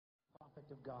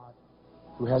elect of God,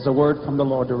 who has a word from the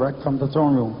Lord direct from the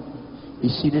throne room, be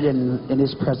seated in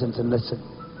his presence and listen.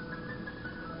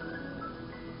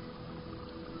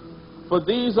 For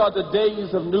these are the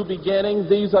days of new beginning.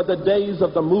 These are the days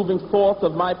of the moving forth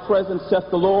of my presence, saith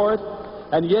the Lord.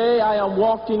 And yea, I am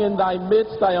walking in thy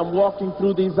midst. I am walking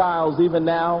through these aisles even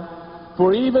now.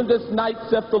 For even this night,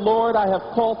 saith the Lord, I have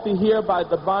called thee here by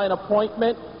divine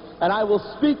appointment. And I will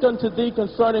speak unto thee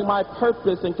concerning my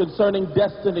purpose and concerning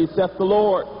destiny, saith the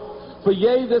Lord. For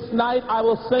yea, this night I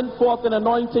will send forth an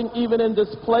anointing even in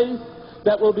this place,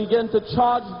 that will begin to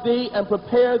charge thee and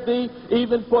prepare thee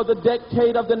even for the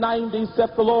decade of the 90s,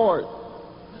 saith the Lord.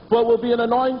 For it will be an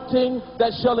anointing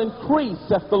that shall increase,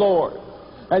 saith the Lord.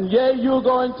 And yea, you're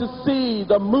going to see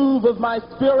the move of my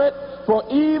spirit, for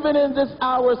even in this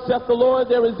hour, saith the Lord,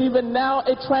 there is even now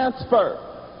a transfer.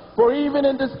 For even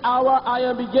in this hour, I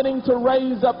am beginning to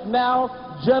raise up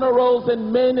now generals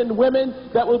and men and women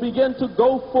that will begin to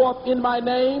go forth in my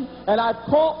name. And I've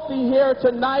called thee here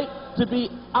tonight to be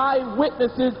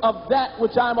eyewitnesses of that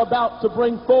which I'm about to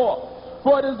bring forth.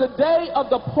 For it is the day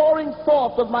of the pouring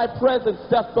forth of my presence,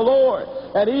 saith the Lord.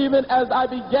 And even as I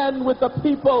began with the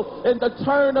people in the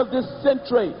turn of this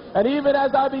century, and even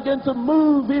as I begin to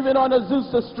move even on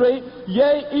Azusa Street,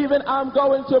 yea, even I'm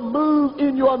going to move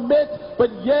in your midst,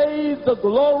 but yea, the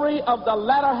glory of the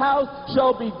latter house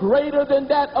shall be greater than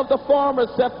that of the former,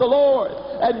 saith the Lord.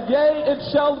 And yea, it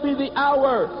shall be the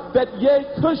hour that yea,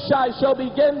 Cushai shall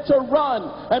begin to run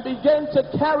and begin to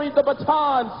carry the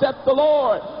baton, saith the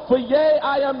Lord. For yea,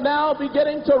 I am now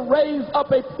beginning to raise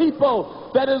up a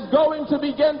people that is going to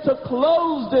begin to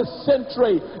close this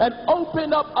century and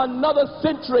open up another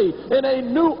century in a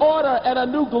new order and a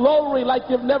new glory like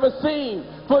you've never seen.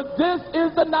 For this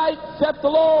is the night, saith the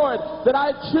Lord, that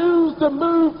I choose to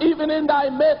move even in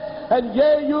thy midst. And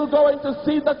yea, you're going to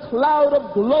see the cloud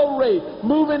of glory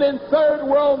moving in third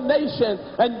world nations.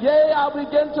 And yea, I'll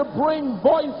begin to bring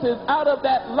voices out of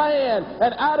that land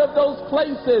and out of those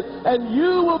places. And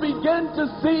you will begin to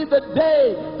see the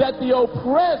day that the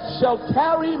oppressed shall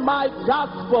carry my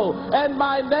gospel and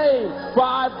my name. For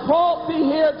I've called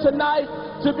thee here tonight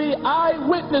to be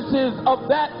eyewitnesses of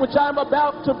that which I'm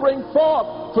about to bring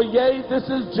forth. For yea, this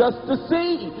is just the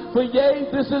seed. For yea,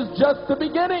 this is just the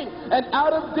beginning. And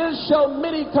out of this shall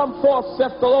many come forth,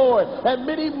 saith the Lord, and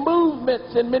many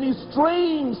movements and many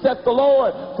streams, saith the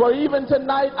Lord. For even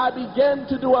tonight I begin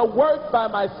to do a work by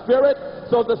my Spirit.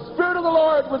 So the Spirit of the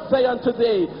Lord would say unto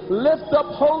thee, lift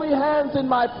up holy hands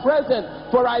in my presence,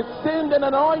 for I send an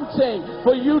anointing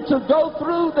for you to go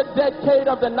through the decade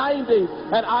of the 90s,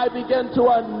 and I begin to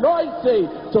anoint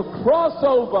thee to cross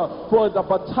over, for the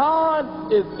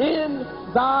baton is in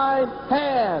thine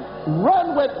hand.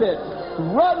 Run with it,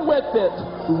 run with it,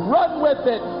 run with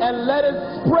it, and let it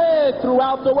spread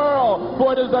throughout the world.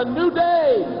 For it is a new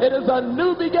day, it is a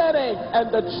new beginning,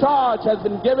 and the charge has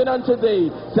been given unto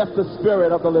thee, saith the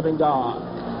Spirit of the living God.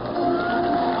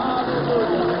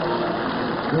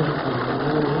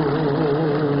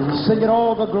 Sing it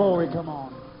all the glory, come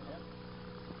on.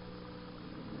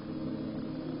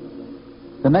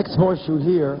 The next voice you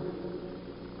hear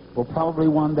will probably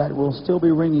one that will still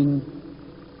be ringing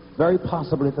very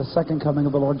possibly at the second coming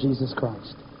of the Lord Jesus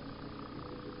Christ.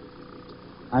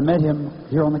 I met him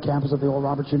here on the campus of the Oral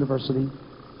Roberts University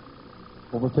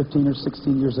over 15 or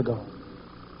 16 years ago.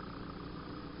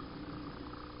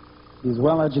 He's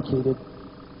well educated,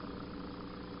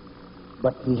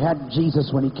 but he had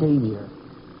Jesus when he came here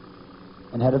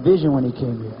and had a vision when he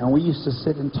came here. And we used to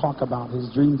sit and talk about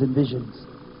his dreams and visions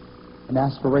and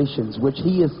aspirations, which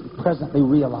he is presently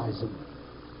realizing,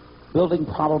 building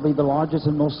probably the largest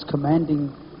and most commanding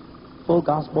full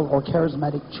gospel or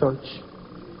charismatic church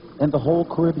in the whole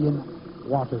Caribbean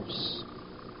waters,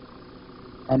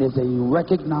 and is a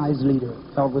recognized leader,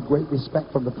 held with great respect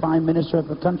from the prime minister of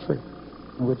the country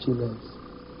in which he lives,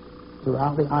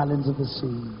 throughout the islands of the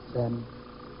seas and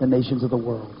the nations of the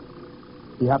world.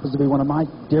 He happens to be one of my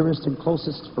dearest and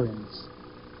closest friends.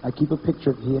 I keep a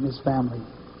picture of he and his family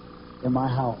in my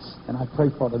house, and I pray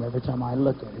for them every time I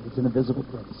look at it. It's in a visible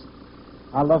place.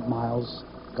 I love Miles.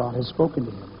 God has spoken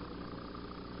to him.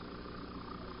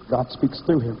 God speaks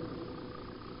through him.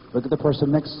 Look at the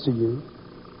person next to you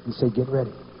and say, get ready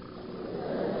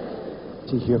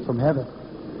to hear from heaven.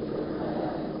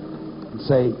 And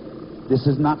say, this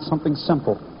is not something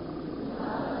simple.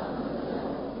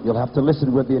 You'll have to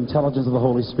listen with the intelligence of the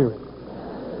Holy Spirit.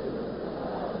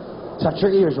 Touch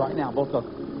your ears right now, both of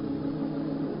them.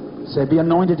 Say, be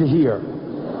anointed to hear.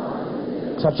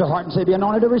 Touch your heart and say, be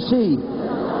anointed to receive.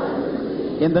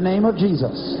 In the name of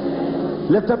Jesus.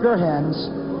 Lift up your hands.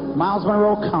 Miles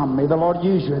Monroe, come. May the Lord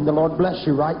use you and the Lord bless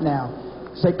you right now.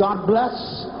 Say, God bless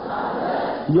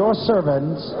your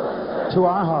servants to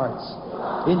our hearts.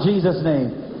 In Jesus'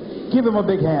 name. Give him a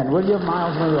big hand, will you,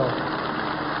 Miles Monroe?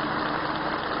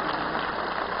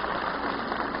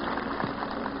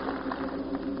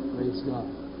 Praise God.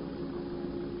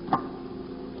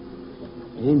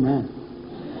 Amen.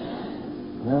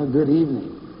 Well, good evening.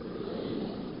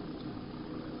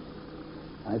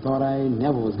 I thought I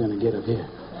never was going to get up here.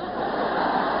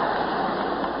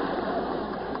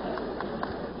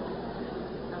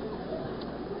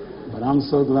 But I'm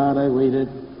so glad I waited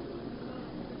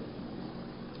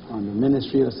on the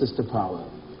ministry of Sister Power.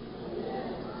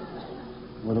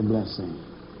 What a blessing.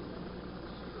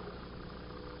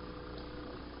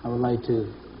 I would like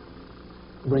to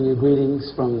bring you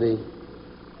greetings from the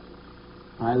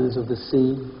islands of the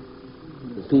sea,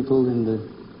 the people in the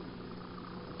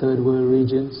third world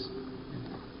regions.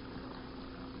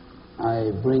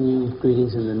 I bring you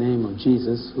greetings in the name of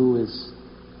Jesus, who is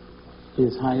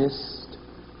His highest,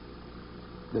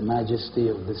 the majesty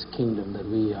of this kingdom that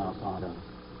we are part of.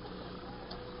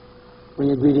 Bring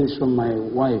you greetings from my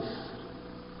wife,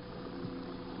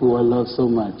 who I love so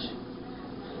much.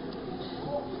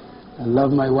 I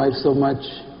love my wife so much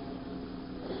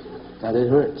that it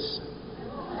hurts.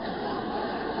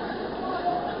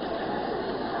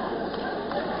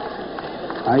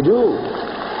 I do.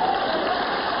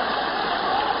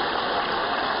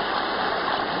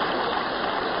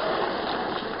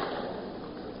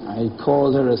 I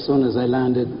called her as soon as I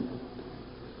landed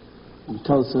in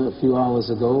Tulsa a few hours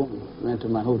ago. Went to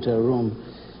my hotel room.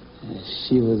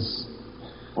 She was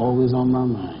always on my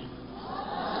mind.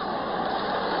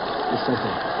 Just like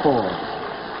a call.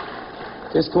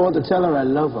 Just called to tell her I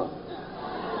love her.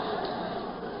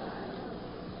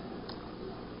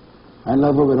 I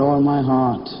love her with all my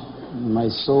heart, my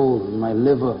soul, my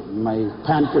liver, my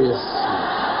pancreas.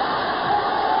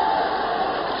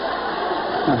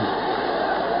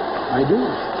 I do.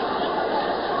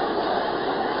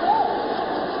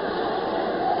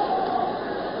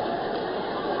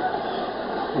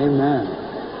 Amen.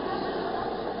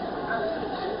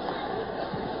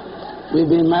 We've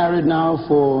been married now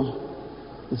for,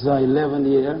 this is our 11th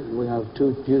year. We have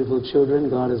 2 beautiful children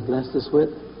God has blessed us with.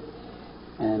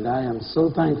 And I am so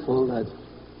thankful that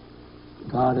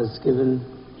God has given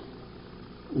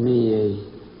me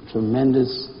a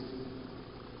tremendous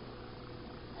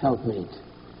helpmate.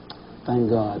 Thank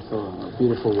God for a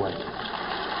beautiful wife.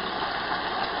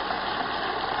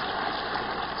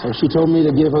 So she told me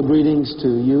to give her greetings to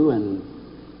you and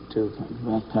to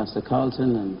Pastor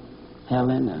Carlton and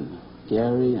Helen and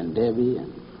Gary and Debbie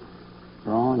and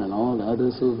Ron and all the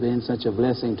others who've been such a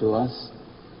blessing to us.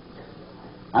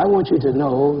 I want you to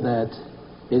know that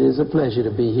it is a pleasure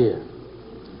to be here.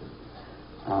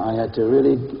 I had to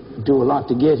really do a lot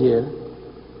to get here,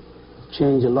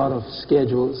 change a lot of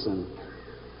schedules and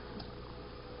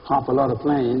hop a lot of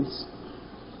planes,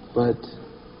 but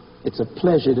it's a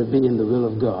pleasure to be in the will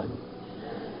of God.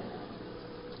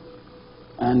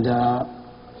 And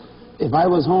if I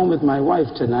was home with my wife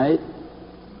tonight,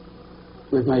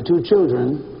 with my 2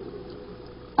 children,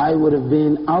 I would have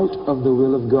been out of the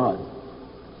will of God.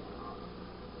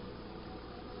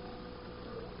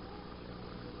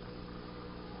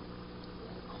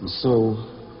 And so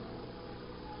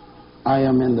I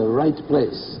am in the right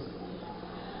place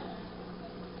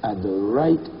at the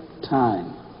right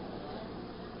time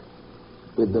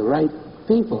with the right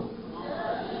people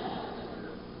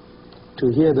to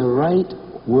hear the right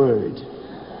word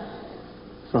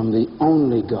from the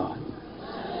only God.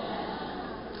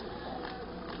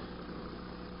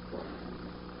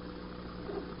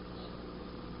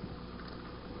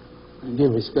 I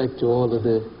give respect to all of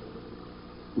the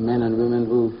men and women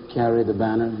who carry the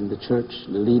banner in the church,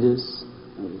 the leaders.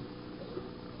 I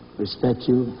respect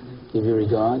you, give you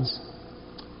regards,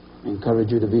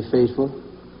 encourage you to be faithful.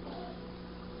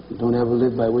 Don't ever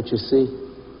live by what you see.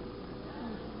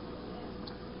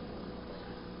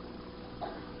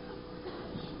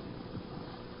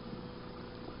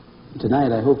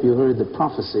 Tonight, I hope you heard the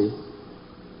prophecy.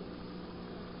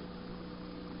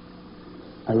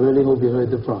 I really hope you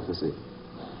heard the prophecy.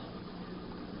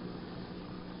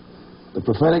 The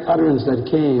prophetic utterance that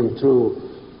came through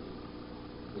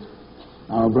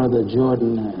our brother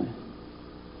Jordan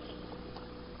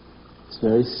is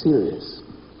very serious.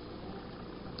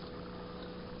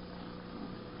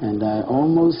 And I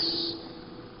almost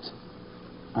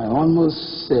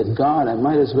said, God, I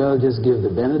might as well just give the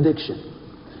benediction.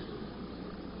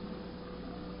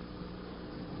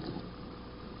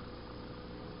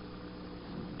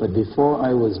 But before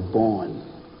I was born,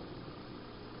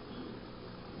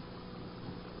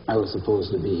 I was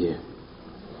supposed to be here.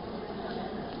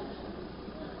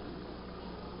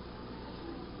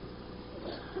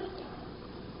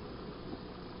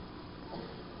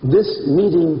 This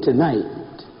meeting tonight,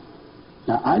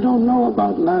 now I don't know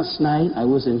about last night, I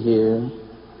wasn't here.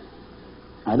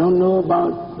 I don't know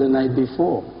about the night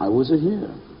before, I wasn't here.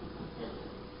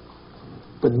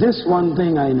 But this one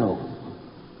thing I know,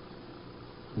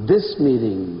 this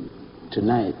meeting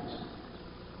tonight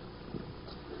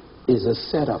is a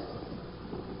setup.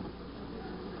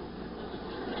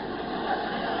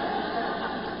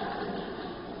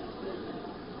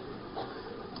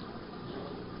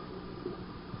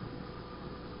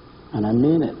 And I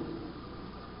mean it.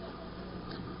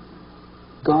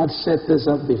 God set this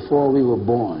up before we were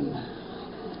born.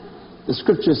 The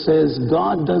scripture says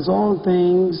God does all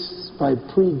things by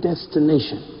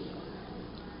predestination.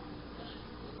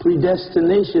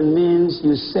 Predestination means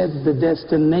you set the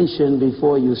destination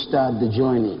before you start the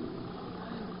journey.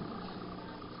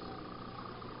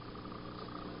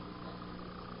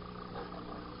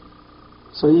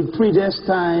 So he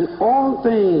predestined all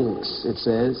things, it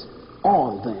says,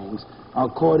 all things,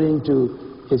 according to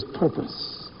his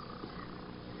purpose.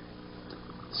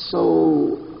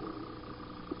 So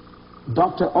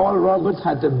Dr. Oral Roberts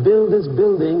had to build this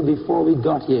building before we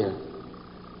got here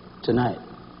tonight.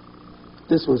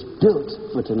 This was built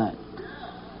for tonight.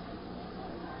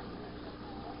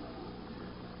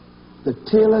 The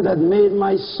tailor that made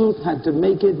my suit had to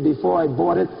make it before I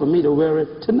bought it for me to wear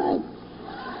it tonight.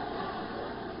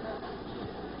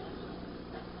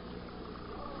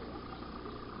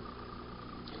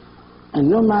 And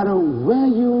no matter where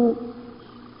you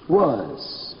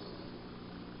was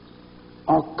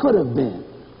or could have been,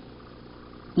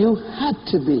 you had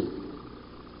to be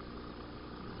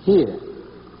here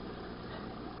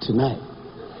tonight.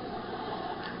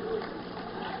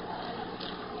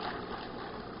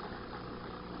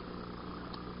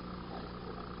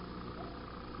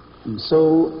 And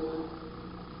so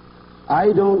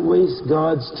I don't waste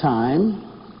God's time.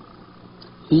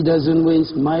 He doesn't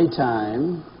waste my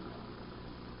time.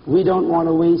 We don't want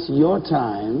to waste your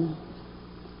time.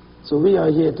 So we are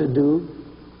here to do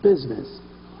business.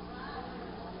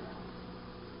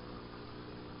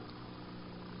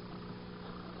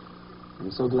 I'm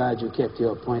so glad you kept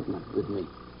your appointment with me.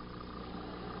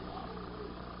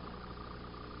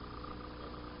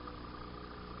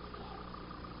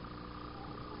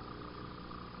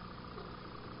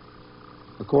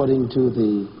 According to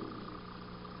the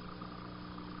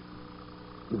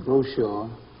brochure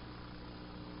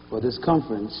for this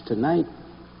conference, tonight,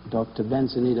 Dr.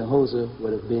 Benson Idahosa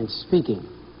would have been speaking.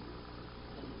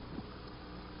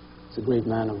 He's a great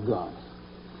man of God.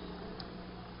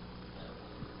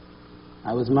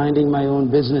 I was minding my own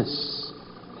business.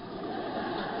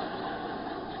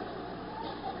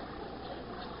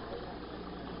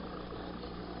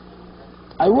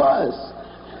 I was.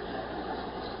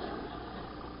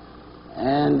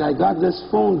 And I got this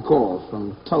phone call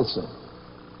from Tulsa.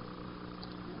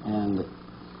 And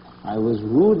I was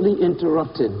rudely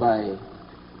interrupted by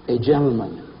a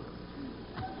gentleman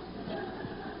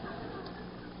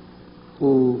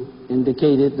who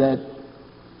indicated that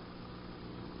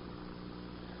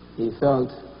he felt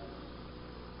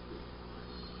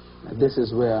that this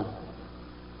is where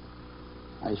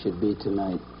I should be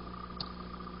tonight.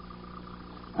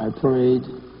 I prayed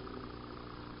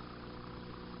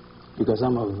because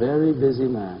I'm a very busy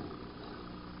man.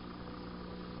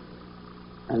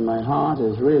 And my heart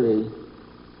is really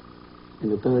in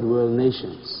the third world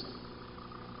nations.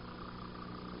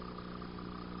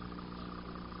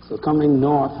 So coming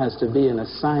north has to be an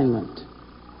assignment,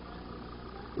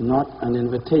 not an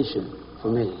invitation for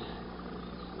me.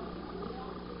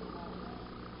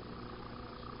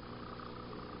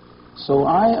 So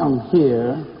I am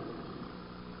here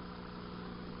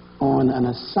on an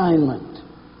assignment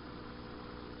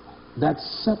that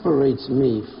separates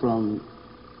me from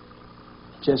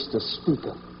just a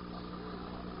speaker.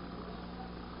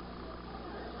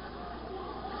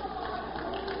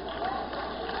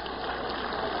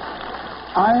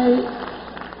 I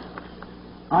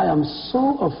am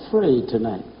so afraid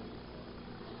tonight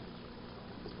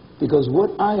because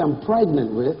what I am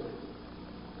pregnant with,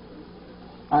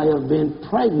 I have been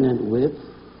pregnant with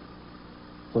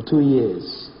for 2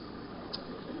 years.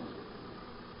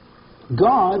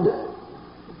 God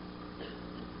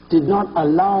did not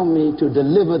allow me to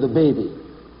deliver the baby.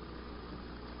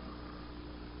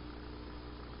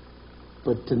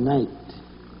 But tonight,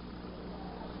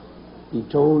 he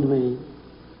told me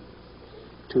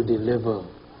to deliver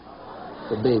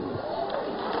the baby.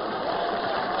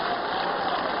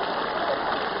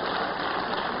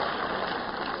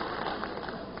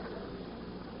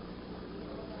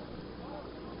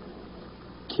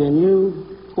 Can you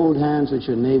hold hands with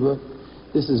your neighbor?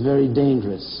 This is very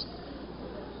dangerous.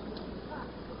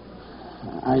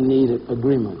 I need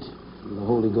agreement from the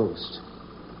Holy Ghost.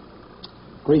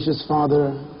 Gracious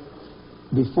Father,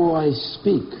 before I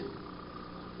speak,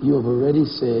 you have already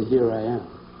said, here I am.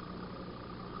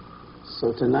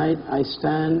 So tonight I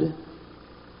stand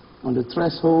on the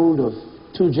threshold of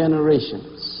 2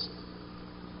 generations.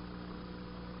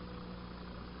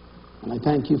 And I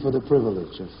thank you for the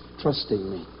privilege of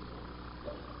trusting me.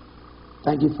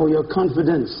 Thank you for your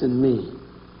confidence in me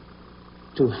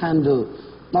to handle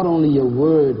not only your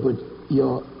word, but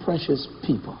your precious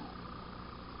people.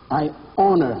 I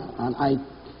honor and I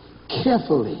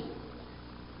carefully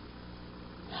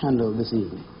handle this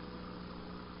evening.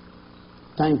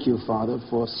 Thank you, Father,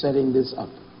 for setting this up.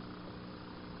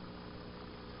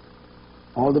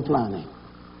 All the planning.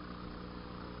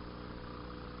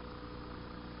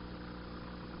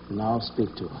 Now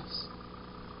speak to us.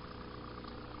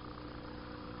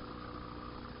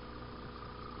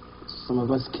 Some of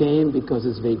us came because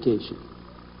it's vacation.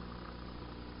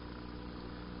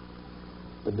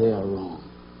 But they are wrong.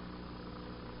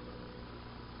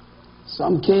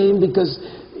 Some came because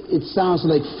it sounds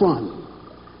like fun.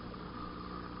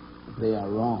 They are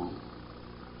wrong.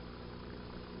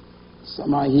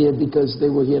 Some are here because they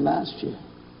were here last year.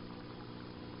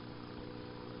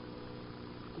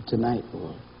 But tonight,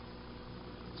 Lord,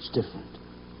 it's different.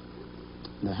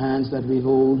 The hands that we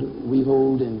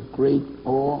hold in great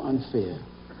awe and fear,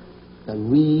 that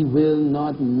we will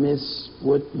not miss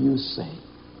what you say.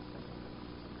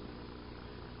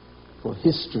 For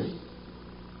history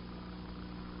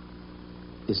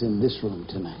is in this room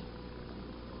tonight.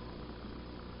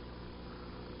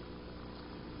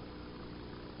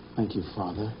 Thank you,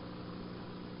 Father.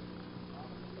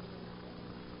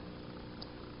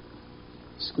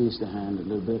 Squeeze the hand a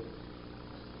little bit.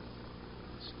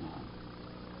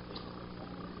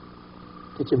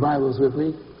 Get your Bibles with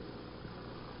me.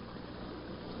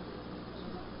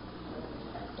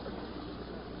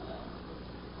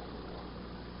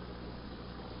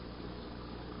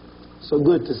 So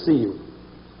good to see you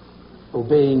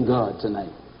obeying God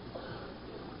tonight.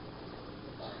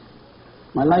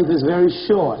 My life is very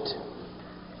short.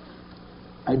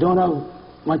 I don't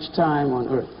have much time on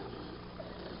earth.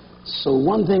 So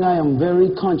one thing I am very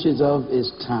conscious of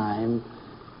is time,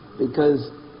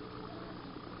 because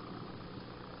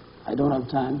I don't have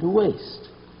time to waste.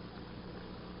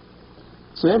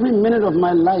 So every minute of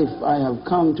my life I have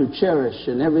come to cherish,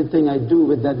 and everything I do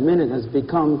with that minute has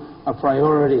become a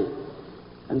priority.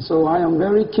 And so I am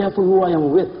very careful who I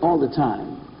am with all the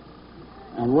time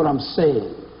and what I'm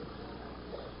saying.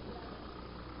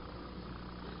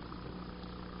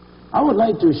 I would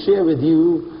like to share with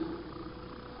you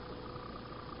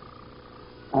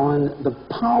on the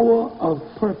power of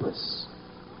purpose.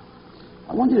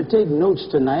 I want you to take notes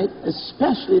tonight,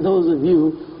 especially those of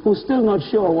you who are still not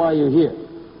sure why you're here.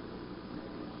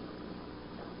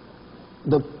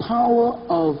 The power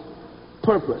of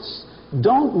purpose.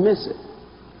 Don't miss it.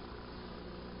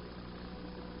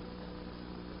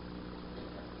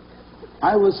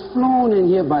 I was flown in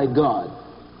here by God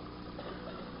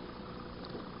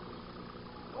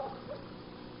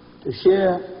to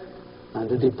share and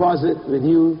to deposit with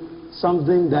you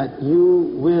something that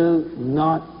you will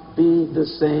not be the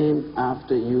same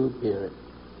after you hear it.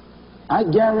 I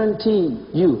guarantee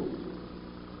you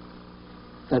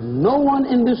that no one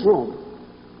in this room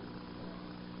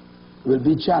will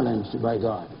be challenged by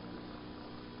God,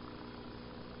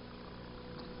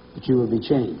 but you will be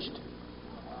changed.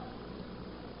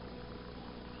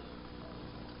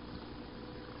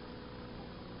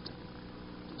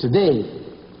 Today,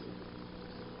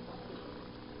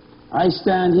 I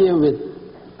stand here with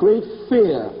great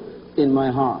fear in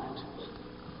my heart.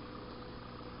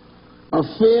 A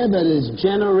fear that is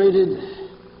generated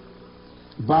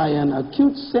by an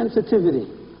acute sensitivity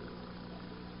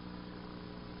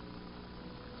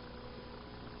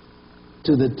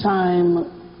to the time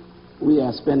we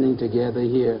are spending together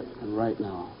here and right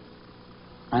now.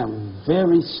 I am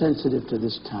very sensitive to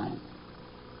this time.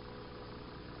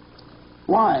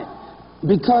 Why?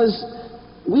 Because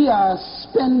we are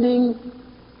spending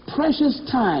precious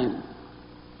time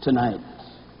tonight,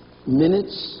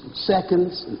 minutes,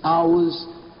 seconds, and hours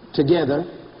together.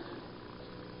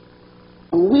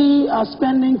 We are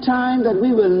spending time that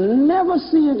we will never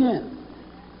see again.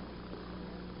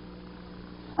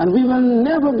 And we will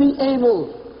never be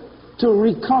able to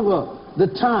recover the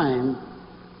time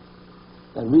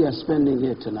that we are spending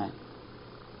here tonight.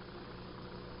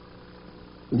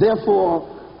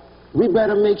 Therefore, we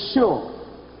better make sure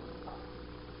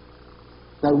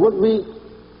that what we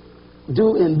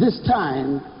do in this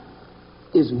time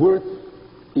is worth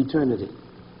eternity.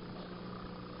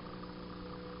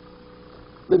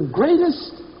 The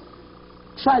greatest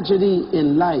tragedy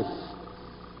in life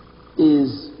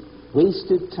is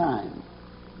wasted time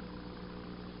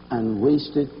and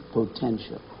wasted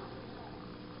potential.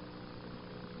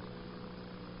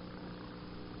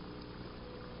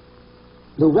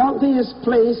 The wealthiest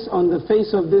place on the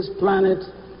face of this planet,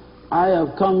 I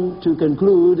have come to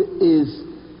conclude, is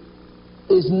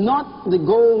not the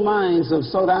gold mines of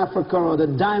South Africa or the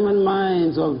diamond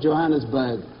mines of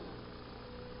Johannesburg.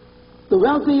 The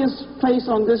wealthiest place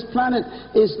on this planet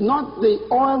is not the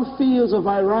oil fields of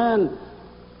Iran.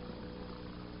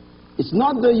 It's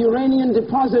not the uranium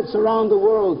deposits around the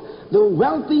world. The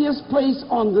wealthiest place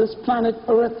on this planet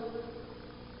Earth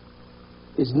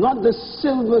is not the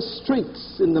silver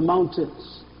streaks in the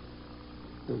mountains.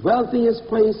 The wealthiest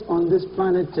place on this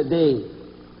planet today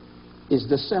is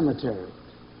the cemetery.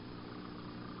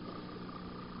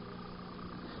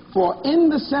 For in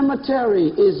the cemetery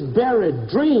is buried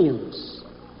dreams,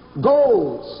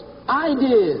 goals,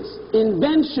 ideas,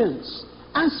 inventions,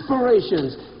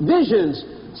 aspirations, visions,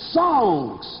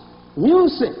 songs,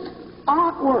 music,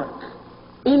 artwork,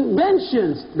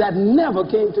 inventions that never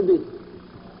came to be.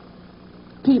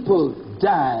 People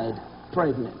died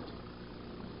pregnant.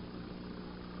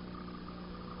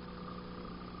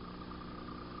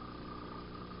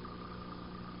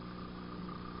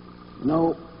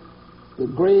 No, the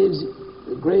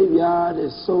graveyard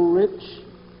is so rich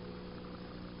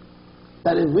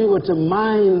that if we were to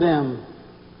mine them,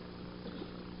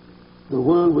 the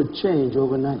world would change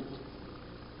overnight.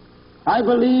 I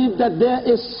believe that there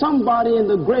is somebody in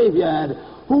the graveyard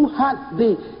who had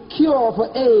the cure for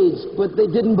AIDS, but they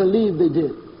didn't believe they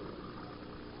did.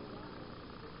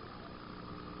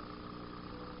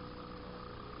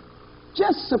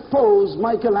 Just suppose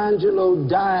Michelangelo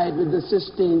died with the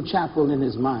Sistine Chapel in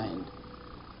his mind.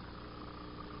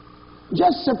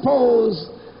 Just suppose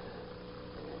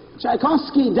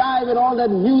Tchaikovsky died with all that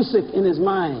music in his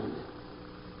mind.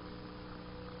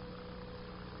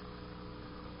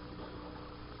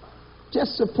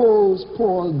 Just suppose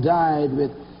Paul died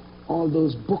with all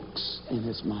those books in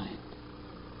his mind.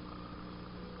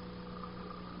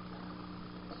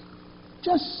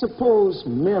 Just suppose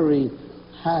Mary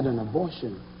had an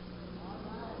abortion.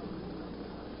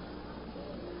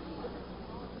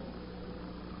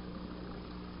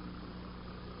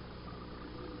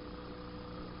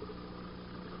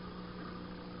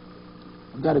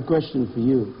 I've got a question for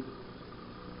you.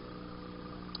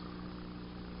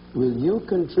 Will you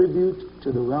contribute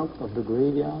to the wealth of the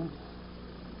graveyard?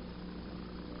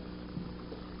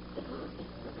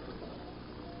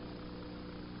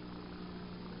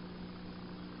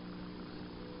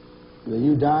 Will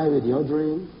you die with your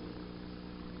dream,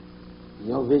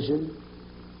 your vision,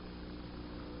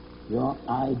 your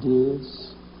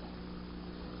ideas?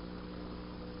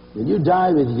 Will you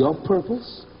die with your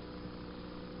purpose?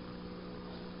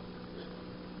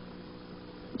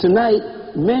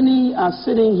 Tonight, many are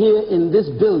sitting here in this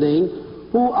building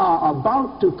who are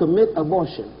about to commit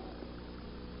abortion.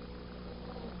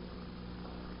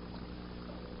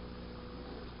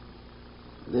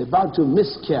 They're about to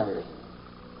miscarry.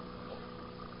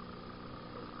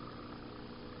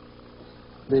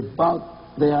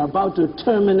 They are about to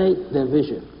terminate their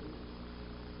vision.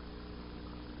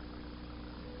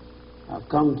 I've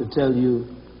come to tell you,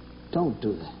 don't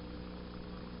do that.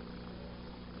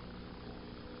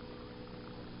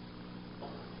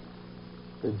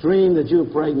 The dream that you're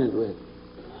pregnant with,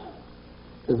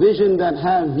 the vision that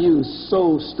have you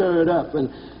so stirred up, and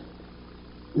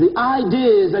the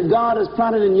ideas that God has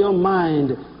planted in your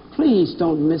mind, please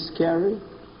don't miscarry.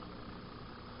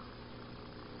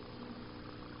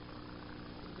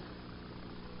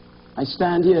 I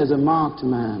stand here as a marked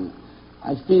man.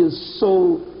 I feel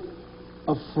so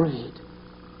afraid.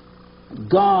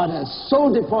 God has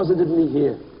so deposited me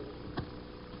here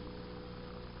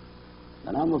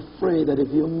that I'm afraid that if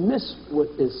you miss what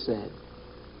is said,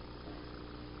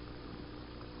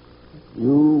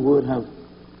 you would have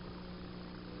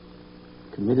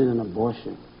committed an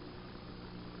abortion.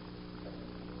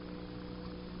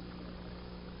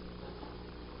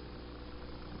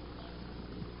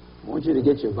 I want you to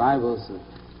get your Bibles and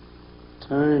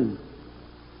turn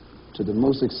to the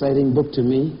most exciting book to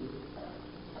me,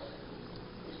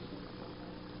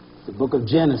 the book of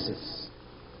Genesis,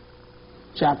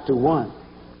 chapter 1.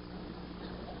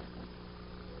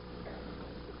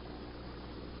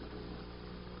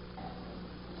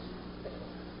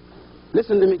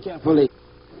 Listen to me carefully.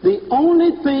 The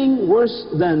only thing worse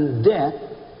than death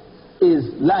is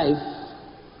life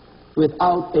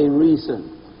without a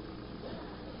reason.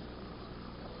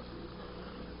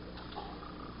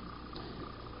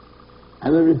 I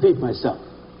will repeat myself.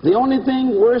 The only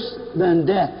thing worse than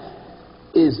death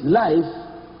is life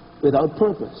without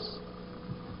purpose.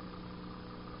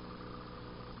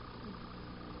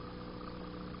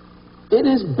 It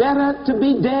is better to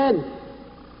be dead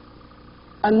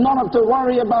and not have to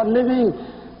worry about living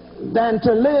than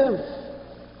to live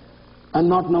and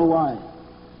not know why.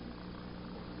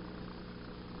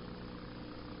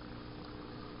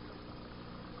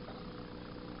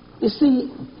 You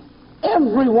see,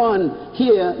 everyone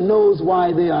here knows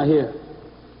why they are here.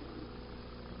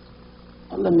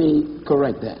 Let me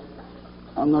correct that.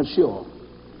 I'm not sure.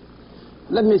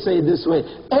 Let me say it this way.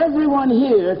 Everyone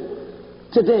here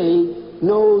today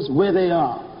knows where they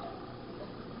are.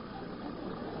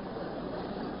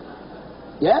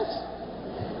 Yes?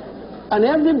 And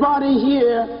everybody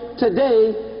here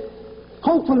today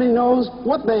hopefully knows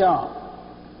what they are.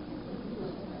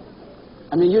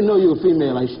 I mean, you know you're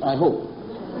female, I hope.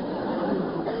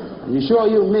 Are you sure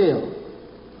you're male?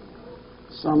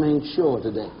 Some ain't sure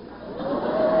today.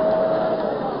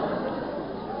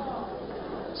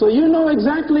 So you know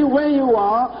exactly where you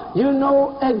are. You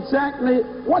know exactly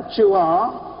what you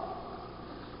are.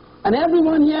 And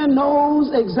everyone here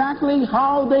knows exactly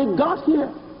how they got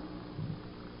here.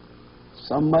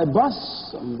 Some by bus,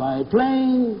 some by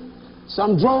plane,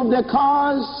 some drove their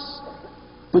cars.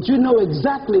 But you know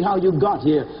exactly how you got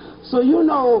here. So you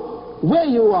know where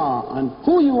you are and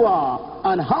who you are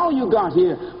and how you got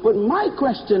here. But my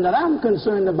question that I'm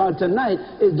concerned about tonight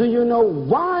is, do you know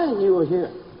why you are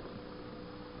here?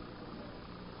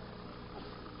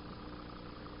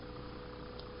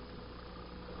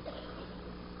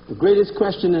 The greatest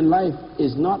question in life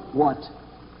is not what,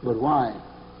 but why.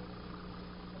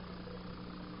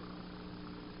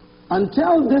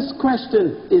 Until this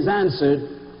question is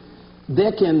answered,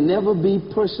 there can never be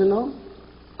personal,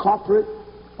 corporate,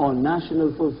 or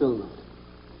national fulfillment.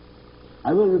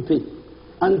 I will repeat.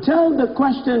 Until the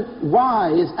question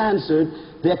why is answered,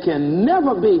 there can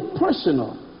never be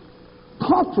personal,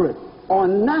 corporate, or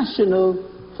national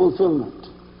fulfillment.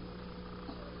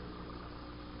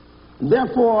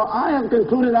 Therefore, I have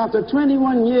concluded after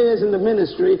 21 years in the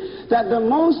ministry that the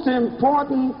most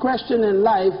important question in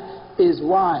life is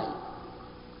why.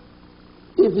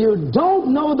 If you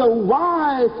don't know the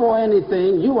why for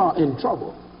anything, you are in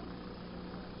trouble.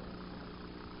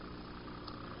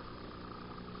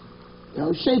 You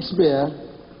know, Shakespeare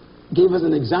gave us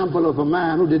an example of a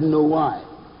man who didn't know why.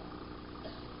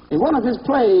 In one of his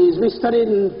plays, we studied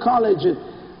in college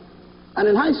and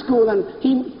in high school, and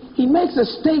he makes a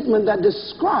statement that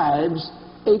describes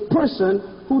a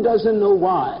person who doesn't know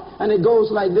why. And it goes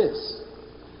like this.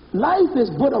 Life is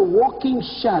but a walking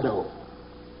shadow.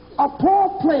 A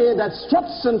poor player that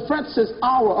struts and frets his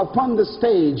hour upon the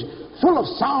stage, full of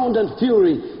sound and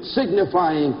fury,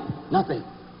 signifying nothing.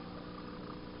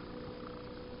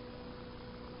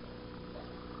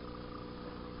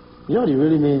 You know what he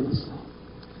really means?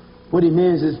 What he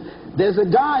means is, there's a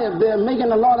guy up there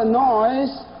making a lot of noise,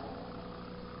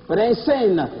 but ain't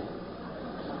saying nothing.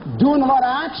 Doing a lot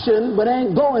of action, but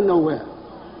ain't going nowhere.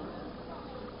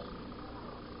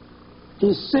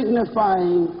 He's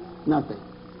signifying nothing.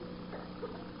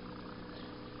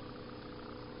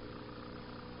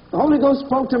 The Holy Ghost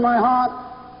spoke to my heart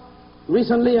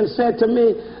recently and said to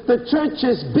me, the church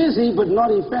is busy but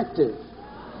not effective.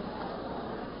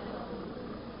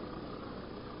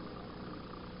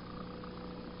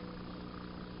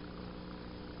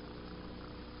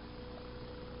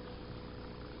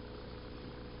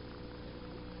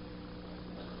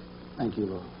 Thank you,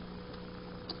 Lord.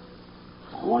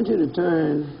 I want you to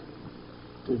turn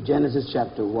to Genesis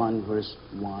chapter 1, verse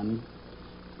 1.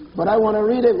 But I want to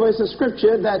read a verse of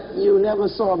scripture that you never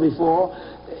saw before.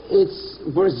 It's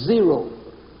verse 0.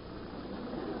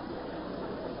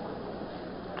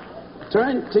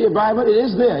 Turn to your Bible. It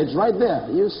is there. It's right there.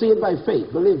 You see it by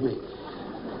faith. Believe me.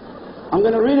 I'm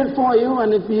going to read it for you,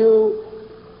 and if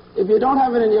you don't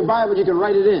have it in your Bible, you can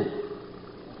write it in.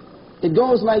 It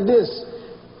goes like this.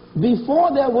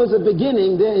 Before there was a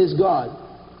beginning, there is God.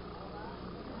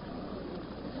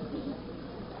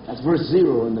 That's verse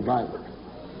 0 in the Bible.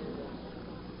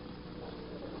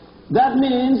 That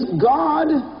means God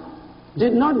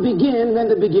did not begin when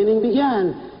the beginning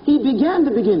began. He began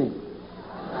the beginning.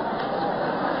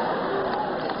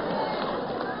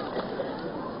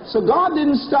 So God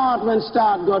didn't start when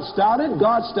God started.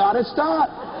 God started start.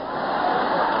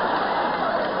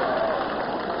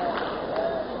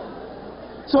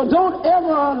 So don't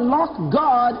ever lock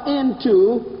God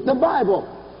into the Bible.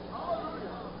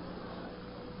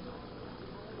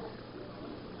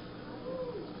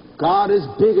 God is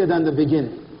bigger than the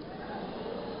beginning.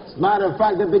 As a matter of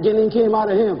fact, the beginning came out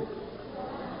of Him.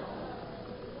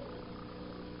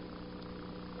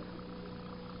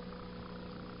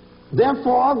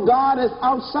 Therefore, God is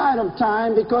outside of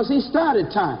time because he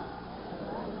started time.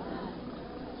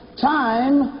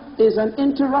 Time is an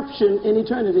interruption in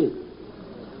eternity.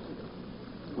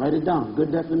 Write it down.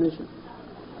 Good definition.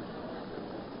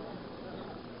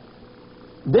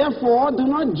 Therefore, do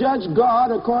not judge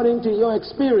God according to your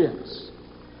experience.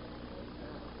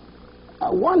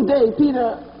 One day,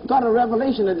 Peter got a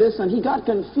revelation of this, and he got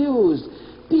confused.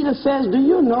 Peter says, do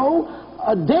you know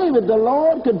a day with the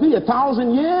Lord could be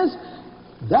 1,000 years?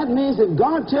 That means if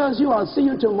God tells you, I'll see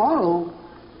you tomorrow,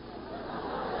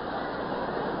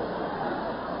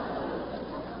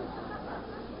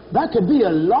 that could be a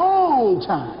long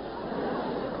time.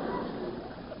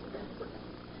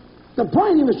 The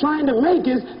point he was trying to make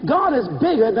is God is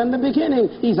bigger than the beginning.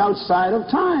 He's outside of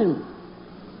time.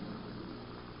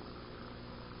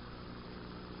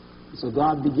 So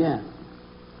God began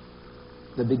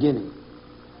the beginning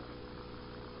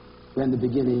when the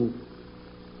beginning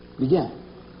began.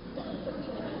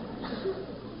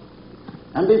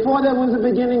 And before there was a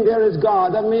beginning, there is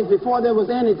God. That means before there was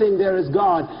anything, there is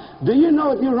God. Do you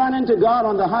know if you run into God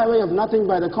on the highway of nothing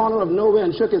by the corner of nowhere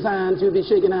and shook his hands, you'd be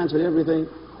shaking hands with everything?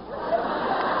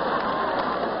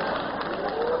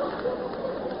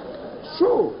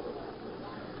 True.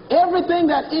 Everything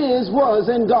that is was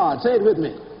in God. Say it with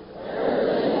me.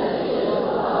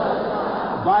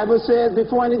 The Bible says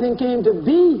before anything came to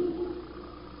be,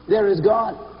 there is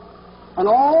God. And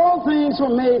all things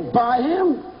were made by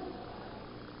him.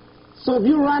 So if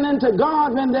you run into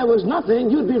God when there was nothing,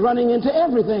 you'd be running into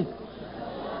everything.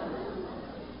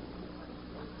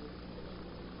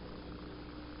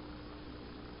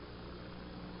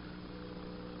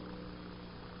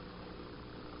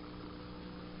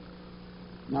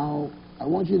 Now, I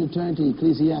want you to turn to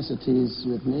Ecclesiastes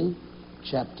with me,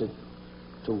 chapter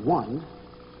 1.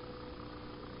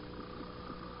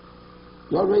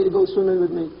 You all ready to go swimming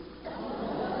with me?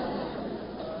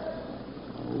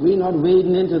 We're not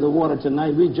wading into the water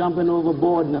tonight. We're jumping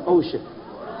overboard in the ocean.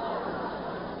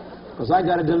 Because I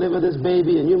got to deliver this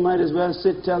baby, and you might as well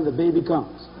sit till the baby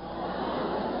comes.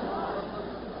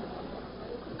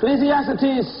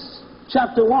 Ecclesiastes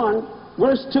chapter 1,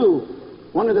 verse 2.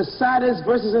 One of the saddest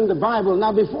verses in the Bible.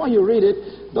 Now, before you read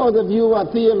it, those of you who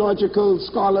are theological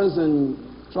scholars and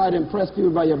try to impress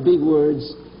people by your big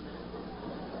words,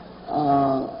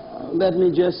 let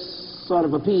me just sort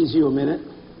of appease you a minute.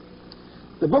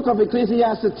 The book of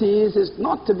Ecclesiastes is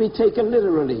not to be taken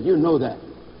literally. You know that.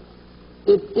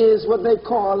 It is what they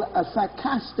call a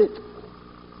sarcastic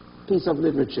piece of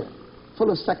literature,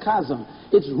 full of sarcasm.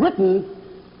 It's written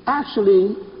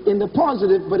actually in the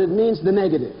positive, but it means the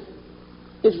negative.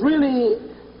 It's really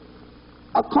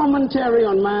a commentary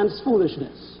on man's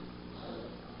foolishness.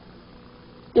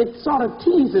 It sort of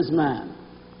teases man.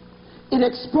 It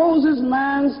exposes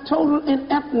man's total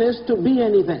ineptness to be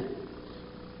anything.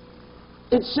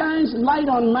 It shines light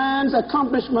on man's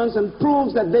accomplishments and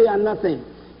proves that they are nothing.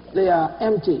 They are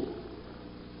empty.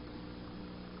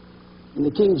 In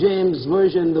the King James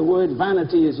Version, the word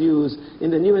vanity is used.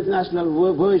 In the New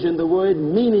International Version, the word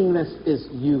meaningless is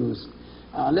used.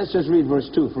 Let's just read verse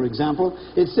 2, for example.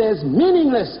 It says,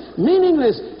 meaningless,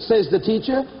 meaningless, says the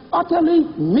teacher, utterly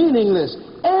meaningless.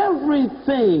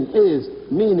 Everything is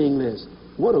meaningless.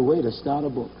 What a way to start a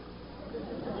book.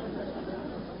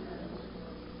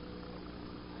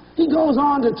 He goes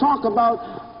on to talk about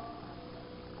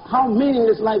how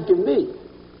meaningless life can be.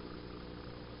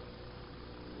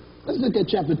 Let's look at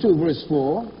chapter 2, verse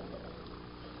 4.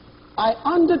 I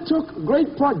undertook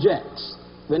great projects.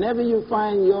 Whenever you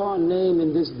find your name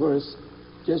in this verse,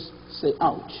 just say,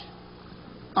 ouch.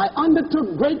 I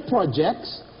undertook great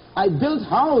projects. I built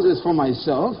houses for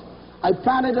myself. I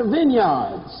planted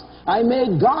vineyards. I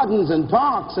made gardens and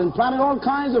parks and planted all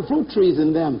kinds of fruit trees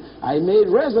in them. I made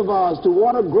reservoirs to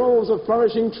water groves of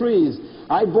flourishing trees.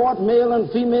 I bought male and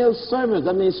female servants,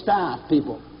 that means staff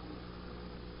people.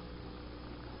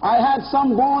 I had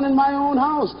some born in my own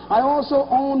house. I also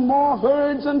owned more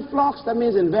herds and flocks, that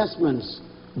means investments,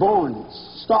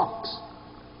 bonds, stocks.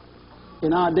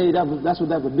 In our day, that's what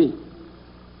that would be.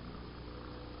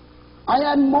 I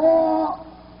had more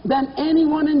than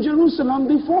anyone in Jerusalem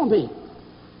before me.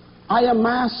 I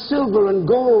amassed silver and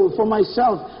gold for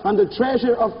myself and the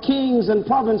treasure of kings and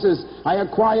provinces. I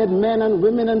acquired men and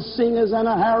women and singers and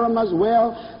a harem as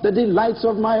well, the delights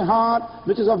of my heart,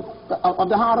 which is of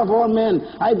the heart of all men.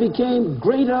 I became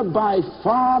greater by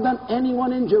far than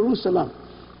anyone in Jerusalem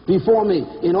before me.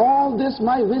 In all this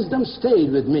my wisdom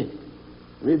stayed with me.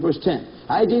 Read verse 10.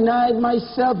 I denied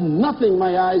myself nothing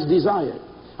my eyes desired.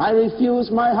 I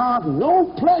refused my heart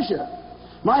no pleasure.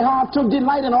 My heart took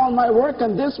delight in all my work,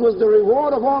 and this was the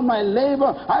reward of all my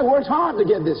labor. I worked hard to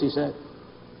get this, he said.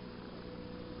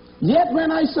 Yet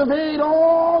when I surveyed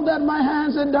all that my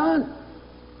hands had done,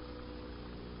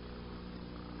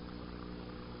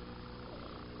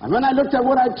 and when I looked at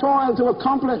what I toiled to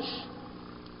accomplish,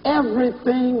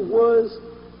 everything was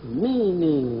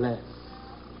meaningless.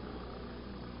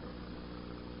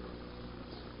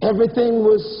 Everything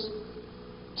was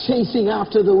chasing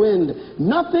after the wind.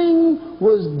 Nothing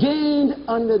was gained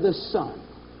under the sun.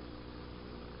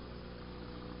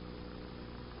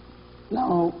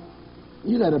 Now,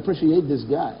 you got to appreciate this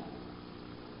guy.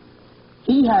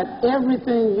 He had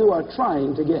everything you are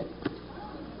trying to get.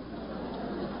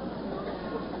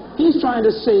 He's trying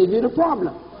to save you the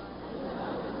problem.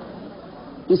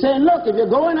 He's saying, look, if you're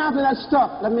going after that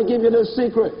stuff, let me give you a little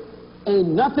secret. Ain't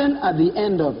nothing at the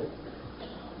end of it.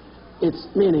 It's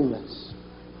meaningless.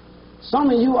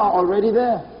 Some of you are already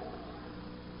there.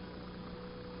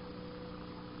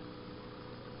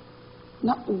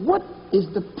 Now, what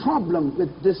is the problem with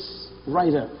this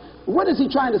writer? What is he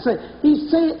trying to say? He's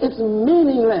saying it's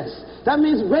meaningless. That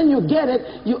means when you get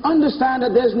it, you understand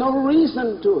that there's no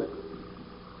reason to it.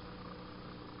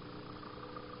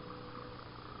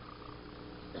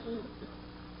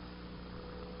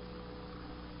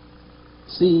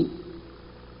 See,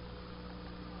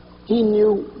 he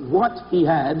knew what he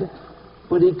had,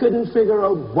 but he couldn't figure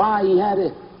out why he had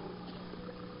it.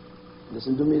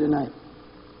 Listen to me tonight.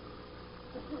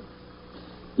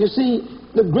 You see,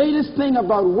 the greatest thing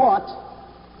about what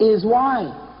is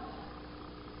why.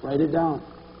 Write it down.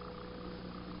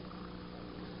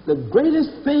 The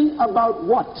greatest thing about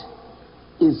what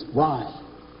is why.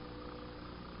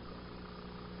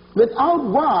 Without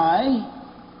why,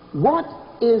 what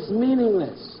is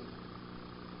meaningless.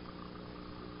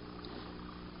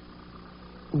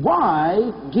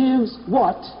 Why gives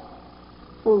what?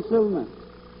 Fulfillment.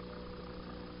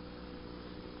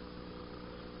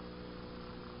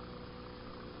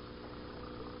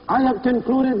 I have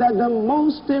concluded that the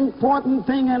most important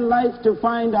thing in life to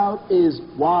find out is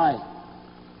why.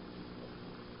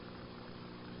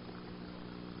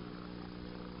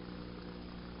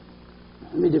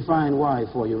 Let me define why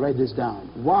for you. Write this down.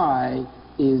 Why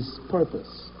is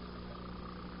purpose.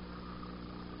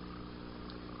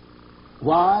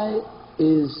 Why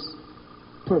is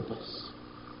purpose.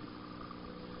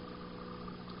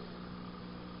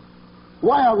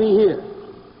 Why are we here?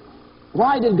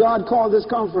 Why did God call this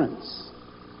conference?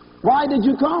 Why did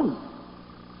you come?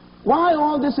 Why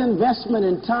all this investment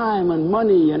in time and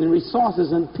money and in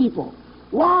resources and people?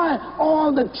 Why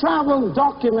all the travel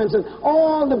documents and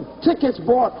all the tickets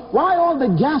bought? Why all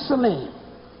the gasoline?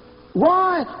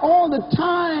 Why all the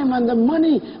time and the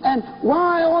money, and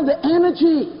why all the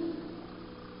energy?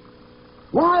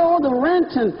 Why all the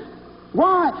rent? And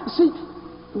why? See,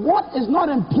 what is not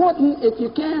important if you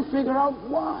can't figure out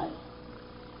why?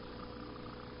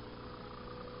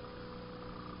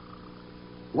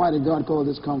 Why did God call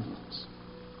this conference?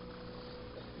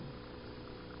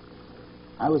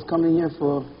 I was coming here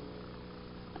for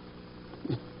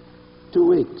 2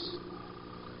 weeks,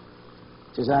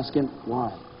 just asking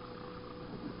why.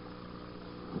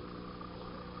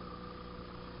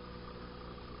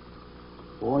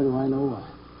 Boy, do I know why.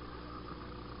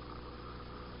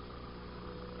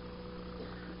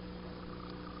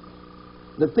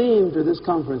 The theme to this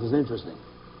conference is interesting.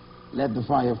 Let the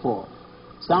fire fall.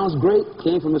 Sounds great.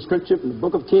 Came from a scripture from the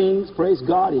book of Kings. Praise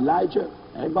God. Elijah.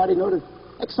 Everybody know it.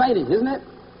 Exciting, isn't it?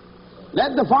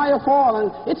 Let the fire fall.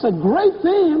 And it's a great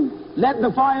theme. Let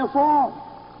the fire fall.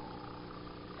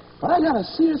 But I got a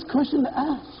serious question to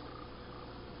ask.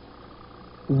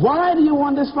 Why do you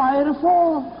want this fire to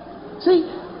fall? See,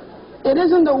 it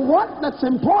isn't the what that's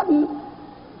important.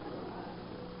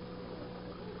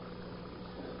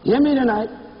 Hear me tonight.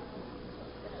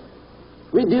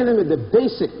 We're dealing with the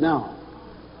basic now.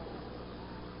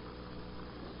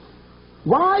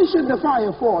 Why should the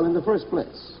fire fall in the first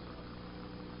place?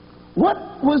 What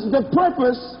was the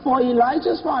purpose for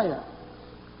Elijah's fire?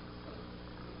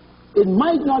 It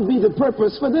might not be the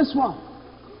purpose for this one.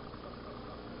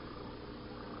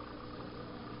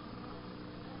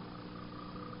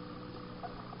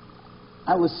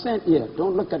 I was sent here.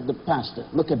 Don't look at the pastor.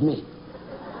 Look at me.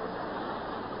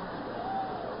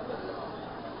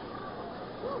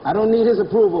 I don't need his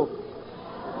approval.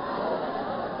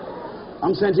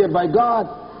 I'm sent here by God.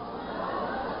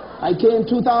 I came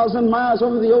 2,000 miles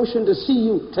over the ocean to see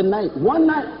you tonight. One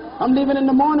night. I'm leaving in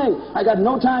the morning. I got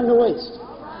no time to waste.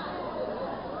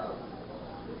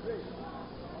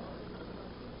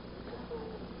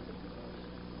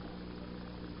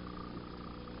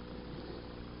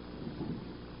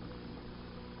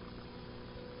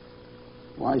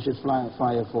 Why should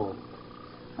fire fall?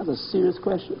 That's a serious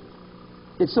question.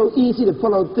 It's so easy to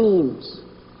pull out themes.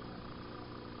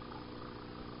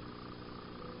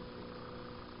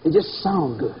 It just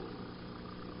sounds good.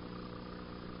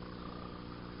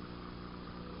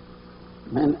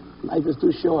 Man, life is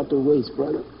too short to waste,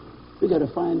 brother. We got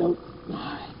to find out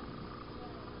why.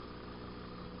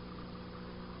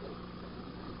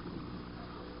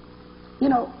 You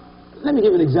know, let me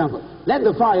give you an example. Let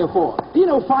the fire fall. Do you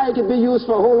know fire can be used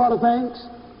for a whole lot of things?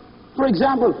 For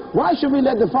example, why should we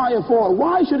let the fire fall?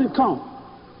 Why should it come?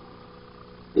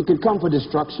 It could come for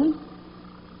destruction.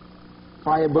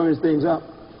 Fire burns things up.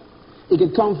 It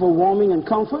could come for warming and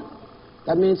comfort.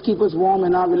 That means keep us warm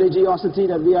in our religiosity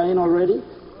that we are in already.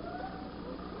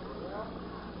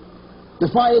 The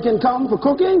fire can come for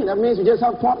cooking. That means we just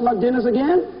have potluck dinners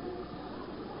again.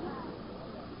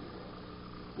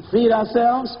 Feed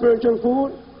ourselves spiritual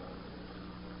food.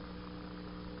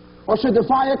 Or should the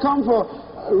fire come for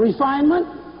refinement?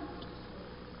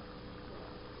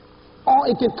 Or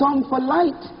it could come for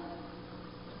light,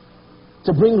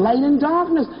 to bring light in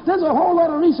darkness. There's a whole lot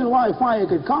of reason why fire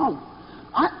could come.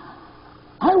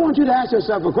 I want you to ask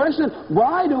yourself a question.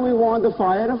 Why do we want the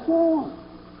fire to fall?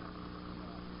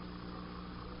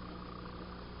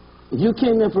 If you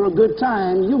came here for a good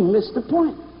time, you missed the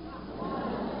point.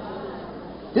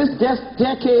 This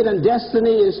decade and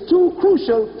destiny is too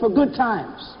crucial for good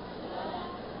times.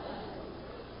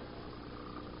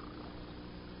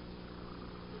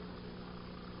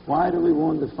 Why do we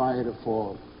want the fire to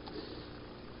fall?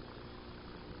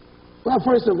 Well,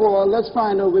 first of all, let's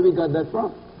find out where we got that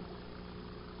from.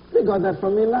 We got that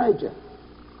from Elijah.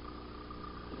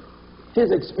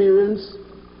 His experience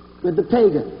with the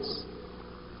pagans.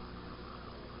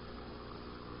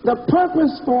 The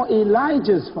purpose for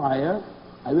Elijah's fire,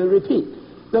 I will repeat,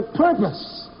 the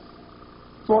purpose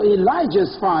for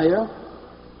Elijah's fire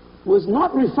was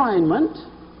not refinement,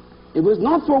 it was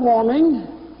not for warming,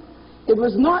 it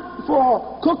was not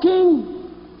for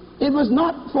cooking, it was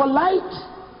not for light,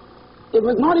 it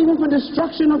was not even for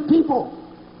destruction of people.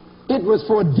 It was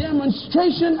for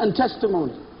demonstration and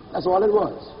testimony. That's all it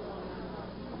was.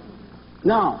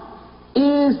 Now,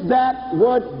 is that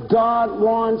what God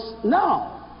wants? No.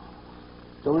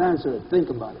 Don't answer it. Think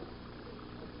about it.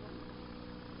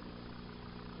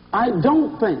 I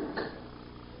don't think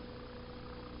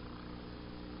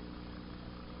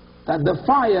that the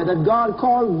fire that God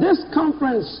called this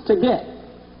conference to get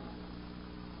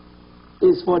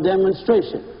is for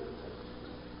demonstration.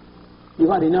 You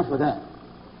got enough of that.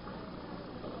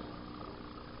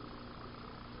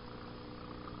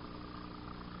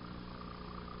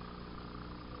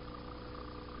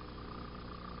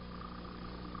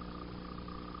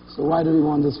 So why do we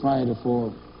want this fire to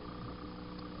fall?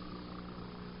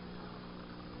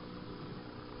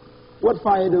 What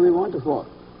fire do we want to fall?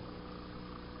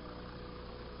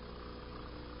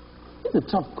 These are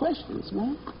tough questions,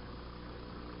 man.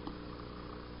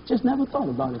 Just never thought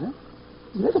about it, huh?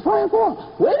 Let the fire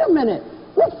fall. Wait a minute.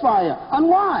 What fire and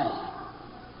why?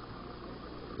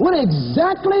 What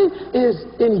exactly is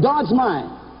in God's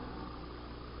mind?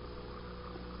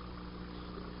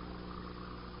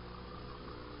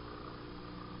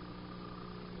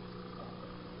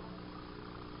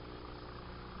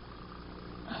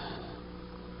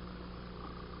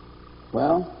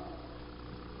 Well,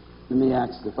 let me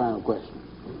ask the final question.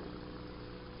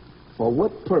 For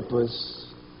what purpose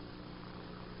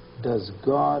does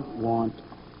God want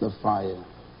the fire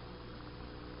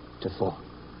to fall?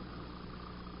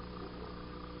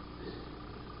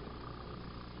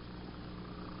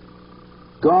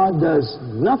 God does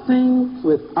nothing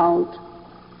without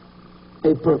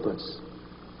a purpose.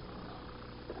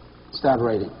 Start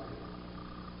writing.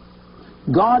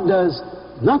 God does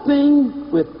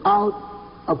nothing without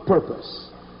a purpose.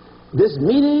 This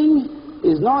meeting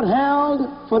is not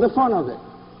held for the fun of it.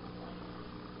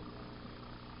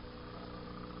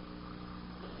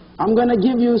 I'm going to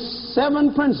give you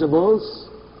 7 principles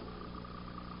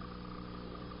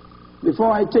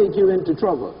before I take you into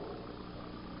trouble.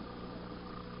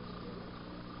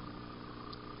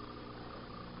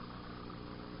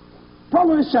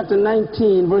 Proverbs chapter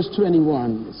 19, verse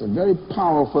 21. It's a very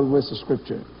powerful verse of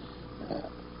Scripture.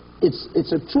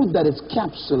 It's a truth that is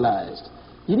capsulized.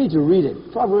 You need to read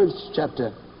it. Proverbs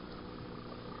chapter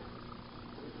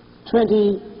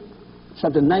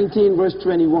 19, verse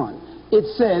 21. It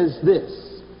says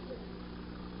this.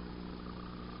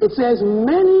 It says,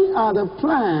 many are the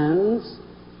plans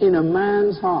in a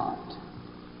man's heart,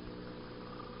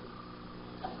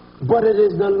 but it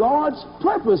is the Lord's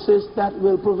purposes that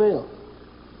will prevail.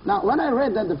 Now, when I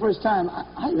read that the first time,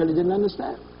 I really didn't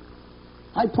understand.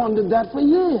 I pondered that for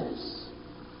years.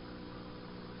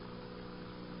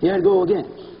 Here I go again.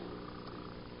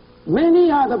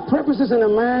 Many are the purposes in a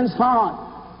man's heart.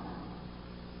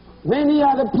 Many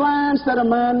are the plans that a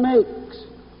man makes.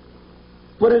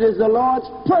 But it is the Lord's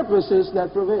purposes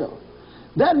that prevail.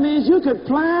 That means you could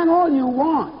plan all you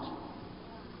want.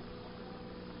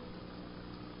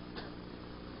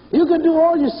 You could do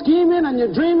all your scheming and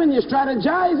your dreaming, your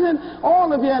strategizing,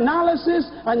 all of your analysis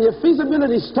and your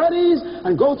feasibility studies,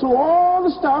 and go through all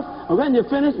the stuff. And when you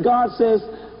finish, God says,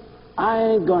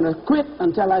 I ain't going to quit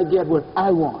until I get what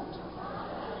I want.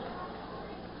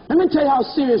 Let me tell you how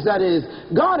serious that is.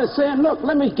 God is saying, look,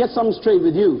 let me get something straight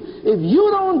with you. If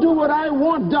you don't do what I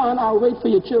want done, I'll wait for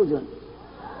your children.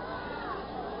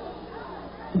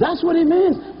 That's what he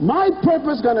means. My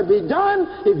purpose is going to be done.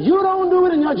 If you don't do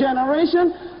it in your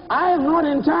generation, I am not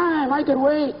in time. I could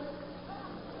wait.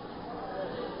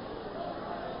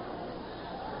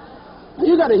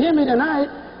 You got to hear me tonight.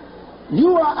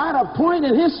 You are at a point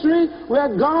in history where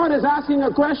God is asking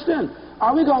a question.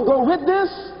 Are we going to go with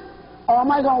this, or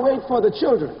am I going to wait for the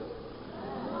children?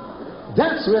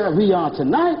 That's where we are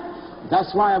tonight.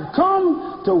 That's why I've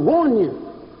come to warn you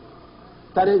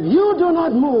that if you do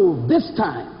not move this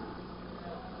time,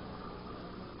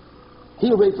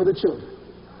 he'll wait for the children.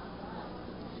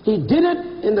 He did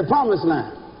it in the promised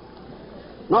land.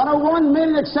 Not a one made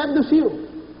it except the few.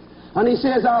 And he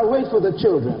says, I'll wait for the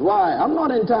children. Why? I'm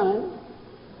not in time.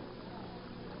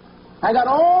 I got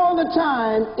all the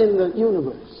time in the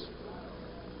universe.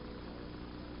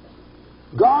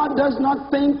 God does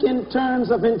not think in terms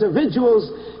of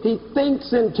individuals. He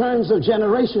thinks in terms of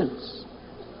generations.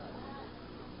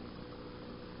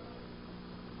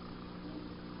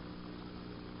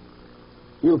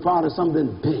 You're part of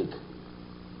something big.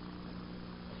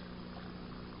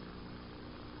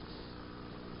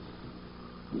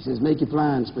 He says, make your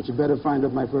plans, but you better find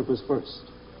out my purpose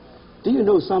first. Do you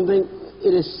know something?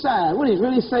 It is sad. What he's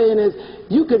really saying is,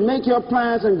 you could make your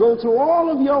plans and go through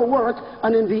all of your work,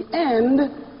 and in the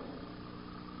end,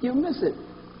 you miss it.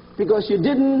 Because you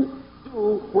didn't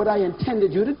do what I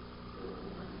intended you to do.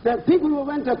 There are people who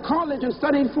went to college and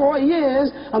studied 4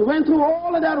 years and went through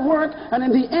all of that work, and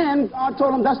in the end, God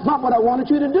told them, that's not what I wanted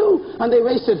you to do. And they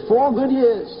wasted 4 good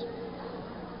years.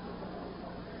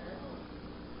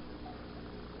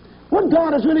 What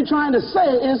God is really trying to say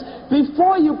is,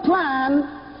 before you plan,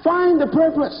 find the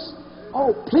purpose.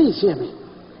 Oh, please hear me.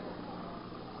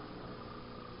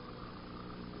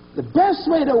 The best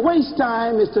way to waste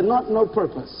time is to not know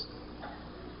purpose.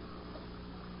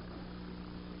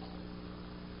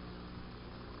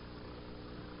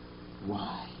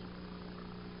 Why?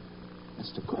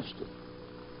 That's the question.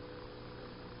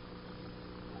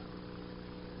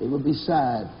 It would be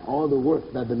sad, all the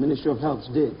work that the Ministry of Health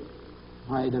did,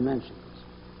 high dimensions,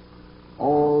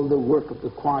 all the work of the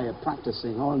choir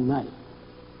practicing all night,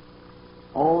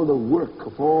 all the work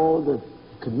of all the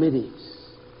committees,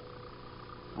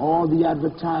 all the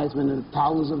advertisement and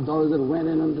thousands of dollars that went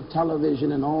in on the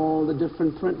television and all the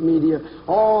different print media,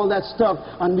 all that stuff,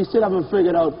 and we still haven't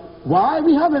figured out why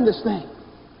we having this thing.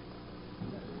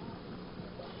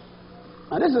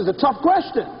 Now this is a tough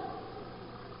question.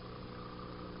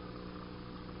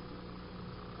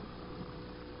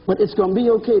 But it's going to be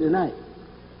okay tonight.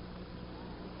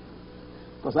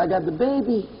 Because I got the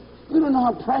baby. You don't know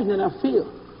how pregnant I feel.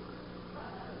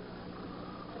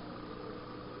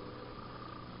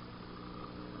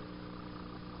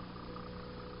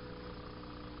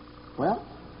 Well,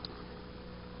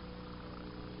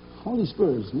 Holy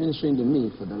Spirit is ministering to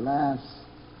me for the last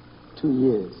 2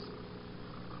 years.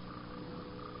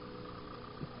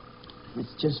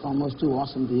 It's just almost too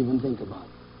awesome to even think about.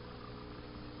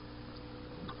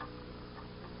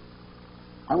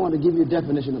 I want to give you a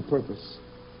definition of purpose.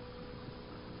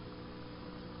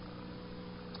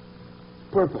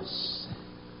 Purpose.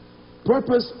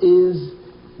 Purpose is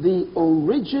the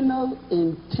original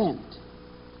intent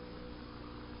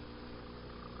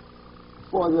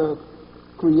for the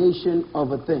creation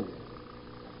of a thing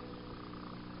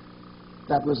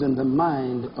that was in the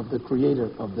mind of the creator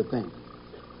of the thing.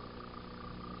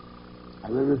 I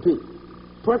will repeat.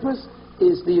 Purpose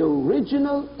is the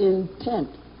original intent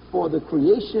for the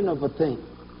creation of a thing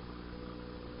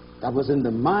that was in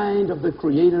the mind of the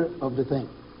creator of the thing.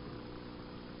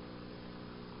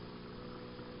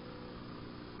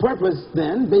 Purpose,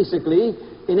 then, basically,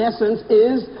 in essence,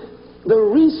 is the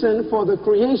reason for the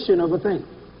creation of a thing.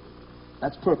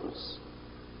 That's purpose.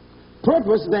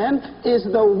 Purpose, then, is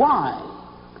the why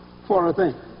for a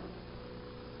thing.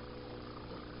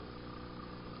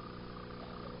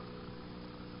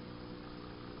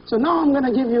 So now I'm going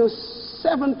to give you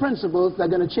 7 principles that are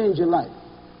going to change your life.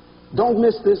 Don't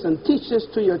miss this, and teach this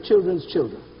to your children's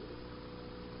children.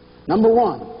 Number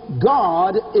one,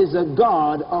 God is a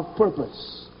God of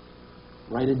purpose.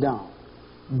 Write it down.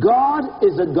 God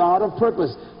is a God of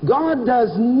purpose. God does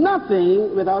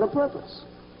nothing without a purpose.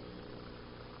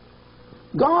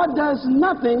 God does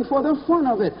nothing for the fun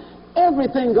of it.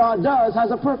 Everything God does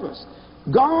has a purpose.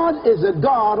 God is a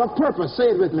God of purpose. Say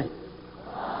it with me.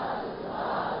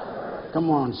 Come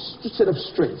on, sit up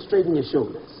straight. Straighten your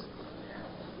shoulders.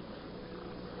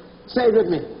 Say it with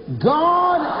me.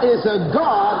 God is a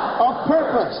God of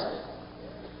purpose.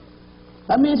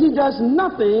 That means he does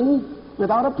nothing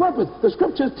without a purpose. The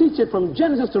scriptures teach it from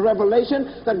Genesis to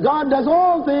Revelation that God does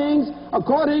all things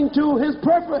according to his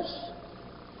purpose.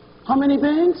 How many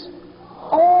things?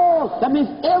 All. That means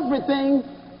everything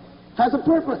has a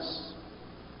purpose.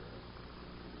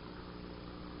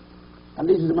 That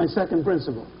leads me to my second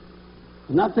principle.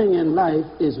 Nothing in life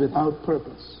is without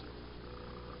purpose.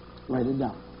 Write it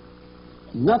down.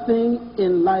 Nothing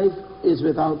in life is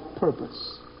without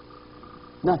purpose.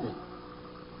 Nothing.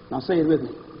 Now say it with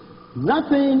me.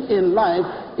 Nothing in life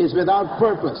is without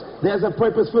purpose. There's a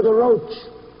purpose for the roach.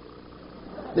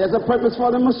 There's a purpose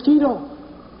for the mosquito.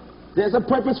 There's a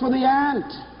purpose for the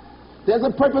ant. There's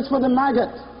a purpose for the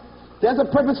maggot. There's a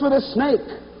purpose for the snake.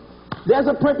 There's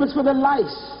a purpose for the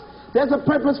lice. There's a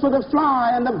purpose for the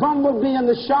fly and the bumblebee and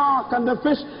the shark and the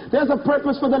fish. There's a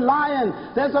purpose for the lion.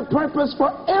 There's a purpose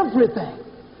for everything.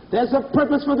 There's a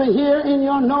purpose for the hair in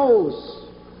your nose.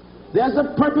 There's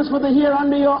a purpose for the hair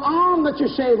under your arm that you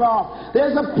shave off.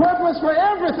 There's a purpose for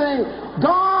everything.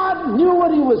 God knew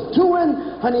what he was doing,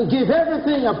 and he gave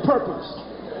everything a purpose.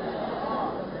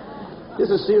 This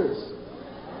is serious.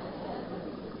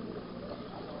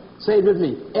 Say it with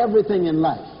me. Everything in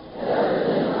life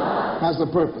has a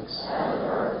purpose.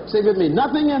 Say it with me.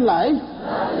 Nothing in life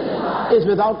is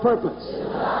without purpose.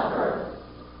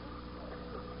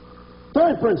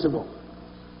 Third principle.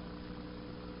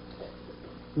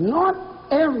 Not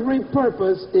every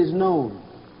purpose is known.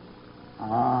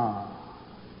 I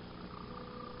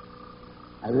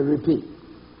will repeat.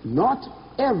 Not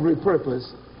every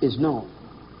purpose is known.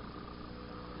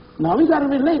 Now we've got to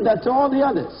relate that to all the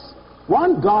others.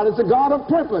 One, God is a God of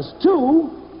purpose. Two,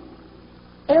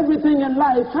 everything in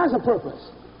life has a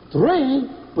purpose. Three,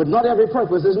 but not every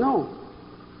purpose is known.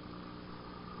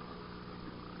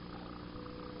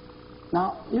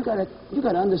 Now, you gotta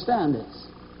understand this.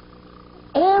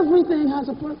 Everything has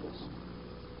a purpose.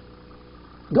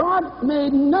 God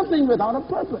made nothing without a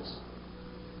purpose.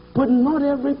 But not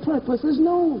every purpose is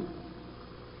known.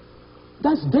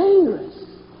 That's dangerous.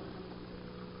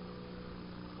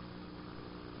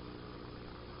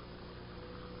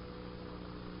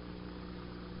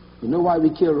 You know why we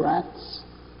kill rats?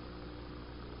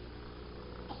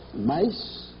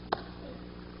 Mice?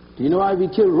 Do you know why we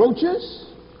kill roaches?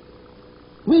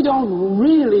 We don't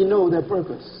really know their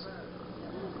purpose.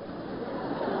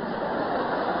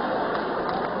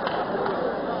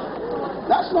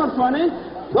 That's not funny.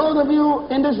 Those of you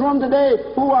in this room today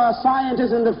who are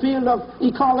scientists in the field of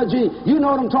ecology, you know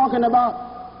what I'm talking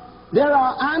about. There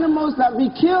are animals that we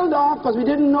killed off because we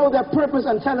didn't know their purpose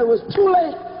until it was too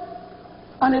late.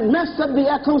 And it messed up the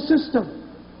ecosystem.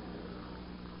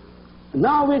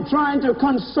 Now we're trying to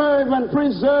conserve and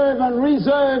preserve and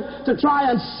reserve to try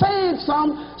and save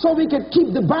some so we could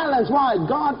keep the balance. Why?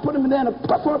 God put them there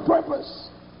for a purpose.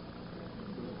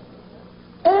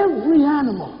 Every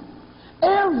animal,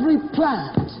 every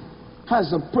plant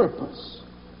has a purpose.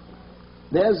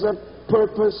 There's a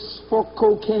purpose for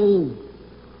cocaine.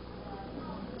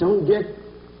 Don't get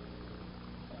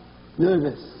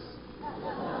nervous.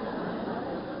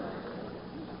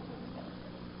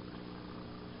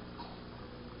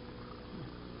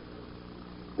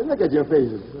 Look at your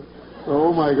faces.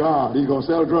 Oh my God, he's going to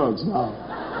sell drugs now.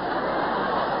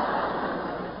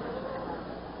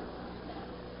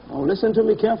 Oh, listen to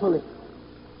me carefully.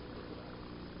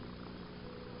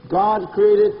 God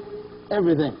created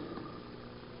everything.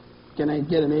 Can I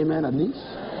get an amen at least?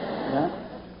 Yeah?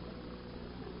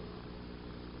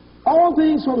 All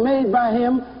things were made by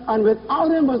him, and without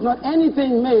him was not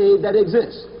anything made that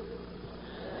exists.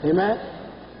 Amen?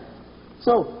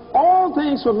 So, all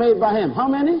things were made by him. How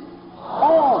many?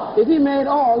 All. If he made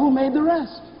all, who made the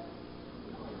rest?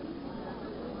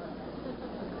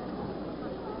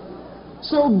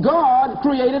 So God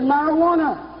created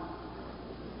marijuana.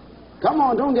 Come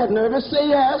on, don't get nervous. Say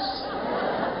yes.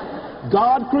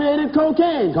 God created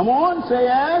cocaine. Come on, say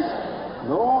yes.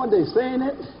 Lord, they're saying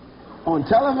it on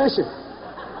television.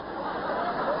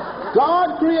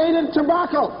 God created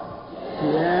tobacco.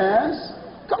 Yes.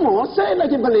 Come on, say it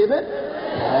like you believe it.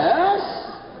 Yes.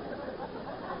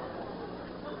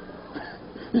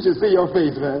 You should see your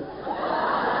face, man.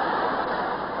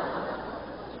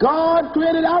 God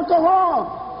created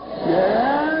alcohol.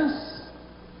 Yes.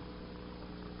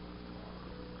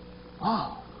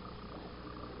 Wow.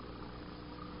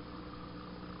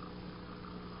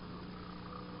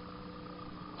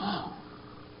 Wow.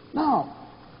 Now,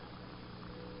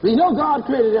 we know God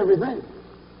created everything.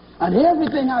 And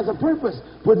everything has a purpose,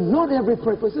 but not every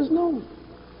purpose is known.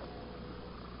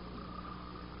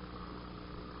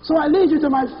 So I lead you to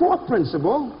my fourth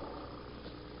principle.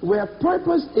 Where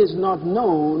purpose is not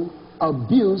known,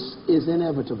 abuse is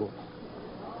inevitable.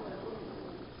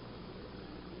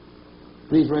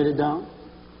 Please write it down.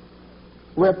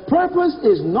 Where purpose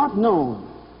is not known,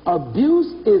 abuse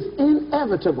is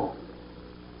inevitable.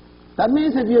 That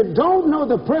means if you don't know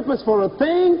the purpose for a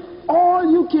thing,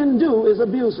 all you can do is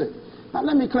abuse it. Now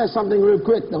let me clear something real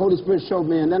quick. The Holy Spirit showed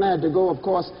me, and then I had to go, of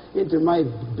course, into my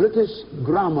British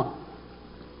grammar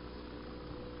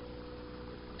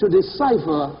to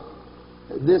decipher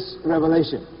this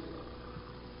revelation.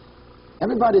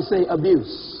 Everybody say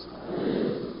abuse.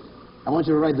 Abuse. I want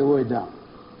you to write the word down.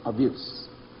 Abuse.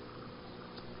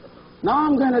 Now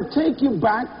I'm going to take you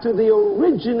back to the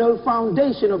original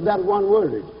foundation of that one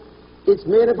word. It's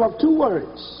made up of two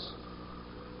words.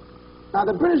 Now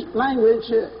the British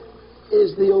language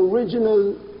is the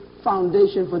original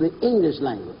foundation for the English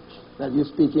language that you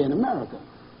speak here in America.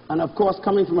 And of course,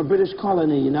 coming from a British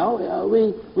colony, you know,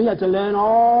 we had to learn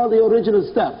all the original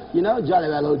stuff. You know, jolly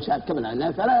well old chap coming on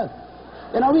there, fella.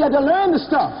 You know, we had to learn the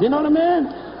stuff, you know what I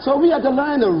mean? So we had to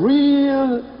learn the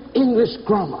real English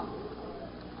grammar.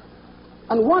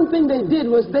 And one thing they did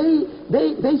was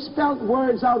they spelled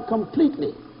words out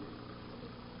completely.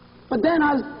 But then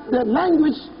as the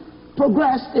language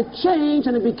progressed, it changed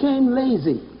and it became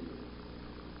lazy.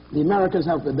 The Americans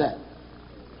helped with that.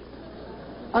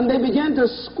 And they began to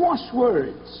squash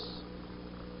words.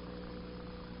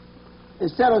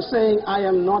 Instead of saying, I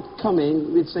am not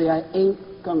coming, we'd say, I ain't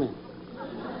coming.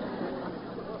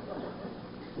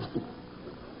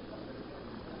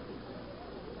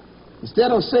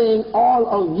 Instead of saying, all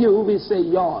of you, we say,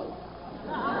 y'all.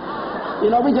 You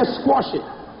know, we just squash it.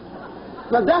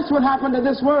 But that's what happened to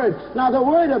this word. Now, the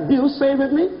word abuse, say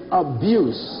with me,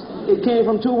 abuse. It came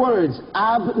from two words,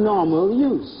 abnormal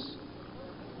use.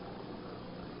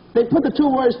 They put the two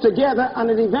words together and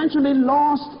it eventually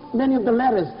lost many of the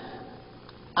letters.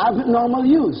 Abnormal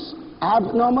use,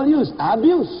 abnormal use,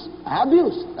 abuse,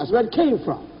 abuse. That's where it came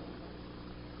from.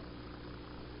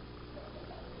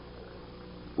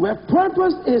 Where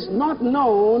purpose is not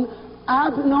known,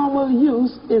 abnormal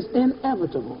use is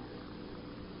inevitable.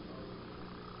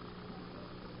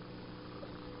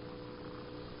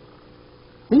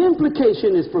 The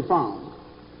implication is profound.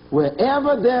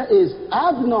 Wherever there is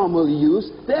abnormal use,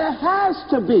 there has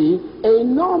to be a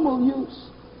normal use.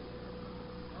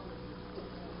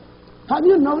 Have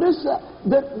you noticed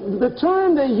the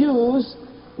term they use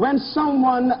when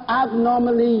someone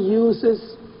abnormally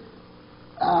uses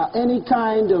any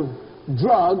kind of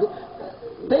drug?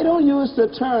 They don't use the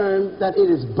term that it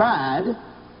is bad.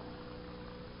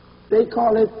 They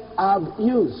call it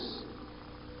abuse.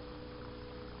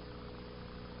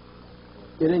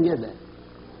 You didn't get that?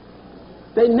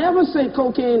 They never say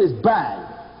cocaine is bad.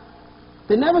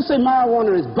 They never say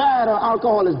marijuana is bad or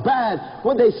alcohol is bad.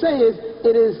 What they say is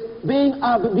it is being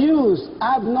abused,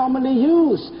 abnormally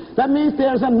used. That means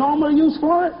there's a normal use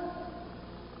for it.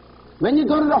 When you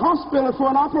go to the hospital for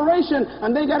an operation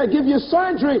and they got to give you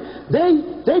surgery,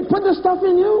 they put the stuff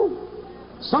in you.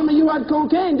 Some of you had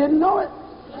cocaine, didn't know it.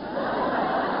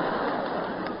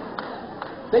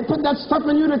 They put that stuff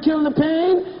in you to kill the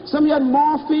pain. Some of you had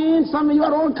morphine. Some of you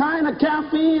had all kind of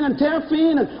caffeine and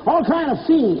terpene and all kind of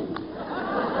fiend.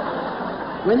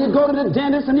 When you go to the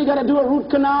dentist and he got to do a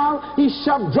root canal, he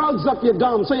shoved drugs up your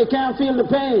gum so you can't feel the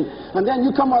pain. And then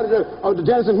you come out of the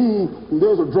dentist and,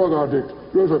 there's a drug addict.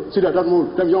 See that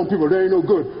them young people, they ain't no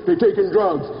good. They taking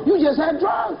drugs. You just had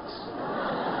drugs.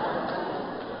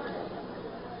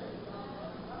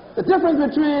 The difference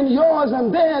between yours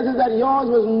and theirs is that yours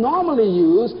was normally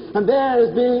used and theirs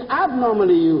is being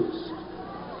abnormally used.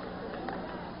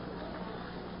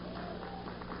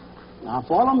 Now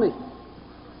follow me.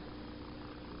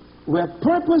 Where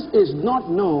purpose is not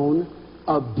known,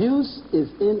 abuse is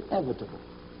inevitable.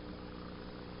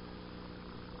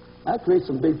 That creates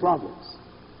some big problems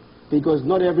because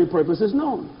not every purpose is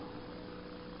known.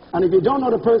 And if you don't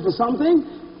know the purpose for something,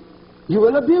 you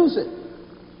will abuse it.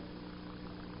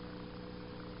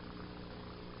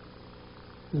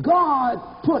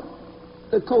 God put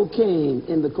the cocaine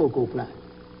in the cocoa plant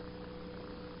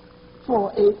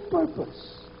for a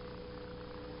purpose.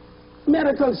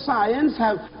 medical science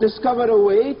have discovered a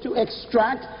way to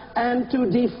extract and to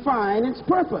define its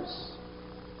purpose.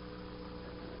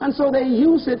 And so they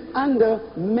use it under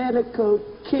medical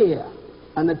care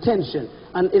and attention,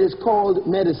 and it is called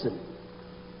medicine.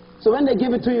 So when they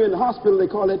give it to you in the hospital, they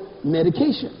call it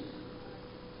medication.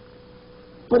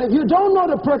 But if you don't know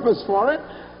the purpose for it,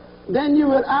 then you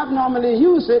will abnormally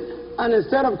use it, and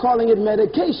instead of calling it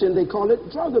medication, they call it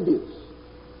drug abuse.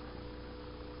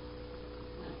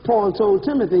 Paul told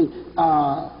Timothy,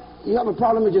 you have a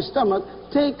problem with your stomach,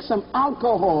 take some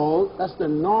alcohol, that's the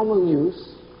normal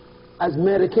use, as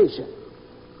medication.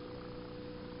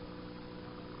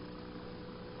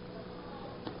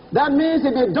 That means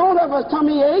if you don't have a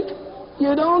tummy ache,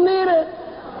 you don't need it.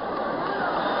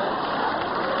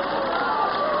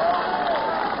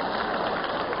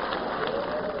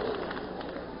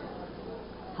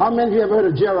 How many of you have heard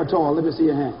of Geritol? Let me see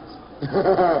your hands.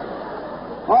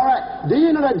 All right. Do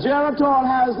you know that Geritol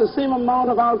has the same amount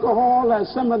of alcohol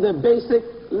as some of the basic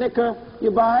liquor you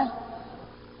buy?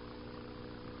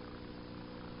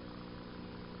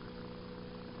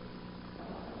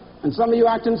 And some of you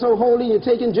acting so holy, you're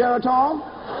taking Geritol?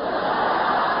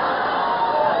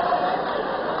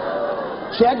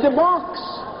 Check the box.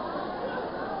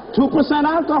 2%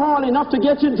 alcohol, enough to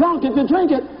get you drunk if you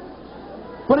drink it.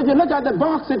 But if you look at the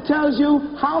box, it tells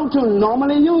you how to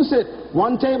normally use it.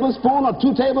 1 tablespoon or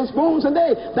 2 tablespoons a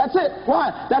day. That's it.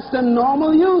 Why? That's the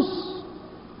normal use.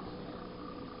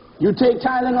 You take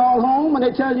Tylenol home and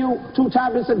they tell you 2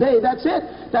 tablets a day. That's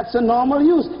it. That's the normal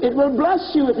use. It will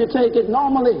bless you if you take it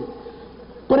normally.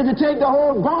 But if you take the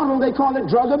whole bottle, they call it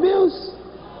drug abuse.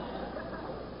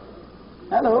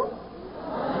 Hello?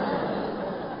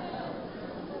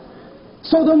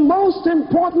 So the most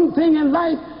important thing in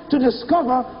life to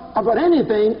discover about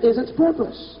anything is its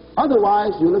purpose.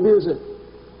 Otherwise, you'll abuse it.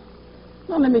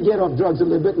 Now let me get off drugs a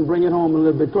little bit and bring it home a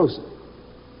little bit closer.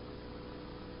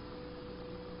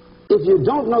 If you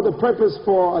don't know the purpose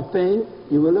for a thing,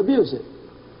 you will abuse it.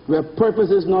 Where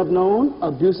purpose is not known,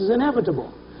 abuse is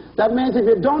inevitable. That means if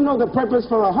you don't know the purpose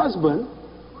for a husband,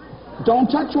 don't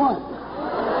touch one.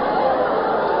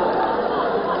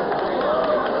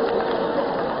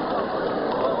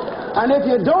 And if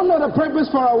you don't know the purpose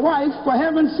for a wife, for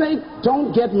heaven's sake,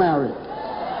 don't get married.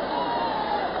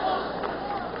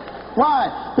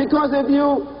 Why? Because if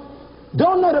you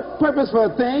don't know the purpose for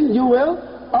a thing, you will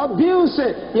abuse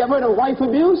it. You ever heard of wife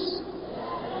abuse?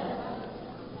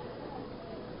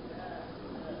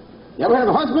 You ever heard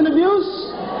of husband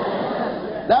abuse?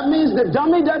 That means the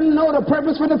dummy doesn't know the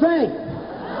purpose for the thing.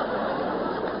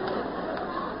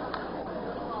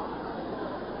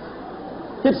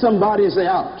 Hit somebody and say,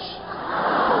 ouch.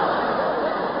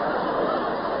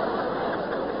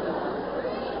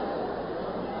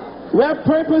 Where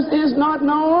purpose is not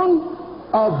known,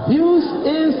 abuse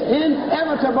is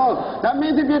inevitable. That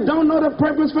means if you don't know the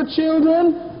purpose for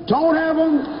children, don't have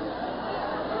them.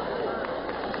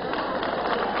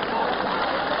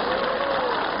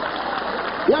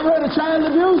 You ever heard of child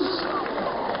abuse?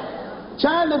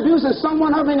 Child abuse is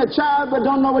someone having a child but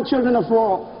don't know what children are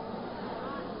for.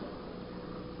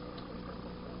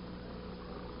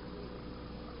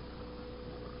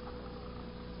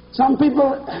 Some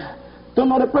people don't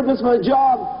know the purpose for a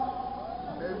job.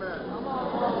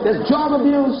 There's job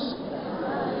abuse.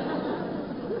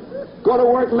 Go to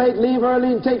work late, leave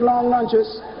early, and take long lunches.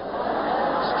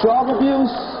 It's job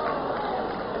abuse.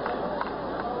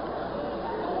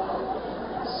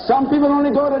 Some people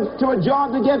only go to a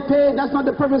job to get paid. That's not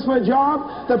the purpose for a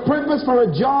job. The purpose for a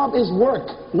job is work,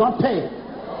 not pay.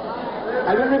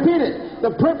 I will repeat it.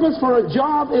 The purpose for a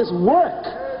job is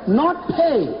work, not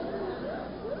pay.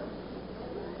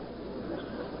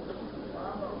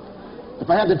 If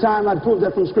I had the time, I'd prove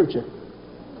that from Scripture.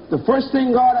 The first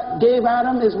thing God gave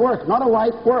Adam is work, not a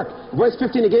wife, work. Verse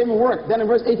 15, he gave him work. Then in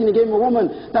verse 18, he gave him a woman.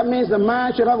 That means the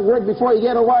man should have work before he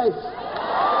get a wife.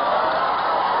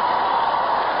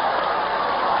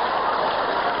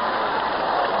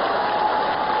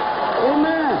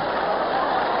 Amen.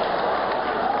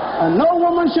 And no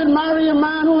woman should marry a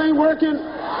man who ain't working.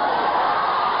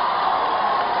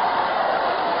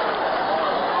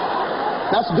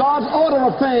 That's God's order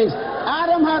of things.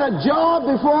 Adam had a job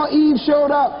before Eve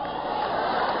showed up.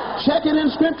 Check it in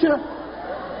Scripture.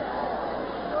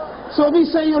 So if he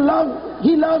say he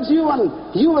loves you and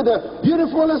you are the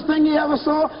beautifulest thing he ever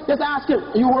saw, just ask him,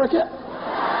 you working?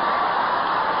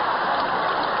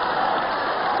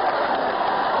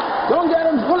 Don't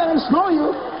let him slow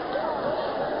you.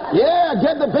 Yeah,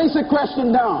 get the basic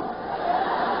question down.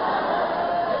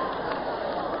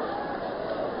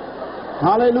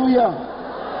 Hallelujah.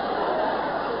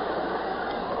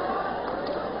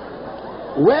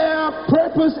 Where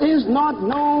purpose is not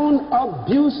known,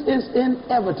 abuse is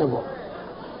inevitable.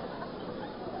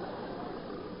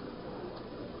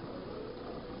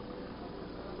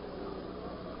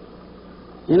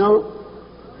 You know,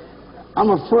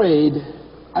 I'm afraid,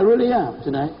 I really am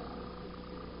tonight,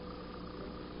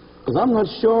 because I'm not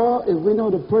sure if we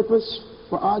know the purpose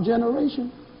for our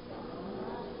generation.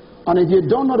 And if you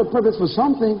don't know the purpose for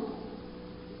something,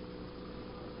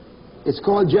 it's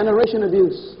called generation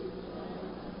abuse.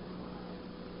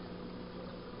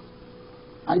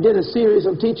 I did a series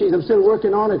of teachings. I'm still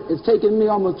working on it. It's taken me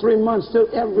almost 3 months. Still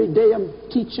every day I'm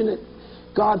teaching it.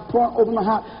 God poured over my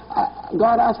heart.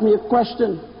 God asked me a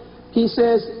question. He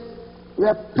says,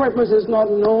 where purpose is not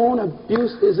known,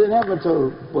 abuse is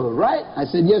inevitable, right? I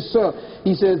said, yes, sir.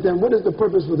 He says, then what is the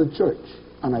purpose for the church?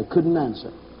 And I couldn't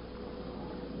answer.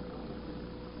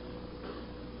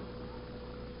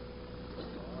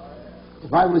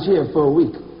 If I was here for a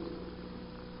week,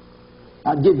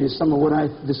 I'd give you some of what I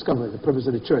discovered, the purpose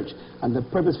of the church. And the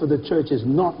purpose for the church is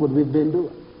not what we've been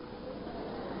doing.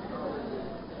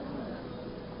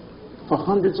 For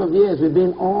hundreds of years, we've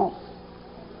been off.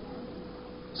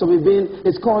 So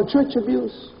it's called church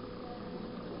abuse.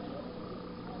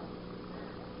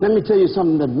 Let me tell you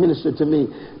something that ministered to me.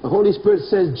 The Holy Spirit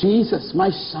says, Jesus, my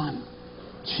son.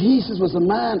 Jesus was a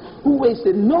man who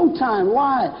wasted no time.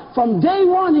 Why? From day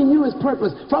one, he knew his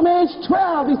purpose. From age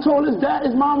 12, he told his dad,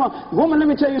 his mama, woman, let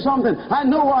me tell you something. I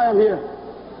know why I'm here.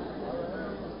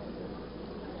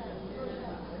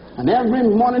 And every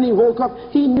morning he woke up,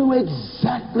 he knew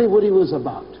exactly what he was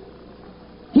about.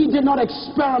 He did not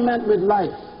experiment with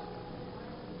life.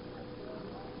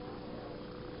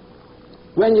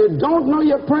 When you don't know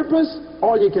your purpose,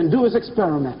 all you can do is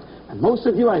experiment. And most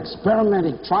of you are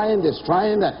experimenting, trying this,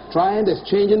 trying that, trying this,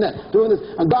 changing that, doing this.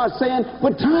 And God's saying,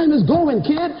 but time is going,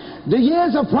 kid. The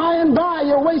years are flying by.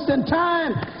 You're wasting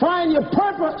time. Find your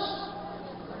purpose.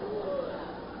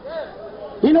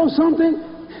 You know something?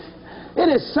 It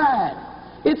is sad.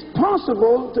 It's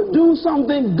possible to do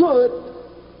something good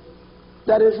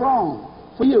that is wrong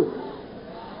for you.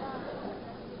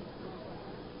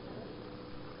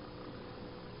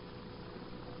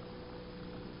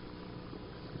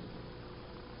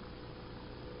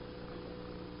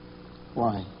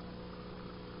 Why?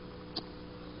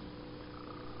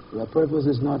 Where purpose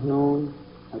is not known,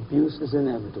 abuse is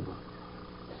inevitable.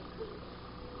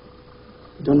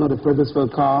 Don't know the purpose for a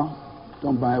car?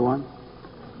 Don't buy one.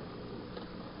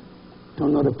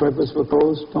 Don't know the purpose for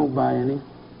clothes? Don't buy any.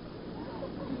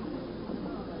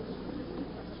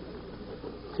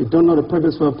 If you don't know the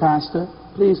purpose for a pastor,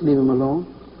 please leave him alone.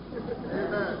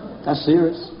 That's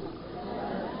serious.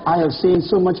 I have seen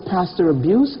so much pastor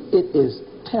abuse, it is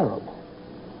terrible.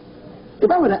 If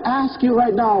I were to ask you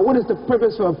right now, what is the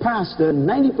purpose for a pastor,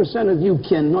 90% of you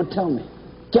cannot tell me.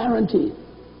 Guaranteed.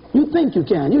 You think you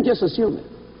can, you just assume it.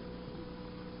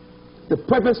 The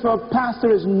purpose for a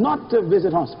pastor is not to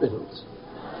visit hospitals.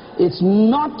 It's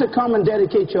not to come and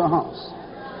dedicate your house.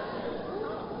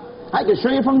 I can show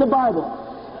you from the Bible.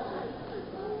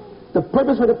 The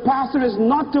purpose for the pastor is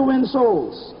not to win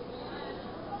souls.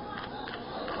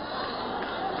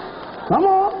 Come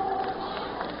on.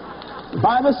 The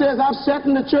Bible says, I've set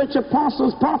in the church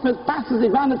apostles, prophets, pastors,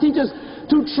 evangelists, teachers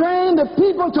to train the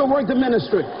people to work the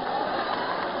ministry.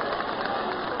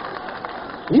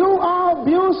 You are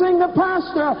abusing the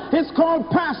pastor. It's called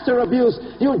pastor abuse.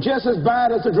 You're just as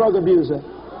bad as a drug abuser.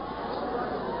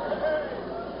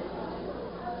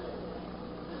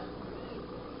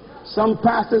 Some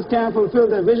pastors can't fulfill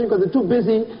their vision because they're too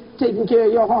busy taking care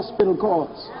of your hospital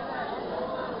calls.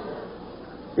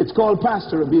 It's called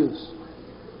pastor abuse.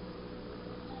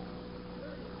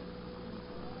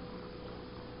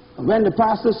 When the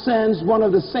pastor sends one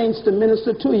of the saints to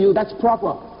minister to you, that's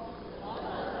proper.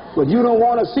 But you don't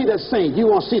want to see the saint, you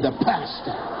want to see the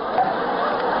pastor.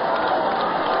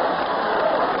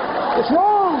 It's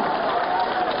wrong.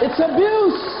 It's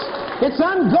abuse. It's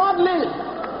ungodly.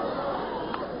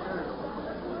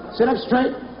 Sit up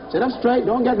straight. Sit up straight.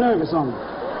 Don't get nervous on me.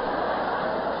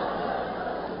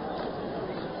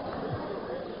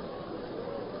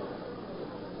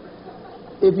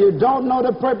 If you don't know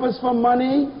the purpose for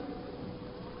money,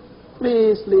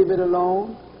 please leave it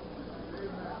alone.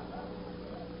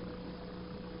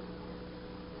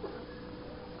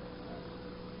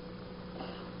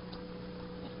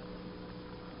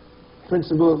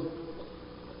 Principle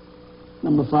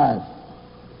number 5.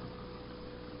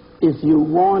 If you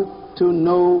want to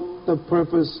know the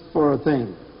purpose for a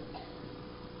thing,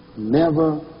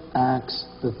 never ask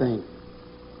the thing.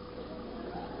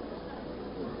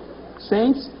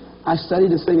 Saints, I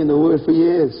studied this thing in the Word for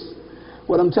years.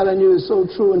 What I'm telling you is so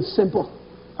true and simple.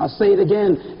 I'll say it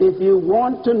again. If you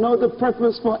want to know the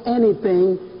purpose for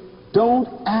anything, don't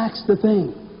ask the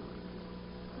thing.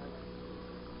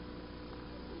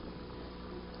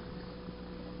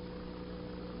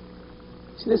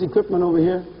 See this equipment over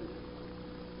here?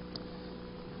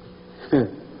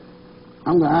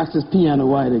 I'm going to ask this piano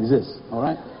why it exists, all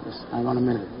right? Just hang on a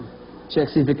minute. Check,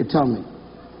 see if it can tell me.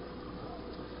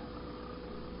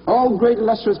 Oh, great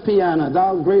illustrious piano,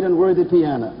 thou great and worthy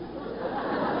piano.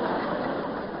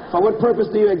 For what purpose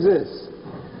do you exist?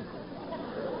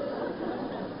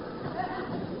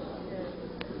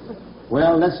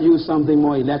 Well, let's use something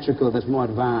more electrical that's more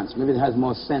advanced. Maybe it has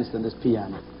more sense than this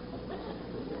piano.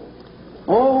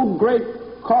 Oh, great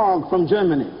Korg from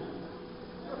Germany.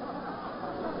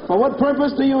 For what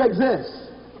purpose do you exist?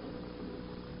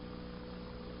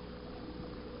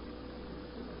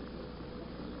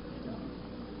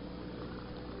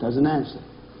 Doesn't answer.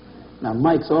 Now,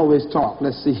 mics always talk.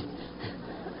 Let's see.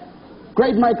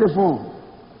 Great microphone.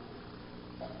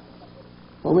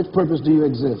 For which purpose do you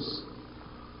exist?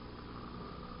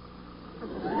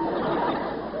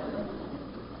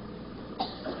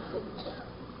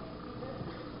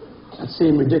 That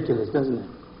seems ridiculous, doesn't it?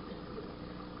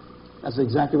 That's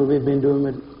exactly what we've been doing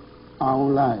with our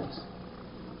own lives.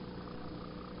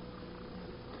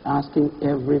 Asking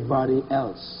everybody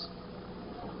else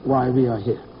why we are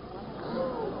here.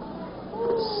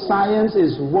 Science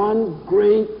is one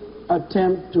great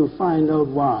attempt to find out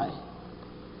why.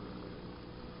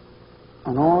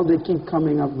 And all they keep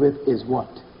coming up with is what?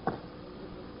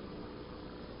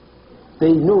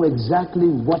 They know exactly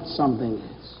what something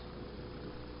is.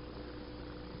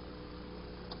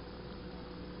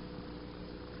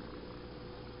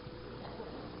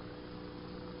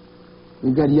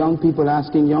 We've got young people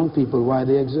asking young people why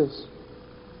they exist.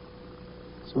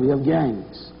 So we have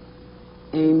gangs,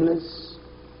 aimless,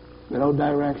 without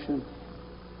direction.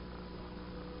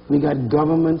 We got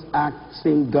governments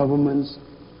asking governments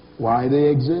why they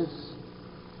exist.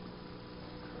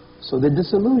 So they're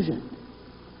disillusioned.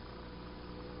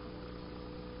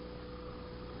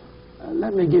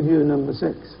 Let me give you number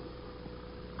 6.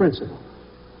 Principle.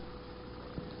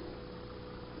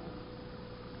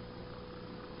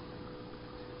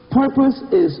 Purpose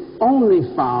is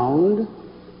only found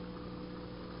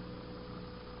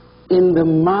in the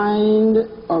mind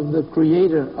of the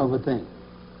creator of a thing.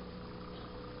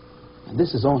 And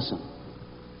this is awesome.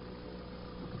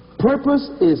 Purpose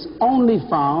is only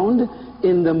found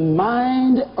in the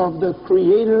mind of the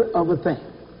creator of a thing.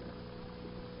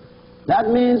 That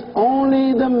means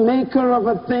only the maker of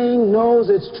a thing knows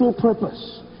its true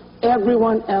purpose.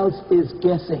 Everyone else is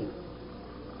guessing.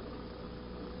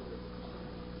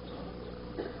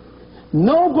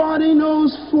 Nobody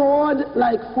knows Ford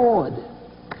like Ford.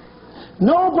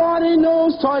 Nobody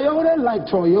knows Toyota like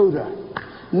Toyota.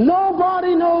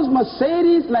 Nobody knows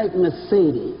Mercedes like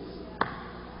Mercedes.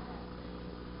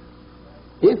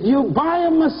 If you buy a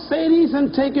Mercedes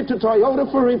and take it to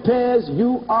Toyota for repairs,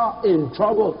 you are in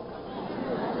trouble.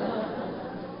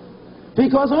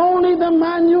 Because only the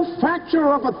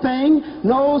manufacturer of a thing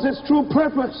knows its true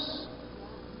purpose.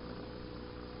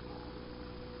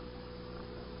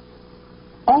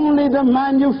 Only the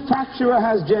manufacturer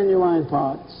has genuine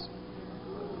parts.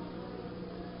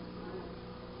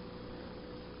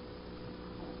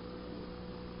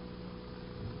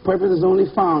 Purpose is only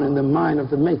found in the mind of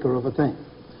the maker of a thing.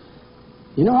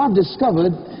 You know, I've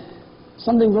discovered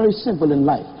something very simple in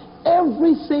life.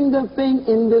 Every single thing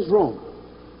in this room,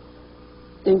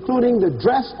 including the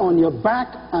dress on your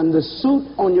back and the suit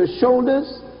on your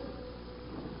shoulders,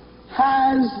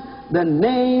 has the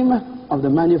name of the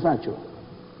manufacturer.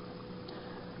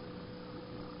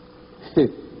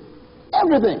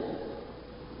 Everything.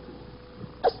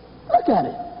 Just look at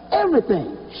it.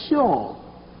 Everything. Sure.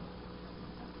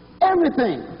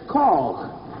 Everything. Call.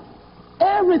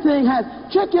 Everything has.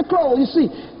 Check your clothes. You see,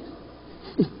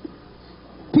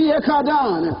 Pierre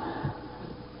Cardin,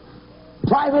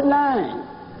 Private Line.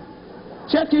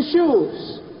 Check your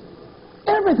shoes.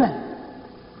 Everything.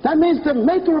 That means the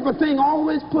maker of a thing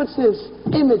always puts his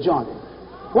image on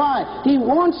it. Why? He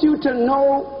wants you to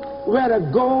know where to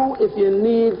go if you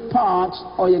need parts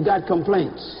or you got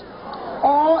complaints.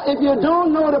 Or if you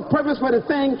don't know the purpose for the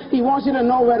thing, he wants you to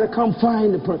know where to come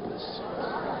find the purpose.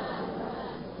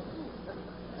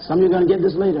 Some of you are going to get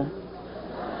this later.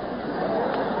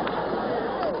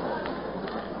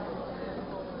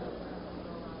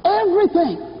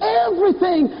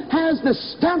 Everything has the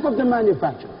stamp of the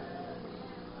manufacturer.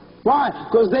 Why?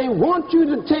 Because they want you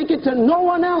to take it to no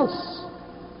one else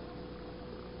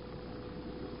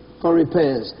for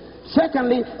repairs.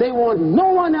 Secondly, they want no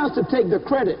one else to take the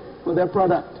credit for their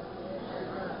product.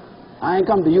 I ain't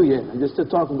come to you yet. I'm just still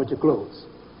talking about your clothes.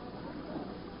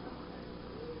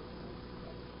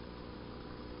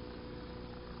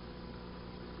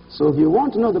 So if you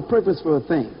want to know the purpose for a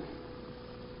thing,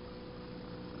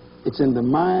 it's in the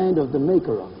mind of the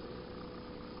maker of it.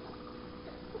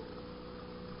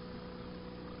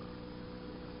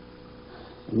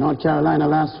 In North Carolina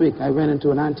last week, I went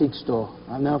into an antique store.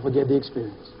 I'll never forget the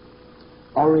experience.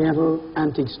 Oriental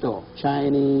antique store.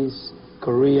 Chinese,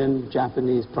 Korean,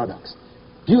 Japanese products.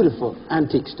 Beautiful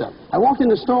antique stuff. I walked in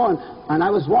the store and I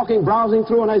was walking, browsing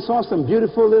through, and I saw some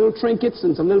beautiful little trinkets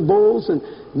and some little bowls and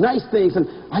nice things. And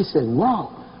I said,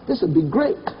 wow, this would be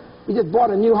great. We just bought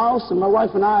a new house, and my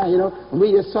wife and I, and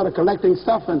we just started collecting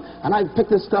stuff. And I picked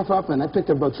this stuff up, and I picked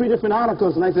up about 3 different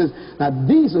articles. And I said, now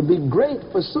these would be great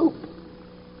for soup.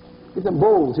 These are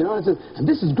bowls, I said, and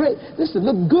this is great. This would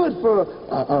look good for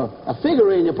a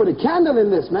figurine. You put a candle in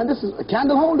this, man. This is a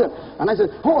candle holder. And I said,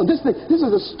 oh, this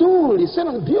is a stool. You sit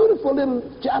on a beautiful little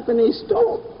Japanese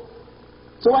stool.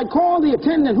 So I called the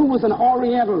attendant, who was an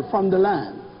Oriental from the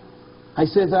land. I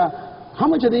said, how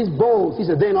much are these bowls? He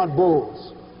said, they're not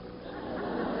bowls.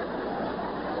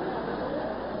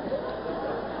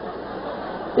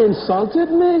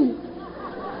 Insulted me.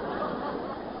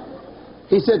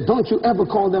 He said, don't you ever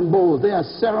call them bowls. They are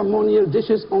ceremonial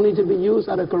dishes only to be used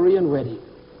at a Korean wedding.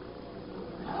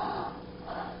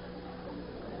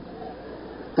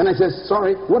 Then I said,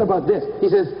 sorry, what about this? He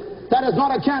says, that is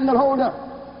not a candle holder.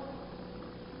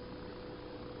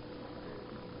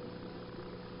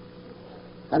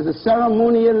 That is a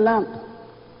ceremonial lamp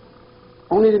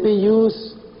only to be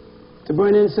used to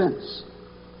burn incense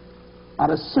at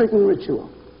a certain ritual.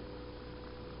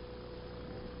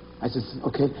 I said,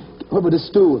 okay, what about the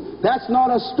stool? That's not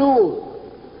a stool.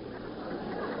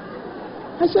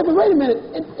 I said, but wait a minute,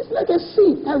 it's like a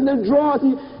seat, has no drawers,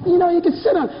 you can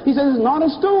sit on. He said, it's not a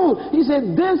stool. He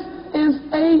said, this is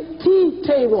a tea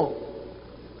table.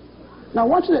 Now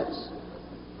watch this.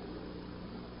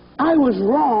 I was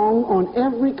wrong on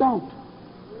every count.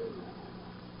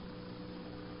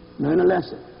 Learn a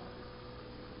lesson.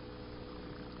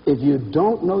 If you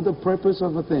don't know the purpose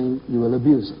of a thing, you will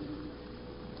abuse it.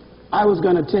 I was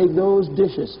going to take those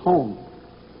dishes home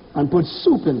and put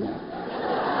soup in them.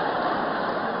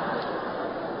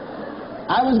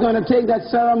 I was going to take that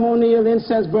ceremonial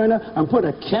incense burner and put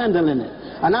a candle in it.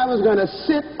 And I was going to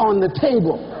sit on the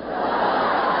table.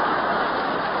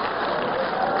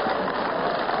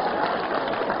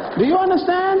 Do you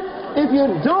understand? If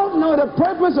you don't know the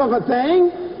purpose of a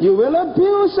thing, you will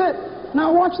abuse it.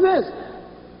 Now watch this.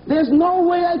 There's no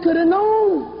way I could have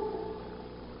known.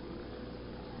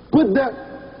 With the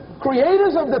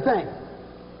creators of the thing.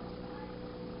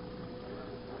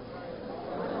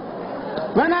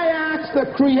 When I asked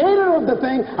the creator of the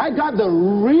thing, I got the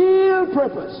real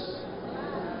purpose.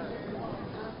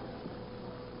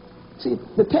 See,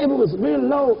 the table was real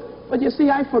low, but you see,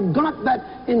 I forgot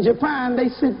that in Japan they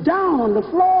sit down on the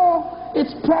floor.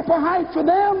 It's proper height for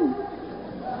them.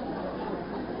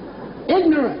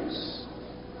 Ignorance.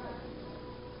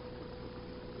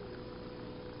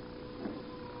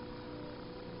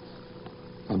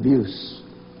 Abuse.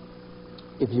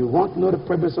 If you want to know the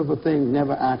purpose of a thing,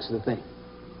 never ask the thing.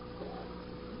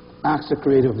 Ask the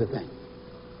creator of the thing.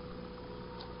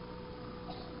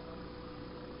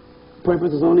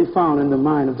 Purpose is only found in the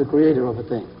mind of the creator of a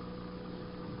thing.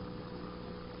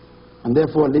 And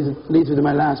therefore it leads me to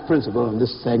my last principle in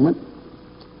this segment.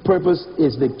 Purpose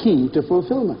is the key to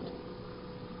fulfillment.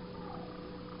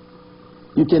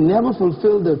 You can never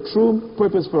fulfill the true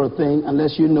purpose for a thing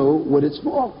unless you know what it's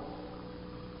for.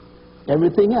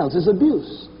 Everything else is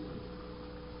abuse.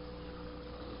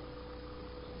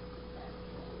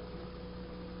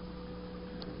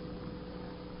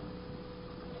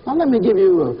 Now let me give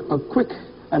you a quick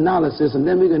analysis, and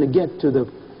then we're going to get to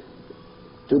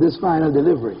this final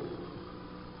delivery.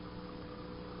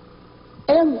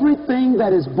 Everything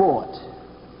that is bought,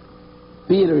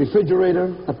 be it a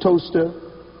refrigerator, a toaster,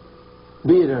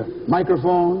 be it a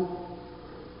microphone,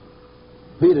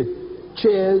 be it a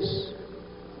chairs,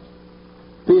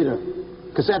 be it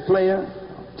a cassette player,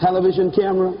 television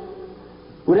camera,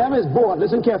 whatever is bought,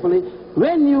 listen carefully,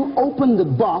 when you open the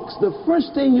box, the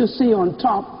first thing you see on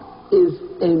top is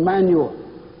a manual.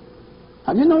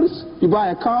 Have you noticed? You buy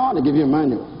a car, they give you a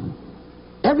manual.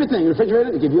 Everything,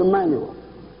 refrigerator, they give you a manual.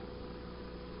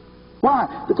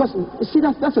 Why? Because, you see,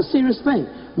 that's a serious thing.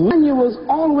 Manuals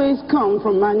always come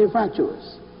from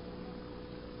manufacturers.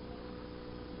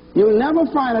 You'll never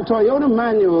find a Toyota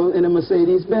manual in a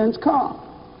Mercedes-Benz car.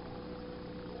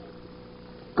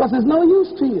 Because there's no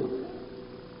use to you.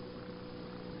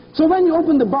 So when you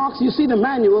open the box, you see the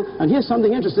manual, and here's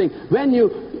something interesting. When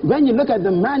you look at the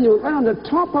manual, right on the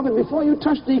top of it, before you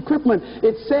touch the equipment,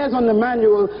 it says on the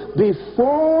manual,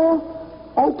 before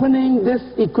opening this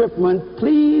equipment,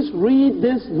 please read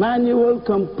this manual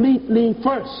completely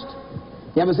first.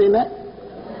 You ever seen that?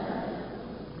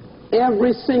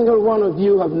 Every single one of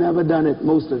you have never done it,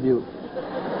 most of you.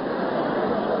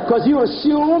 Because you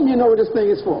assume you know what this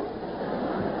thing is for.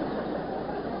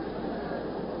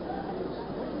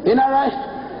 Isn't that right?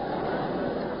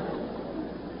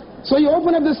 So you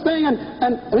open up this thing,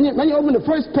 and when you open the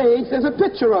first page, there's a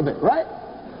picture of it, right?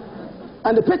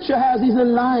 And the picture has these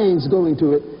little lines going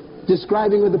to it,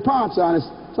 describing where the parts are, and it's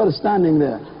sort of standing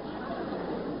there.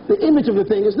 The image of the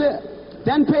thing is there.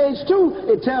 Then page 2,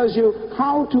 it tells you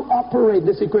how to operate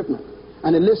this equipment.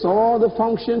 And it lists all the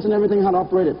functions and everything, how to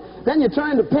operate it. Then you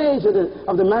turn the page of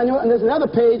the manual, and there's another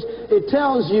page. It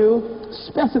tells you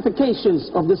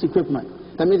specifications of this equipment.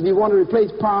 That means if you want to replace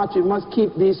parts, you must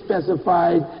keep these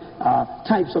specified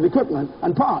types of equipment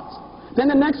and parts. Then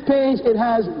the next page, it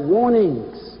has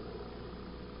warnings.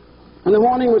 And the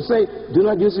warning would say, do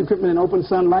not use equipment in open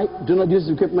sunlight, do not use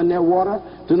equipment near water,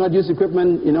 do not use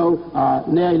equipment,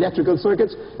 near electrical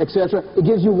circuits, etc. It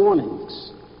gives you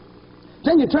warnings.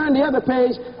 Then you turn the other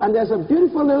page, and there's a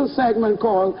beautiful little segment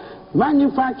called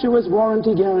Manufacturer's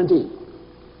Warranty Guarantee.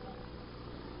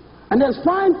 And there's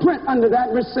fine print under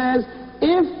that which says,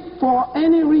 if for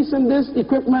any reason this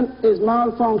equipment is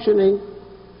malfunctioning,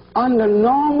 under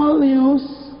normal use,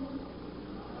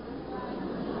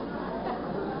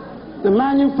 the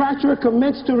manufacturer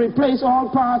commits to replace all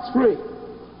parts free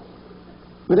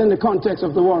within the context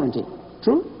of the warranty.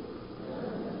 True?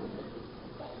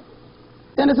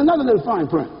 Then there's another little fine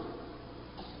print.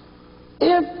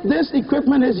 If this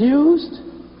equipment is used,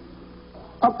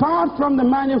 apart from the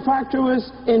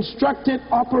manufacturer's instructed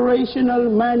operational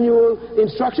manual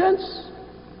instructions,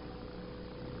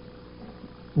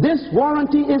 this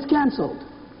warranty is canceled.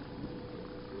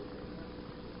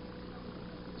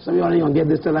 Some of y'all ain't gonna get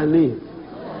this till I leave.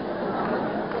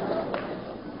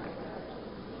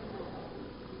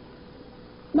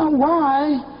 Now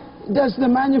why does the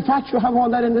manufacturer have all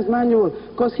that in this manual?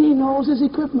 Because he knows his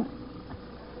equipment.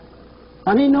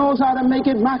 And he knows how to make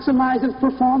it maximize its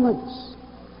performance.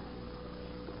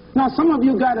 Now some of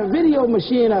you got a video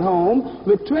machine at home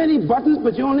with 20 buttons,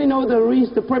 but you only know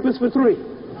the purpose for 3.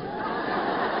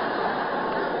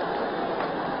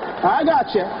 I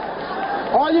got you.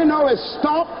 All you know is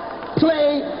stop,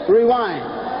 play, rewind.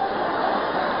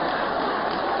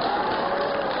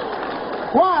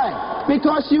 Why?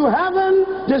 Because you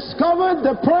haven't discovered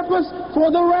the purpose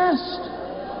for the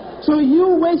rest. So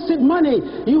you wasted money.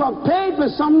 You have paid for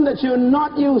something that you're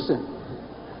not using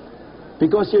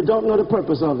because you don't know the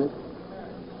purpose of it.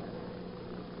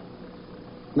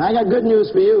 Now I got good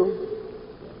news for you.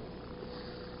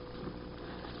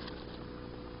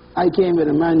 I came with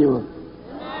a manual.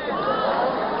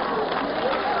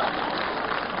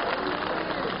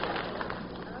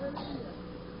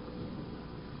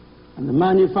 And the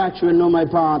manufacturer know my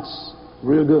parts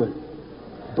real good.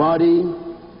 Body,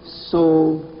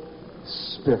 soul,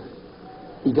 spirit.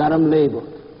 He got them labeled.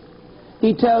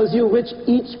 He tells you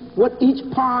what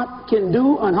each part can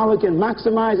do and how it can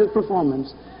maximize its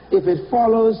performance if it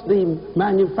follows the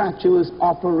manufacturer's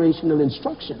operational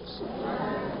instructions.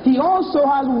 He also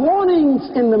has warnings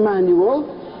in the manual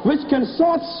which can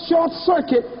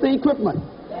short-circuit the equipment.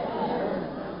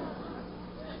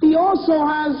 He also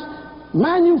has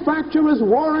manufacturer's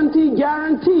warranty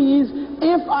guarantees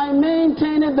if I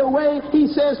maintain it the way he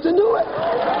says to do it.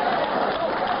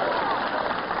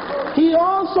 He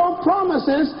also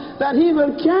promises that he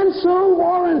will cancel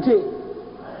warranty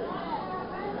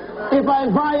if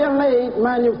I violate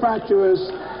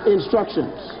manufacturer's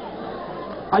instructions.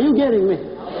 Are you getting me?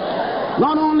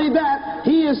 Not only that,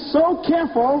 he is so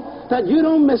careful that you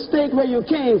don't mistake where you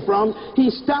came from. He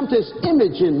stamped his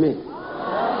image in me.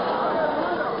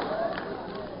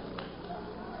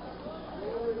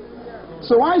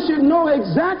 So I should know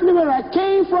exactly where I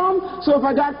came from, so if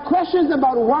I got questions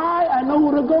about why, I know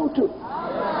who to go to.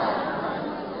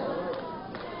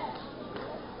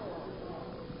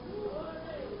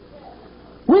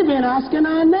 We've been asking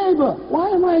our neighbor, why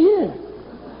am I here?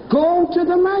 Go to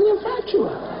the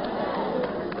manufacturer.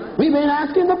 We've been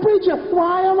asking the preacher,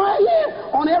 why am I here?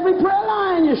 On every prayer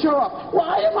line you show up,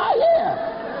 why am I here?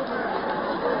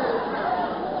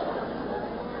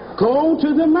 Go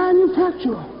to the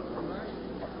manufacturer.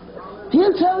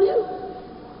 He'll tell you.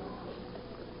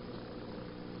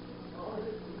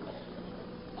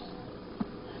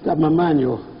 Got my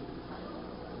manual.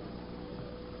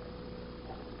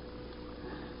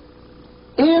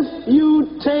 If If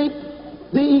you take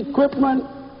the equipment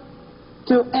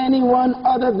to anyone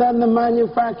other than the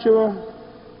manufacturer,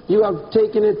 you have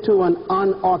taken it to an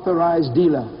unauthorized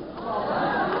dealer.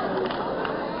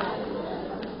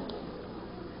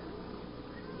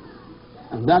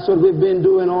 And that's what we've been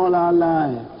doing all our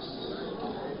lives.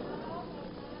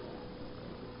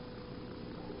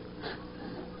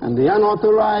 And the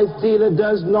unauthorized dealer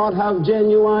does not have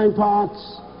genuine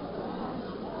parts.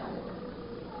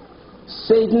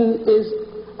 Satan is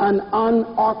an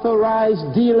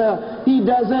unauthorized dealer. He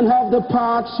doesn't have the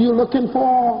parts you're looking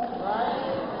for.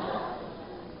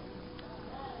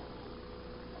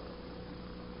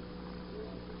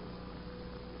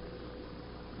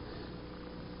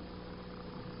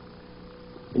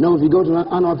 You know, if you go to an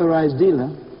unauthorized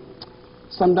dealer,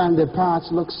 sometimes their parts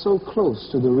look so close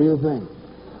to the real thing,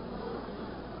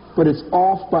 but it's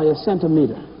off by a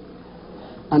centimeter.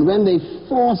 And when they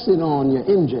force it on your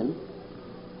engine,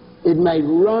 it might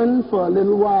run for a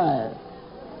little while.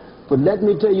 But let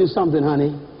me tell you something,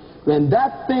 honey. When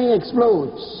that thing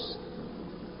explodes,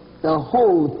 the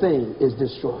whole thing is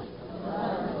destroyed.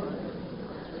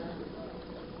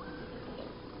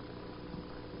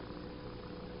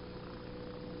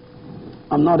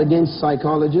 I'm not against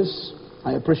psychologists.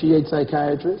 I appreciate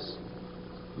psychiatrists.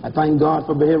 I thank God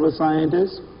for behavioral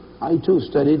scientists. I too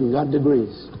studied and got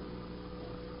degrees.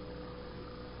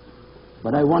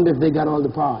 But I wonder if they got all the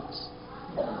parts.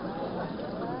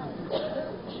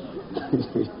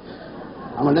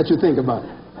 I'm going to let you think about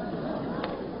it.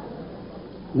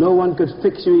 No one could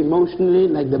fix you emotionally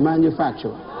like the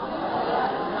manufacturer.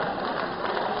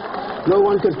 No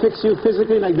one could fix you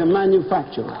physically like the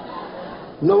manufacturer.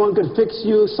 No one could fix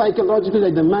you psychologically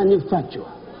like the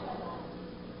manufacturer.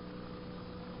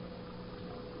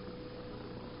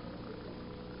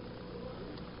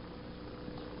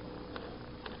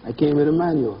 I came with a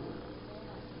manual.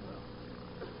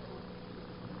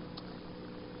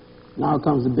 Now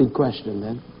comes the big question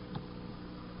then.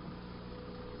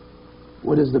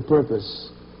 What is the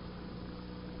purpose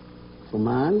for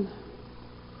man?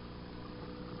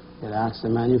 It asks the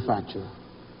manufacturer.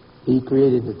 He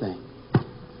created the thing.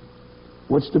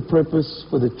 What's the purpose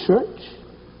for the church?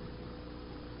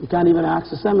 You can't even ask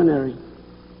the seminary.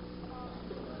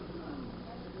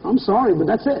 I'm sorry, but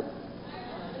that's it.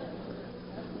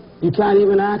 You can't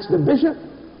even ask the bishop.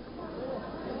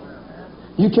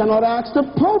 You cannot ask the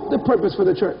Pope the purpose for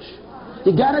the church.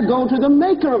 You got to go to the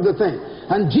maker of the thing.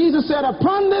 And Jesus said,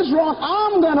 upon this rock,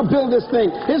 I'm going to build this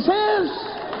thing. It's his.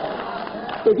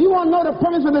 If you want to know the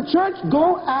purpose for the church,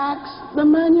 go ask the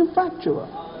manufacturer.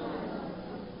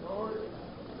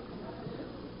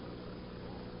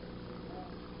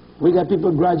 We got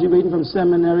people graduating from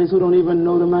seminaries who don't even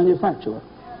know the manufacturer.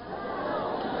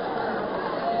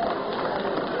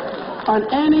 And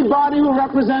anybody who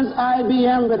represents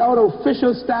IBM without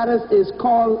official status is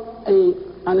called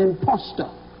an imposter.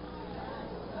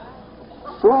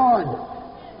 Fraud.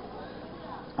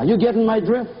 Are you getting my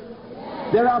drift?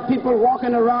 There are people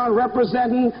walking around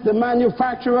representing the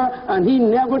manufacturer, and he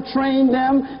never trained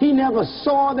them, he never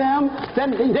saw them,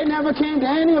 they never came to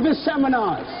any of his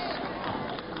seminars.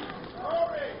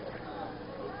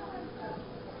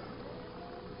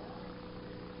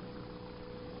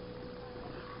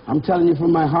 I'm telling you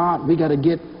from my heart, we got to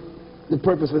get the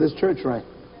purpose for this church right.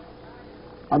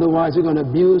 Otherwise, we're going to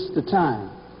abuse the time.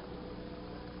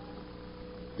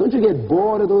 Don't you get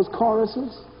bored of those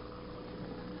choruses?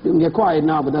 You can get quiet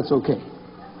now, but that's okay.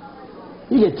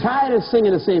 You get tired of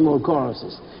singing the same old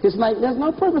choruses. It's like there's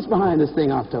no purpose behind this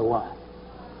thing after a while.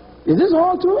 Is this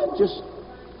all to it? Just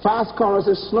fast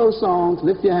choruses, slow songs,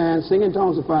 lift your hands, sing in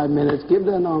tongues for 5 minutes, give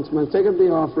the announcements, take up the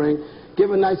offering, give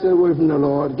a nice little word from the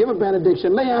Lord, give a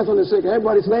benediction, lay hands on the sick,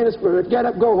 everybody's laying the spirit, get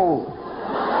up, go home.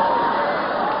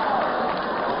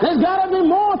 There's got to be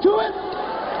more to it.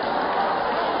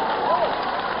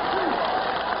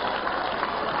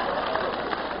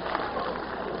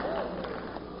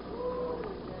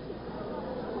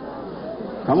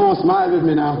 Come on, smile with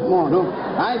me now. Come on, don't.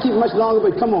 I ain't keep much longer,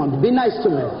 but come on, be nice to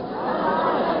me.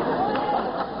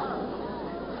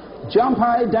 Jump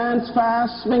high, dance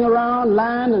fast, swing around,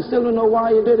 land, and still don't know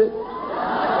why you did it.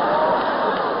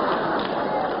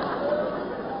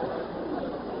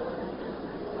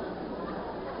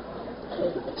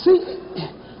 See,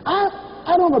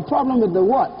 I don't have a problem with the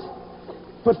what,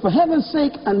 but for heaven's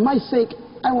sake and my sake,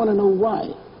 I want to know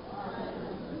why.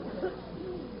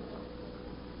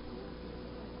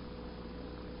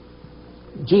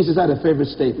 Jesus had a favorite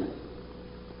statement,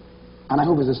 and I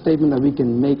hope it's a statement that we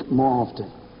can make more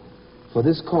often. For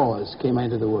this cause came I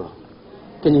into the world.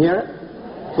 Can you hear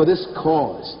it? For this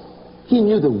cause. He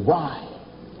knew the why.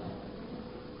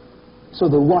 So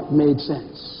the what made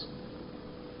sense.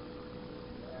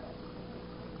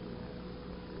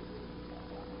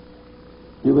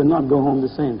 You will not go home the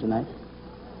same tonight.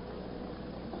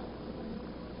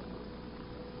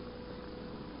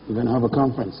 You're going to have a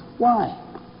conference. Why?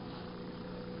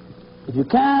 If you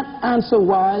can't answer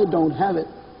why, don't have it.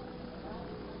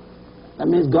 That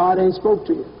means God ain't spoke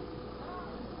to you.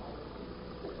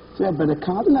 So you better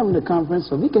call them having the conference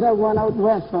so we could have one out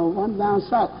west or one down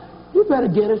south. You better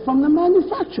get it from the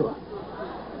manufacturer.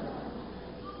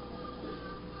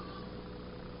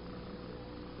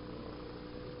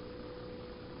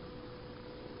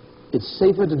 It's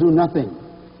safer to do nothing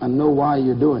and know why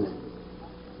you're doing it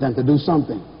than to do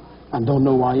something and don't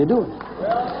know why you're doing it.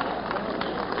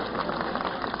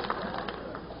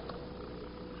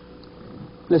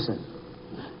 Listen,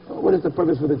 what is the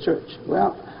purpose for the church?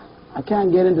 Well, I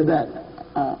can't get into that.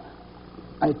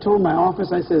 I told my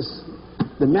office, I says,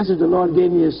 the message the Lord gave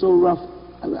me is so rough,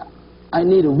 I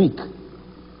need a week.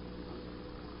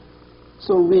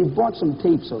 So we bought some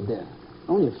tapes out there,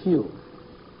 only a few,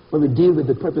 where we deal with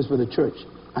the purpose for the church.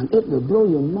 And it will blow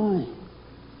your mind.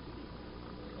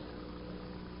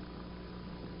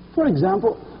 For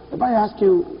example, if I ask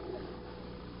you,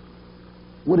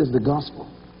 what is the gospel?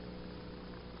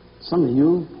 Some of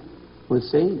you will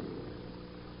say,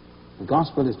 the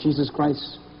gospel is Jesus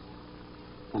Christ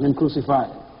and Him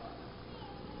crucified.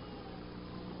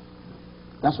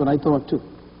 That's what I thought too.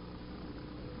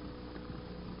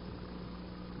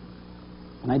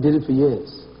 And I did it for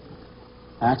years.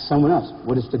 I asked someone else,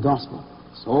 what is the gospel?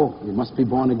 So, you must be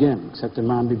born again, except a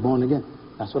man be born again.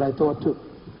 That's what I thought too.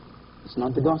 It's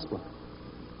not the gospel.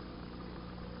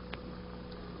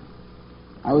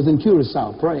 I was in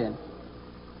Curacao praying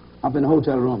up in a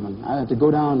hotel room, and I had to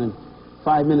go down in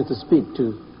 5 minutes to speak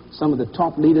to some of the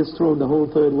top leaders throughout the whole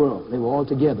third world. They were all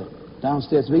together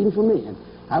downstairs waiting for me. And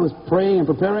I was praying and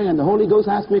preparing, and the Holy Ghost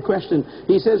asked me a question.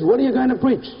 He says, what are you going to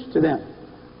preach to them?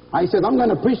 I said, I'm going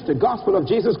to preach the gospel of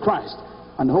Jesus Christ.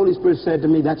 And the Holy Spirit said to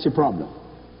me, that's your problem.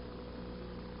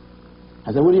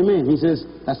 I said, what do you mean? He says,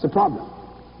 that's the problem.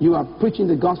 You are preaching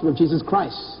the gospel of Jesus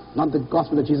Christ, not the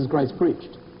gospel that Jesus Christ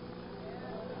preached.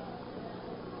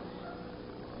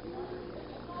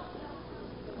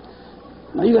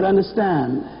 Now you got to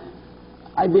understand,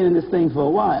 I've been in this thing for a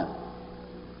while,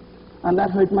 and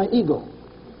that hurt my ego.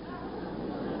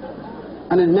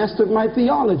 And it messed with my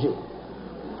theology.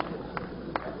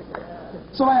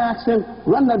 So I asked him,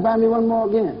 run that by me one more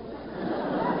again.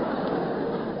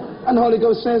 And the Holy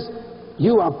Ghost says,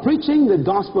 you are preaching the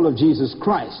gospel of Jesus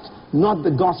Christ, not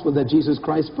the gospel that Jesus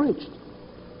Christ preached.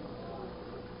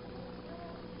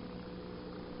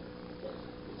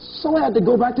 So I had to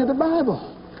go back to the Bible.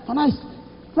 And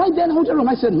right there in the hotel room,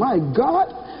 I said, my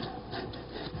God,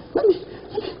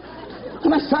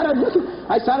 and I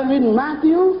started reading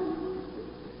Matthew.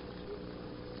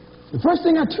 The first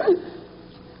thing I tried,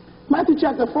 Matthew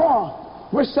chapter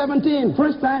 4, verse 17,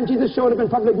 first time Jesus showed up in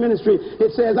public ministry,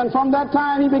 it says, and from that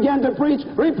time he began to preach,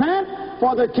 repent,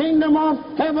 for the kingdom of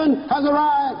heaven has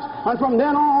arrived. And from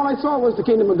then on, all I saw was the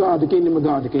kingdom of God, the kingdom of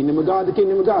God, the kingdom of God, the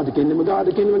kingdom of God, the kingdom of God,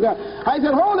 the kingdom of God. I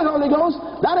said, hold it, Holy Ghost,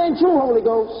 that ain't true, Holy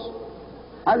Ghost.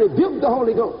 I rebuked the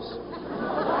Holy Ghost.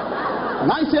 And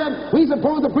I said, we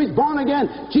supposed to preach born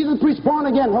again. Jesus preached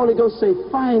born again. Holy Ghost say,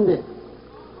 find it.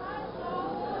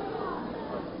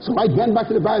 So I went back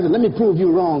to the Bible and said, let me prove you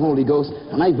wrong, Holy Ghost.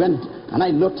 And I went and I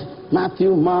looked,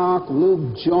 Matthew, Mark,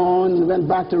 Luke, John, went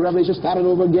back to Revelation, started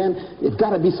over again. It's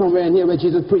got to be somewhere in here where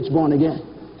Jesus preached born again.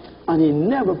 And he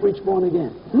never preached born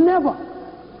again. Never.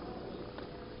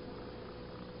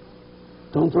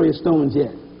 Don't throw your stones yet.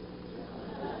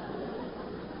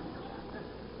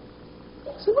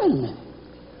 I said, wait a minute.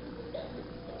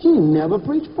 He never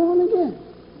preached born again.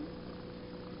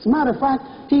 As a matter of fact,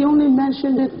 he only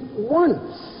mentioned it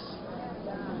once.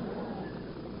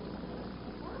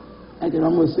 I can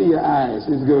almost see your eyes.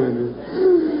 It's good.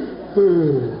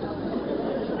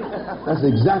 That's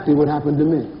exactly what happened to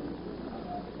me.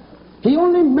 He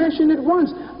only mentioned it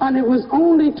once, and it was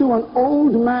only to an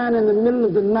old man in the middle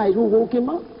of the night who woke him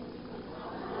up.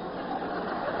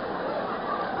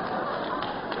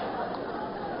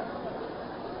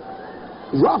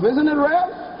 It's rough, isn't it, Rev?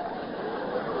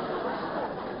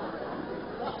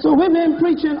 So we've been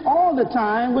preaching all the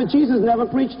time, but Jesus never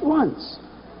preached once.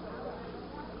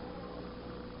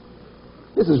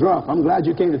 This is rough. I'm glad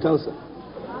you came to Tulsa.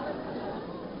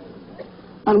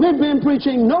 And we've been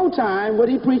preaching no time, but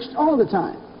he preached all the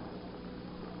time.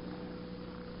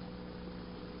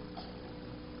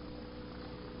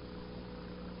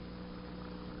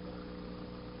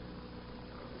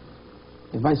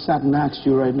 If I sat and asked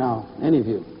you right now, any of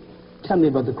you, tell me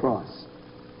about the cross.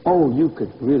 Oh, you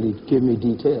could really give me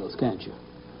details, can't you?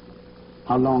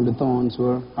 How long the thorns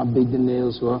were, how big the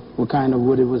nails were, what kind of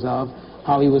wood it was of,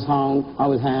 how he was hung,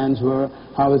 how his hands were,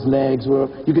 how his legs were.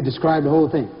 You could describe the whole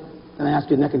thing. Then I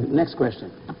ask you the next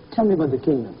question. Tell me about the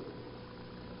kingdom.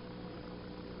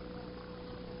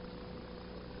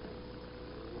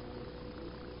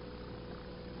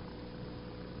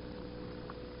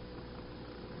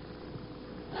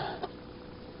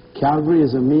 Calvary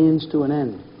is a means to an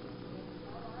end.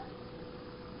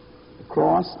 The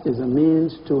cross is a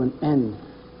means to an end.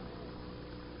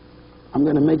 I'm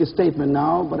going to make a statement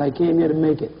now, but I came here to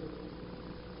make it.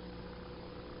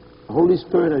 The Holy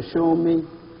Spirit has shown me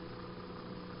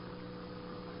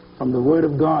from the Word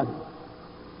of God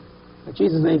that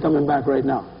Jesus ain't coming back right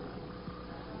now.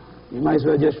 You might as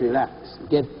well just relax.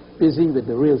 Get busy with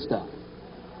the real stuff.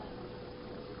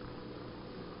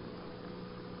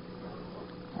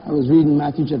 I was reading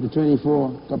Matthew chapter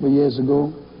 24 a couple of years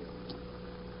ago,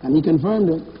 and he confirmed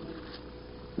it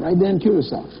right there in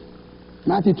Curacao.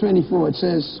 Matthew 24, it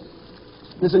says,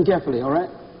 listen carefully, all right?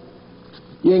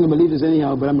 You ain't going to believe this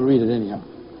anyhow, but I'm going to read it anyhow.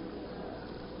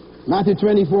 Matthew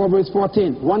 24, verse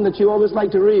 14, one that you always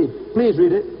like to read. Please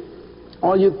read it.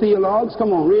 All you theologues,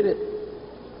 come on, read it.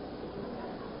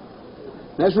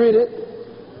 Let's read it.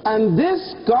 And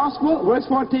this gospel, verse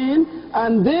 14,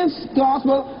 and this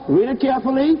gospel, read it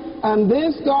carefully, and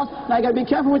this gospel, now you got to be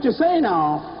careful what you say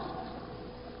now.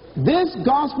 This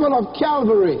gospel of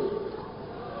Calvary,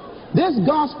 this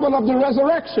gospel of the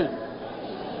resurrection,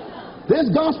 this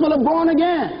gospel of born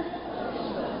again.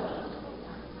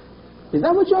 Is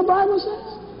that what your Bible says?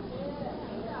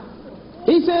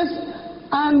 He says,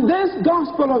 and this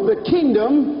gospel of the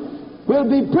kingdom will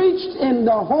be preached in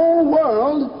the whole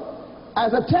world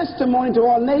as a testimony to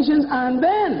all nations, and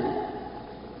then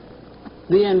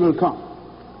the end will come.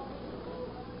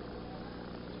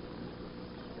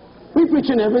 We're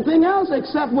preaching everything else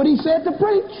except what he said to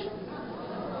preach.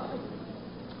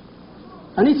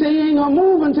 And he said he ain't going to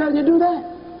move until you do that.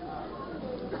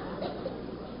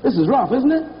 This is rough,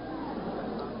 isn't it?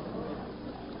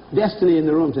 Destiny in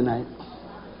the room tonight.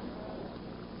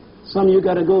 Some of you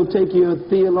got to go take your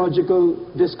theological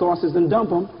discourses and dump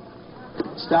them.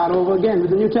 Start over again with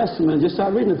the New Testament and just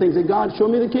start reading the things. Say, God, show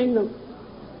me the kingdom.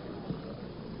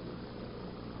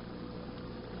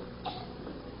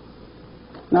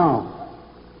 Now,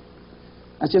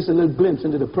 that's just a little glimpse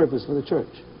into the purpose for the church.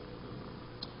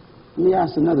 Let me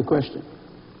ask another question.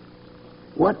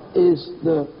 What is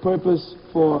the purpose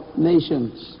for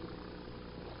nations?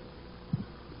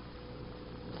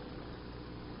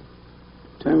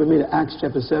 Turn with me to Acts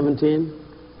chapter 17.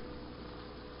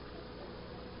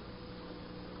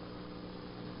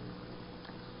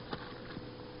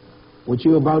 What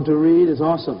you're about to read is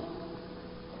awesome.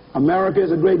 America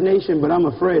is a great nation, but I'm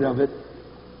afraid of it.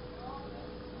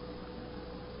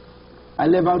 I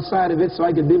live outside of it so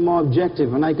I could be more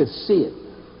objective and I could see it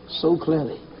so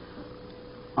clearly.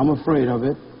 I'm afraid of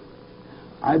it.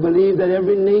 I believe that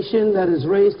every nation that is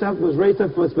raised up was raised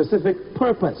up for a specific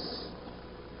purpose.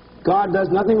 God does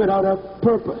nothing without a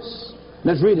purpose.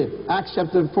 Let's read it. Acts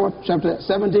chapter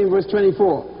 17, verse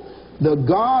 24. The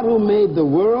God who made the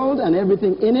world and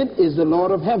everything in it is the Lord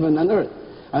of heaven and earth,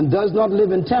 and does not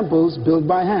live in temples built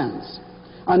by hands.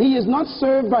 And he is not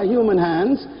served by human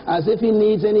hands as if he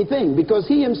needs anything, because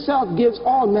he himself gives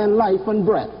all men life and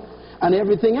breath and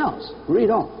everything else.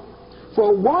 Read on.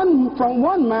 From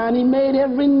one man he made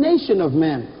every nation of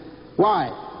men. Why?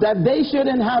 That they should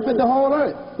inhabit the whole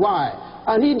earth. Why?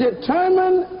 And he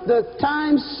determined the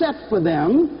time set for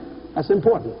them. That's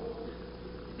important.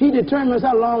 He determines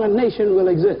how long a nation will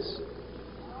exist.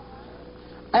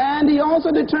 And he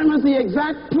also determines the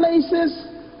exact places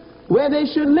where they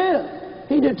should live.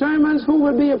 He determines who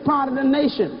will be a part of the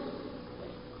nation.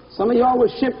 Some of y'all were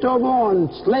shipped over on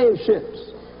slave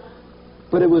ships,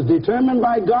 but it was determined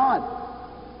by God.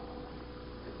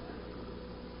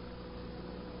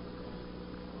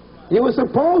 You were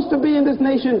supposed to be in this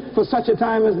nation for such a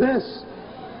time as this.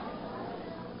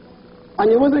 And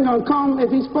you wasn't going to come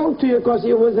if he spoke to you because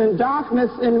you was in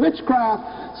darkness and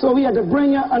witchcraft, so he had to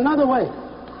bring you another way.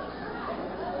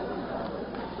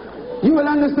 You will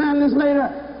understand this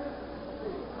later.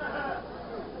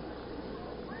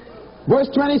 Verse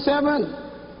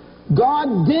 27,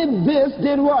 God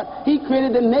did what? He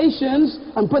created the nations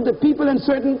and put the people in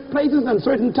certain places and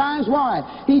certain times.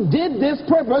 Why? He did this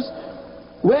purpose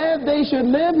where they should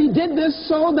live. He did this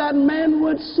so that men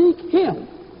would seek him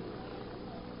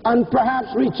and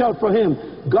perhaps reach out for him.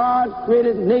 God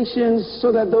created nations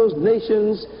so that those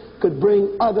nations could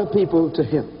bring other people to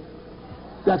him.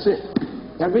 That's it.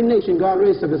 Every nation God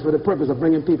raised up is for the purpose of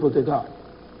bringing people to God.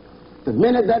 The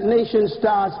minute that nation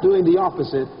starts doing the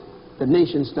opposite, the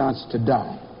nation starts to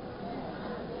die.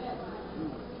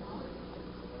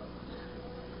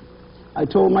 I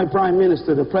told my prime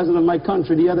minister, the president of my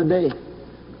country, the other day,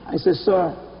 I said,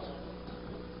 sir,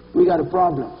 we got a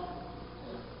problem.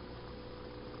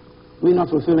 We're not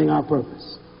fulfilling our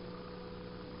purpose.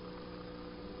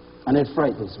 And it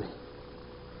frightens me.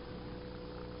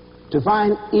 To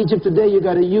find Egypt today, you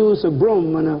got to use a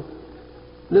broom and a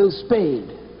little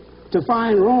spade. To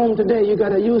find Rome today, you got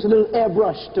to use a little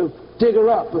airbrush to dig her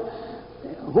up.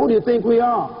 Who do you think we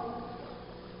are?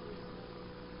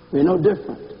 We're no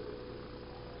different.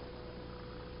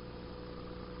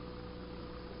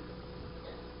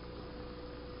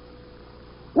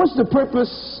 What's the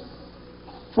purpose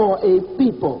for a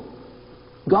people?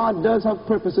 God does have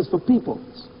purposes for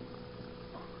peoples.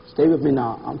 Stay with me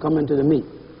now. I'm coming to the meat.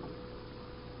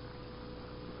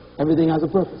 Everything has a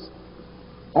purpose.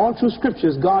 All through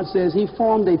scriptures, God says he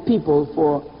formed a people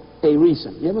for a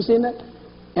reason. You ever seen that?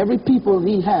 Every people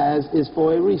he has is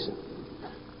for a reason.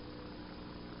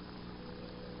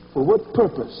 For what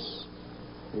purpose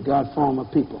did God form a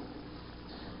people?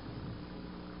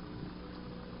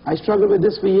 I struggled with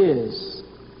this for years.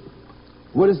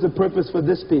 What is the purpose for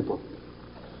this people?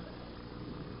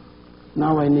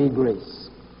 Now I need grace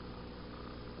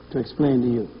to explain to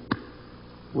you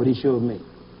what he showed me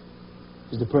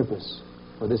is the purpose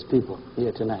for this people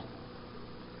here tonight.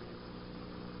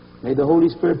 May the Holy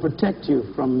Spirit protect you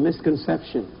from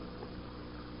misconception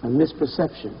and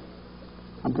misperception,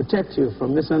 and protect you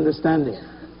from misunderstanding.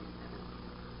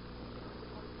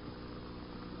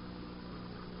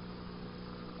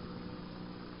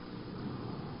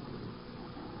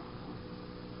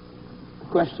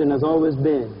 The question has always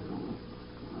been,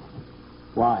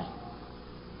 why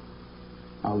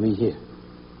are we here?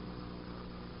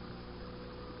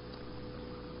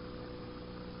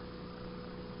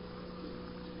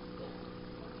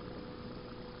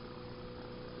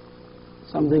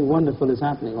 Something wonderful is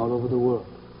happening all over the world.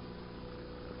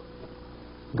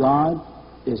 God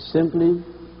is simply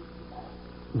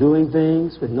doing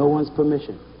things with no one's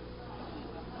permission.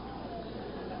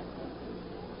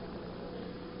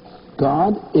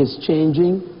 God is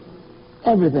changing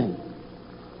everything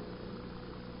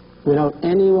without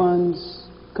anyone's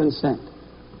consent.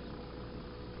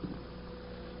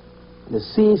 The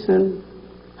season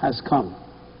has come.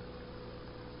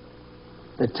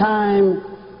 The time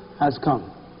has come.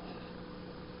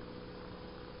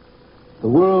 The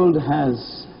world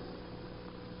has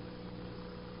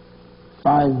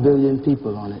 5 billion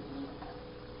people on it.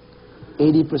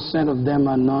 80% of them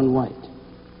are non-white.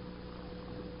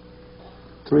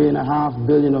 3.5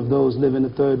 billion of those live in the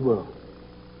third world.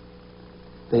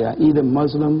 They are either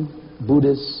Muslim,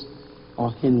 Buddhist,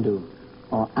 or Hindu,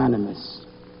 or animists,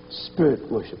 spirit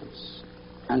worshippers,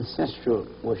 ancestral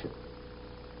worship.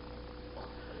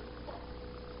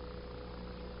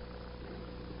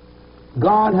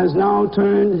 God has now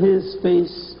turned his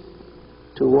face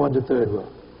toward the third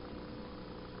world.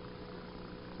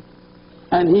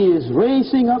 And he is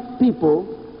raising up people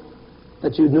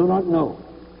that you do not know.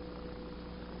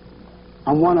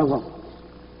 I'm one of them.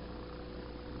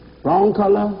 Wrong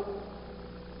color,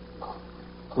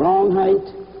 wrong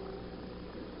height,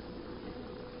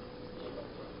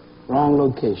 wrong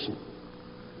location.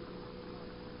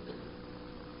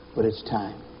 But it's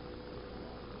time.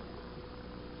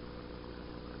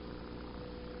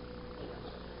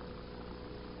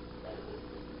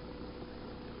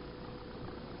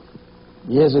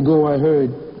 Years ago, I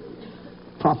heard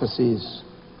prophecies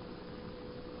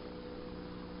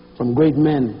from great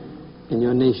men in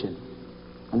your nation,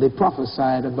 and they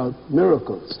prophesied about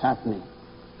miracles happening,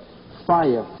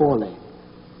 fire falling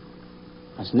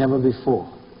as never before.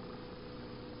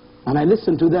 And I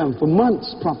listened to them for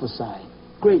months prophesying,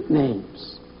 great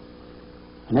names.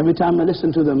 And every time I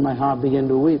listened to them, my heart began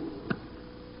to weep,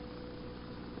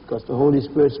 because the Holy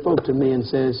Spirit spoke to me and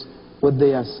says, what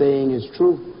they are saying is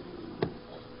true,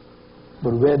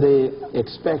 but where they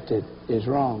expect it is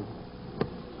wrong.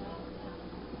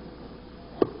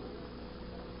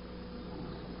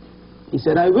 He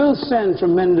said, I will send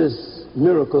tremendous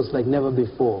miracles like never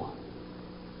before,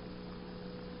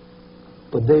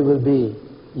 but they will be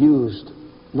used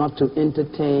not to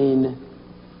entertain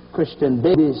Christian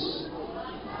babies,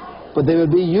 but they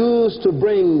will be used to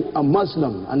bring a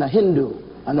Muslim and a Hindu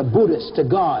and a Buddhist to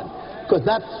God, because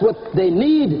that's what they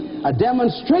need, a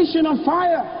demonstration of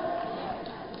fire.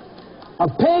 A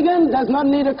pagan does not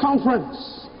need a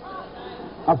conference.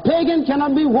 A pagan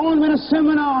cannot be warned with a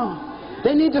seminar.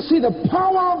 They need to see the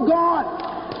power of God.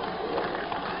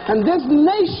 And this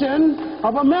nation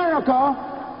of America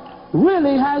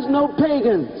really has no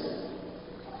pagans.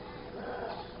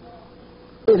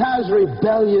 It has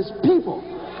rebellious people.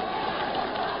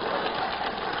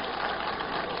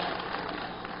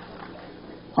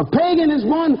 A pagan is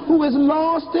one who is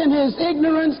lost in his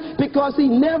ignorance because he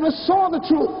never saw the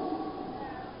truth.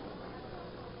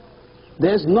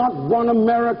 There's not one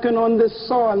American on this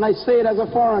soil, and I say it as a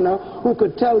foreigner, who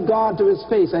could tell God to his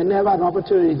face, I never had an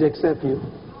opportunity to accept you.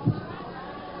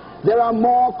 There are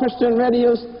more Christian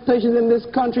radio stations in this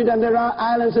country than there are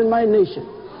islands in my nation.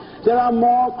 There are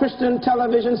more Christian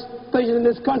television stations in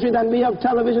this country than we have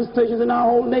television stations in our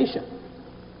whole nation.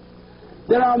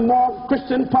 There are more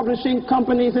Christian publishing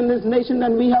companies in this nation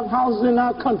than we have houses in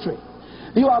our country.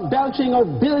 You are belching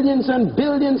of billions and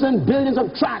billions and billions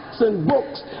of tracts and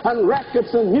books and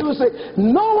records and music.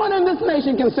 No one in this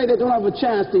nation can say they don't have a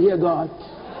chance to hear God.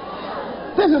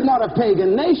 This is not a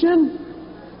pagan nation.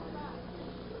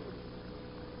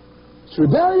 It's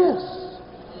rebellious.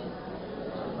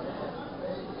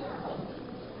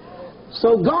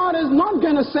 So God is not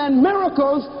going to send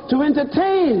miracles to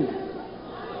entertain.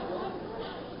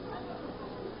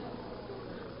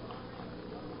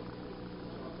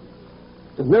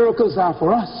 The miracles are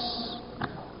for us.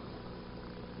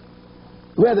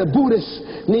 Where the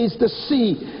Buddhist needs to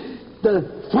see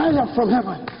the fire from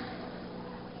heaven.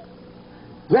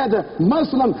 Where the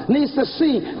Muslim needs to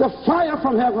see the fire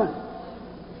from heaven.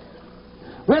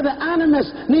 Where the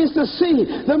animist needs to see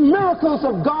the miracles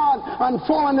of God and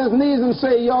fall on his knees and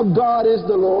say, your God is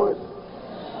the Lord.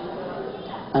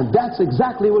 And that's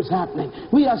exactly what's happening.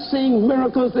 We are seeing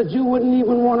miracles that you wouldn't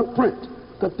even want to print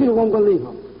because people won't believe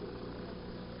them.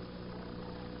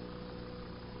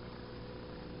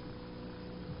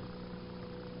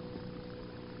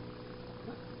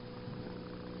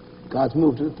 God's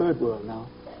moved to the third world now.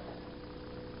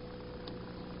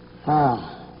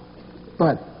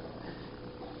 But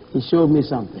he showed me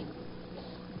something.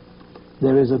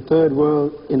 There is a third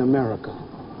world in America.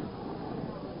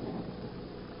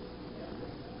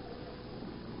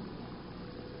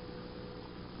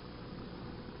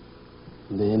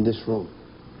 They're in this room.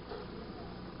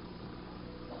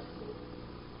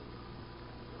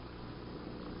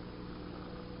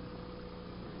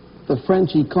 The French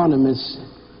economist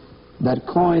that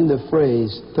coined the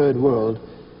phrase third world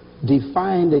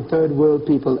defined a third world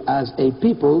people as a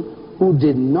people who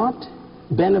did not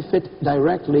benefit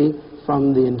directly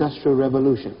from the Industrial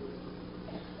Revolution.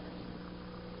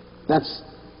 That's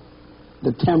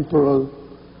the temporal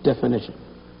definition.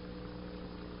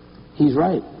 He's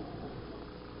right.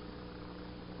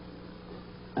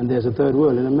 And there's a third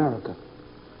world in America.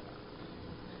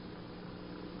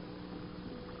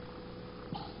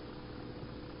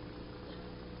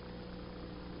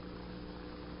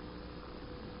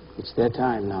 It's their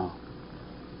time now.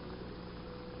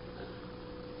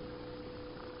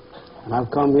 And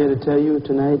I've come here to tell you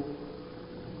tonight,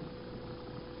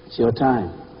 it's your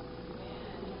time.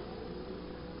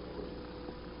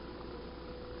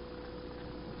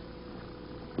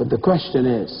 But the question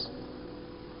is,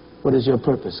 what is your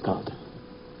purpose, Carlton?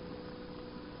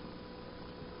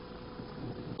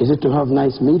 Is it to have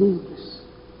nice meetings?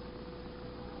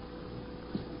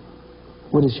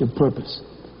 What is your purpose?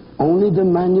 Only the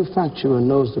manufacturer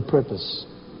knows the purpose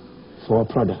for a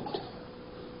product.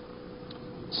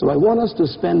 So I want us to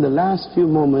spend the last few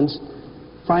moments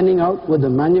finding out what the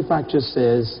manufacturer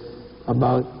says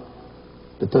about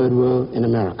the third world in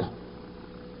America.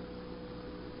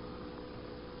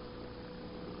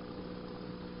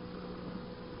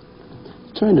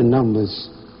 Turn to Numbers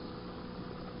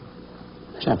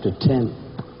chapter 10.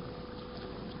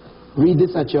 Read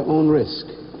this at your own risk.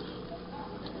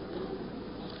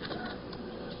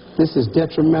 This is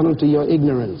detrimental to your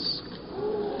ignorance.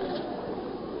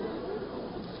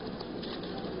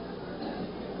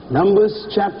 Numbers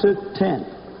chapter 10.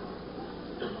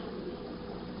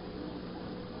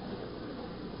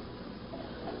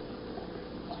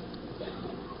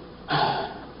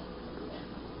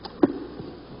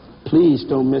 Please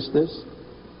don't miss this.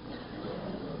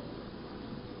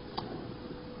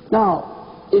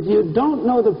 Now, if you don't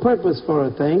know the purpose for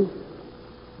a thing,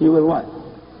 you will what?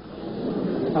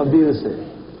 Abuse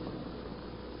it.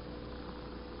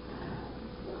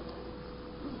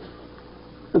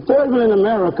 The third world in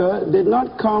America did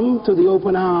not come to the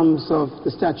open arms of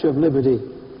the Statue of Liberty.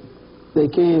 They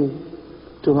came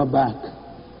to her back.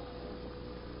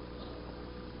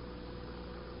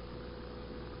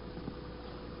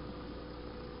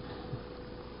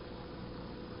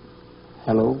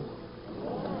 Hello?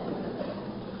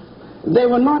 They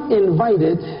were not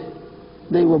invited,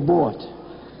 they were bought.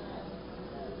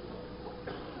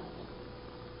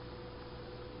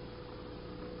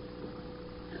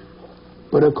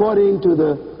 But according to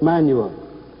the manual,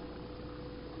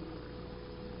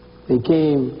 he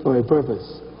came for a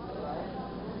purpose.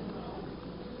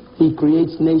 He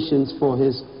creates nations for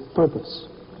his purpose.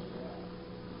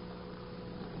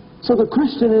 So the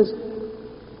question is,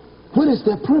 what is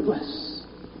their purpose?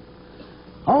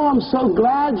 Oh, I'm so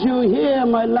glad you're here,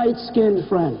 my light-skinned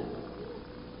friend.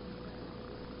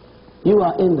 You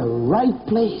are in the right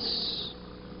place.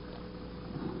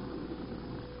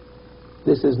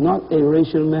 This is not a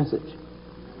racial message.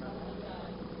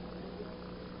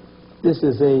 This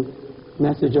is a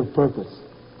message of purpose.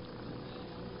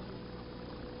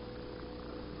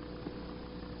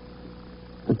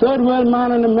 The third world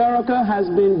man in America has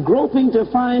been groping to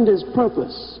find his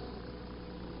purpose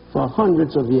for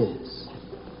hundreds of years.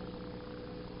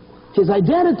 His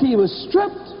identity was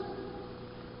stripped.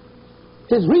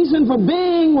 His reason for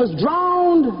being was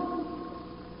drowned.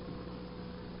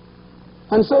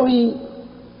 And so he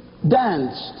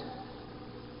danced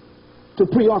to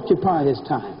preoccupy his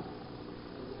time.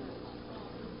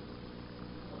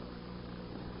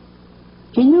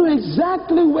 He knew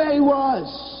exactly where he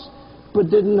was, but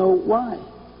didn't know why.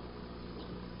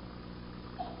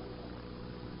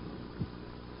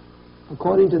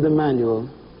 According to the manual,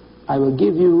 I will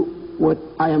give you what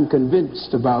I am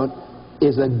convinced about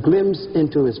is a glimpse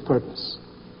into his purpose.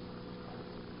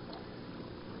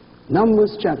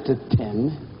 Numbers chapter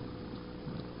 10.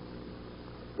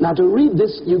 Now to read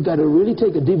this, you've got to really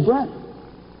take a deep breath.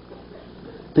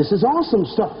 This is awesome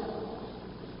stuff.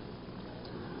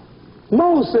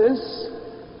 Moses,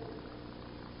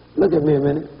 look at me a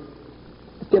minute.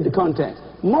 Let's get the context.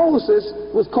 Moses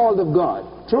was called of God,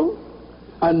 true?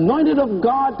 Anointed of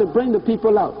God to bring the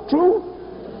people out, true?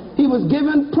 He was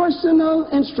given personal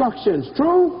instructions,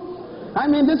 true? I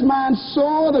mean, this man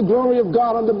saw the glory of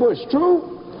God on the bush,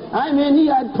 true? I mean, he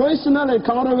had personal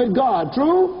encounter with God,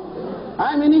 true?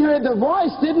 I mean, he heard the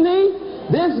voice, didn't he?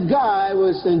 This guy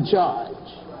was in charge.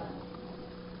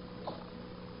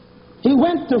 He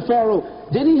went to Pharaoh.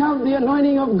 Did he have the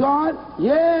anointing of God?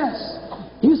 Yes.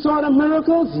 You saw the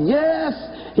miracles? Yes.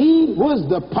 He was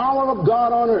the power of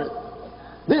God on earth.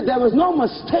 There was no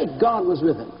mistake. God was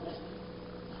with him.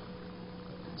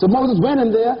 So Moses went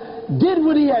in there, did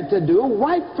what he had to do,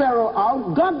 wiped Pharaoh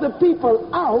out, got the people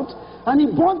out, and he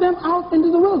brought them out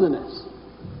into the wilderness.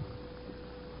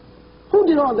 Who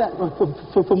did all that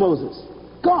for Moses?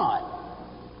 God.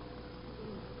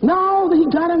 Now he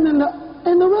got him in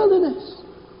the wilderness.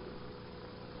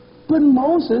 But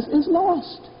Moses is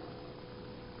lost.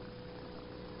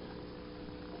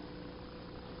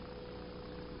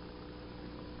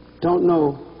 Don't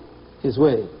know his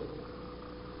way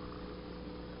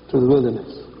through the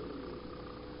wilderness.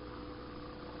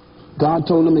 God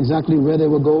told them exactly where they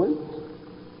were going.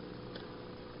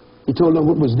 He told them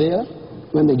what was there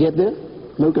when they get there,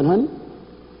 milk and honey.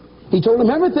 He told them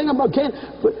everything about Canaan.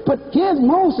 But here's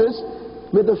Moses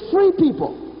with the free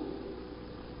people.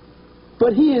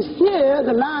 But he is here,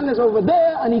 the land is over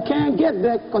there, and he can't get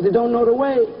there because they don't know the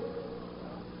way.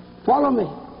 Follow me.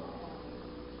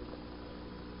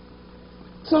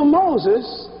 So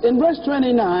Moses, in verse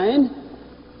 29,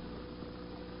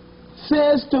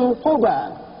 says to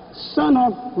Hobab, son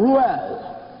of Ruel,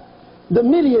 the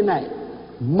Midianite,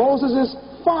 Moses'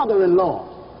 father-in-law.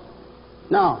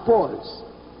 Now, pause.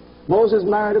 Moses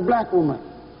married a black woman.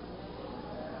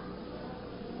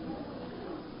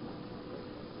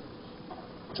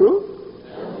 True?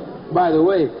 By the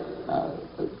way,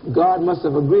 God must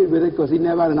have agreed with it because he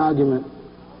never had an argument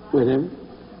with him.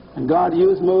 And God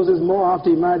used Moses more after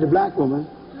he married a black woman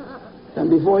than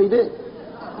before he did.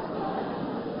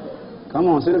 Come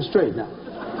on, sit up straight now.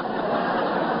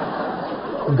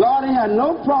 God ain't had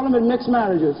no problem with mixed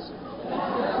marriages.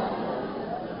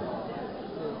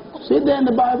 See it there in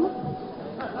the Bible?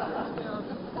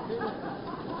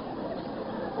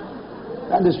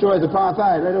 That destroys the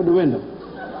apartheid right out the window.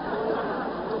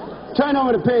 Turn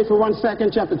over the page for 1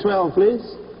 second, chapter 12,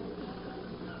 please.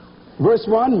 Verse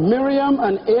 1, Miriam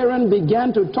and Aaron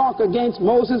began to talk against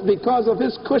Moses because of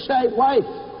his Cushite wife,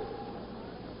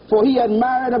 for he had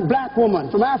married a black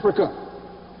woman from Africa.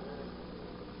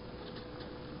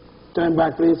 Turn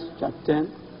back, please, chapter 10.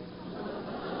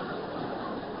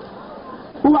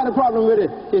 Who had a problem with it?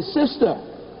 His sister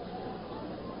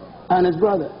and his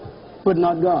brother, but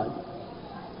not God.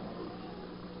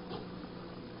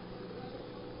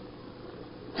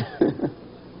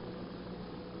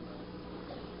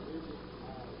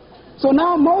 So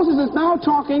now Moses is now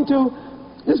talking to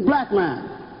this black man.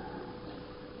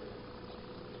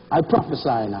 I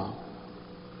prophesy now.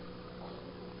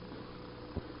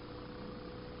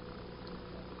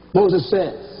 Moses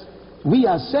says, We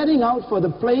are setting out for the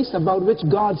place about which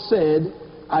God said,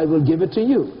 I will give it to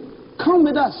you. Come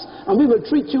with us, and we will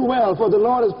treat you well, for the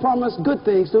Lord has promised good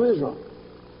things to Israel.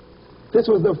 This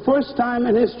was the first time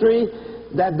in history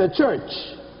that the church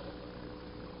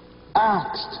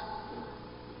asked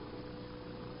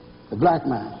the black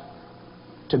man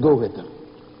to go with them.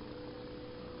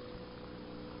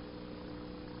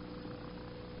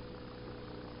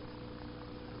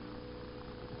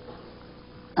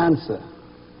 Answer.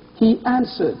 He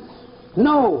answered,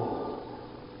 no.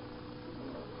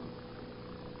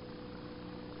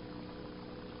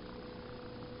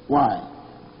 Why?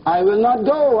 I will not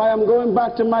go. I am going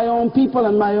back to my own people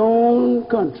and my own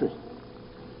country.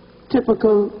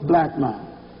 Typical black man.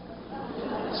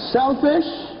 Selfish,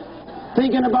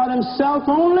 thinking about himself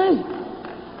only.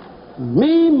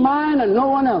 Me, mine, and no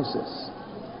one else's.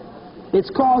 It's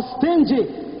called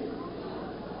stingy.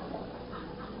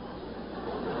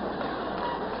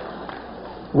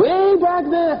 Way back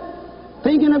there,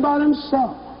 thinking about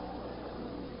himself.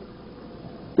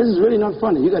 This is really not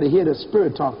funny. You got to hear the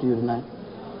Spirit talk to you tonight.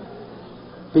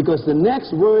 Because the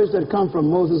next words that come from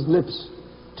Moses' lips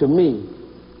to me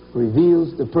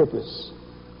reveals the purpose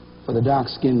for the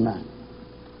dark-skinned man.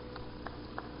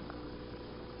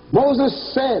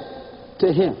 Moses said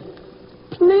to him,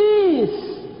 please,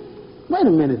 wait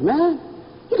a minute, man.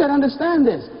 You got to understand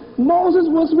this. Moses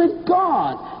was with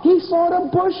God. He saw the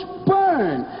bush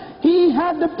burn. He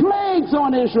had the plagues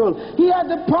on Israel. He had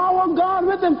the power of God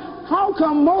with him. How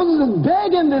come Moses is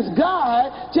begging this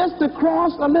guy just to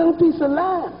cross a little piece of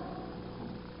land?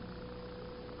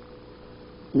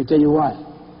 Let me tell you why.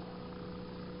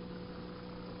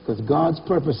 Because God's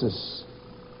purposes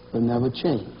will never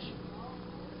change.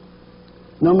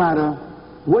 No matter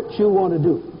what you want to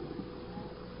do,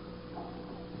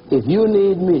 if you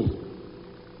need me,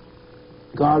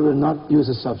 God will not use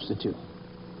a substitute.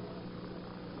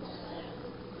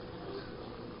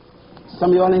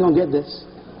 Some of y'all ain't going to get this.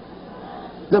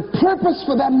 The purpose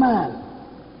for that man.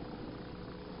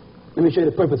 Let me show you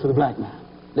the purpose for the black man.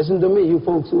 Listen to me, you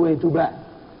folks who ain't too black.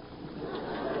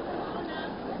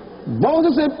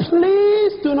 Moses said,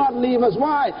 please do not leave us.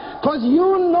 Why? Because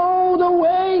you know the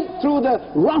way through the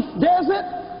rough desert,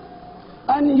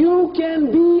 and you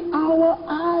can be our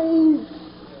eyes.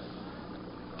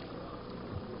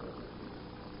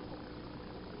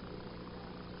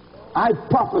 I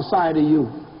prophesy to you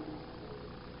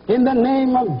in the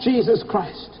name of Jesus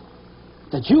Christ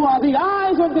that you are the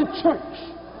eyes of the church,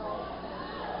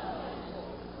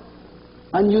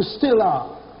 and you still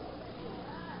are.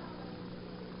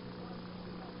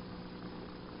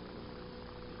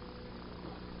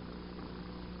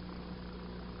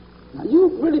 Now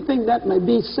you really think that may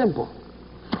be simple,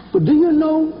 but do you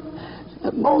know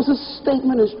that Moses'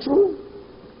 statement is true?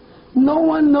 No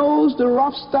one knows the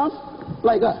rough stuff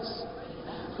like us.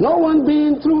 No one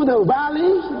been through the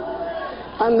valleys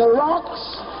and the rocks.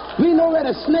 We know where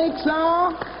the snakes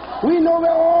are. We know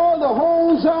where all the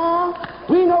holes are.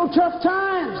 We know tough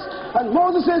times. And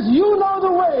Moses says, you know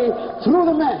the way through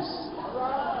the mess.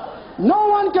 No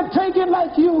one can take it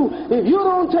like you. If you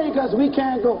don't take us, we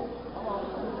can't go.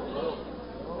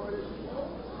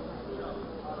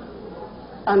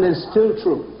 And it's still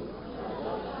true.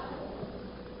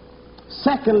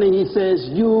 Secondly, he says,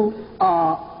 you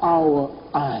are our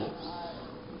eyes.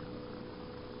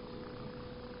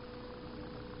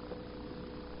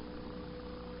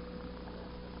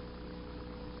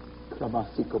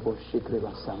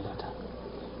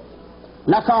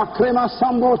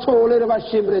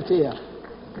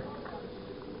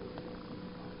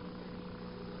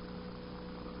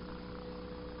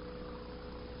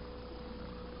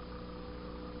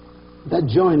 That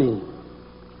joining,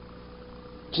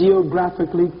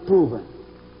 geographically proven,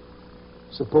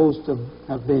 supposed to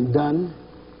have been done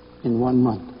in 1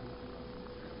 month,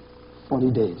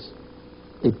 40 days.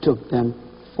 It took them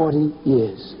 40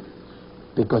 years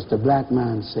because the black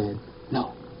man said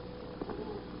no.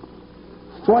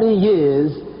 40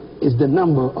 years is the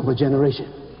number of a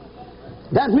generation.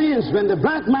 That means when the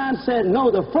black man said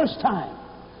no the first time,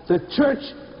 the church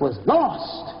was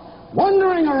lost,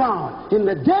 wandering around in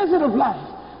the desert of life,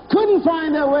 couldn't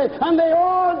find their way, and they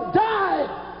all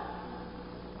died.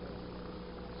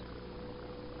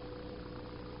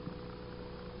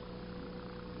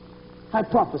 I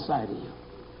prophesy to you.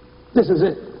 This is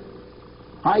it.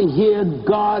 I hear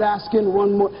God asking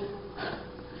one more.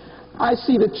 I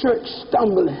see the church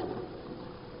stumbling,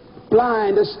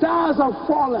 blind. The stars are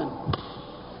falling.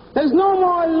 There's no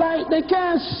more light. They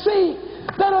can't see.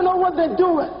 They don't know what they're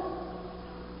doing.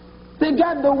 They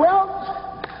got the wealth.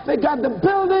 They got the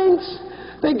buildings.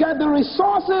 They got the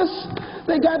resources.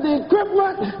 They got the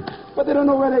equipment, but they don't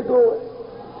know where they're going.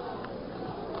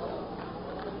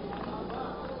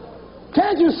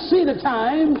 Can't you see the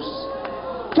times?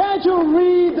 Can't you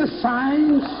read the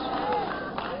signs?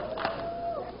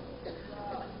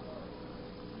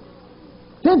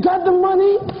 They've got the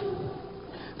money.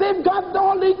 They've got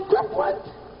all the equipment.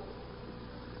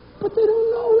 But they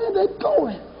don't know where they're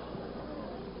going.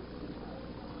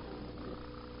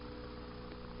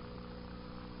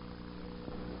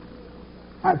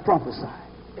 I prophesy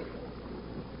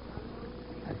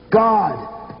that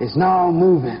God is now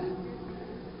moving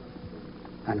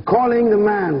and calling the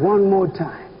man one more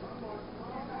time.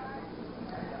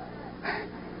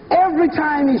 Every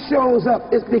time he shows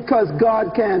up, it's because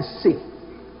God can't see.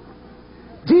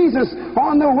 Jesus,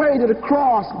 on the way to the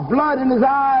cross, blood in his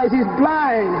eyes, he's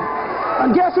blind.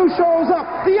 And guess who shows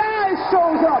up? The eyes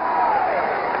shows up.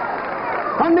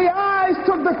 And the eyes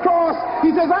took the cross. He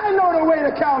says, I know the way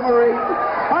to Calvary.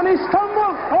 And he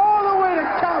stumbled all the way to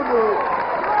Calvary.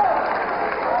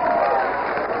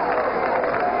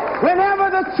 Whenever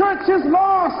the church is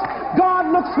lost,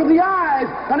 God looks for the eyes,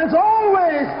 and it's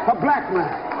always a black man.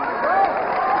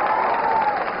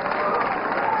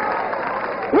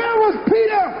 Where was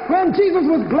Peter when Jesus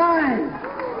was blind?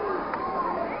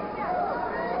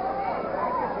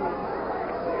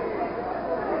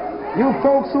 You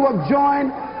folks who have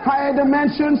joined Higher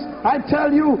Dimensions, I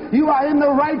tell you, you are in the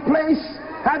right place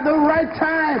at the right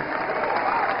time.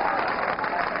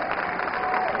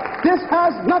 This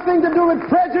has nothing to do with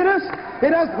prejudice.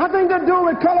 It has nothing to do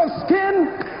with color of skin.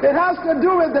 It has to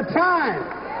do with the time.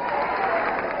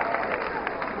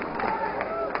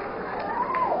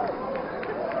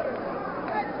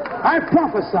 I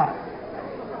prophesy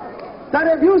that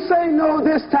if you say no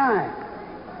this time,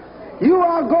 you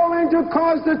are going to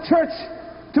cause the church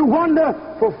to wander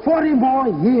for 40 more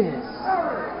years.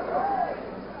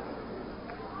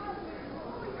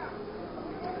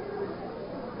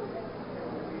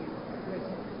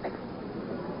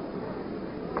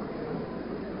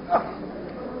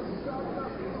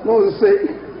 Moses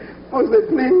said,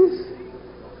 please.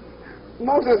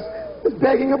 Moses is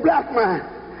begging a black man.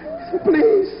 He said,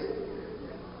 please.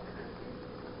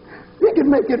 We can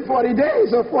make it 40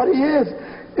 days or 40 years.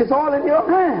 It's all in your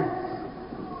hands.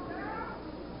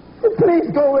 He said,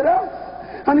 please go with us.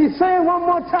 And he's saying one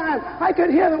more time, I could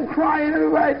hear them crying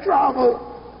everywhere I travel.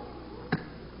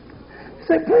 He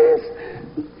said, please.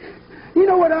 You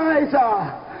know what eyes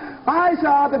are? Eyes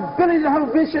are the ability to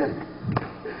have vision.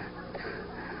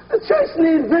 The church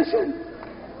needs vision.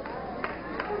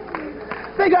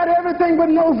 They got everything but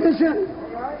no vision.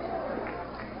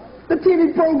 The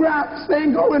TV programs, they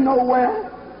ain't going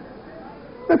nowhere.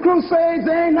 The crusades,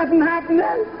 there ain't nothing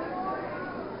happening.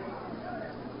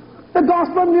 The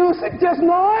gospel music, just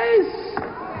noise.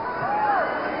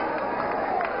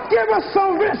 Give us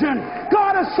some vision.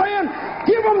 God is saying,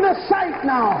 give them the sight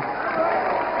now.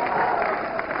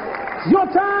 It's your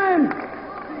time.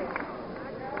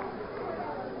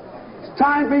 It's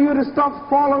time for you to stop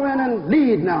following and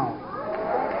lead now.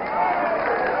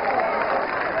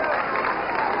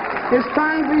 It's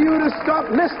time for you to stop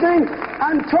listening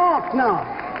and talk now.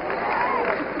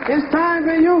 It's time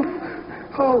for you,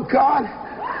 oh God,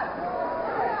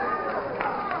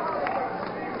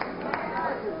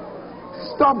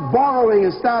 stop borrowing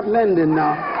and start lending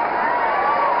now.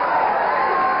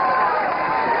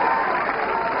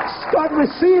 Stop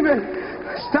receiving,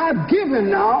 start giving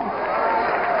now.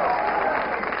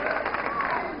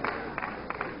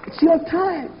 It's your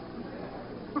time.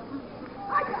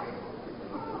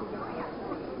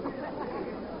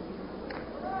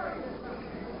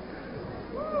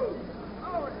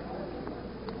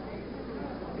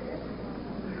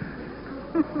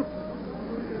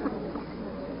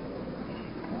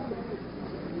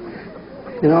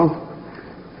 You know,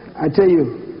 I tell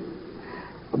you,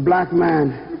 a black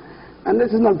man, and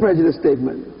this is not a prejudice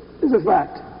statement, it's a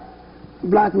fact. A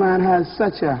black man has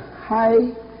such a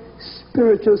high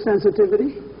spiritual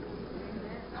sensitivity,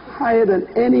 higher than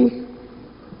any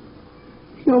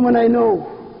human I know.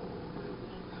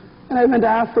 And I went to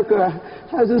Africa,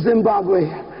 I was in Zimbabwe,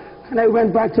 and I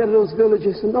went back to those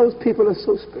villages, and those people are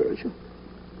so spiritual.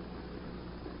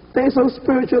 They're so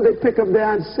spiritual, they pick up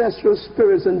their ancestral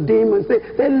spirits and demons.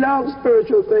 They love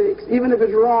spiritual things. Even if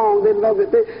it's wrong, they love it.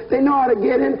 They know how to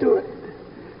get into it.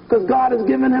 Because God has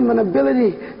given them an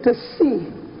ability to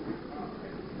see,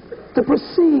 to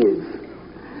perceive.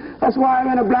 That's why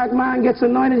when a black man gets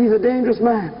anointed, he's a dangerous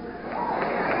man.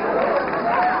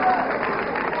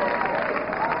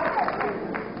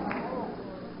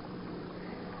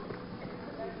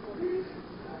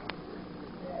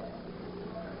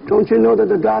 Don't you know that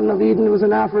the Garden of Eden was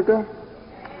in Africa?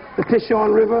 The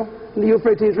Pishon River and the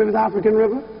Euphrates River, the African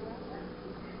River.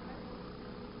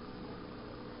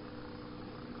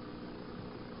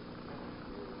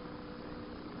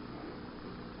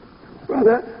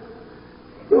 Brother,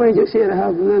 you ain't just here to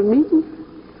have a little meeting.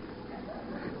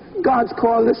 God's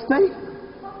called this thing.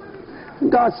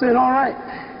 God said, all right,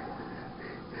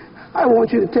 I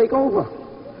want you to take over.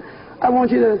 I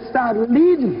want you to start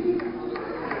leading.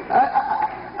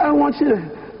 I want you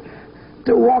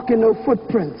to walk in the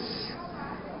footprints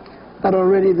that are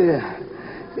already there.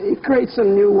 He creates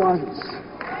some new ones.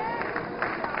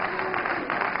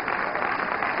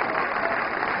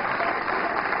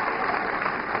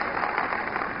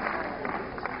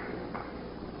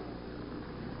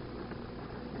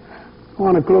 I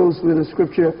want to close with a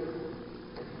scripture.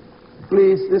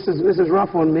 Please, this is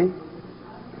rough on me.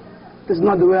 This is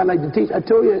not the way I like to teach. I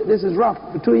told you, this is rough.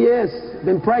 For 2 years,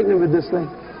 been pregnant with this thing.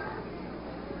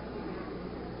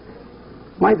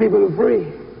 My people are free.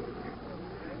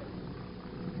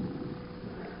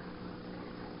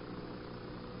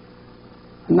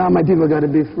 And now my people got to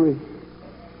be free.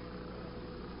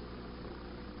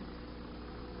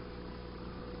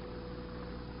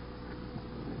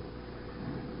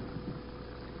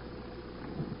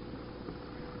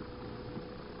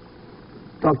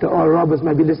 Dr. Oral Roberts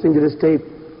might be listening to this tape.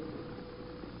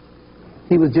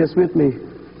 He was just with me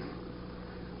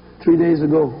 3 days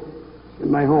ago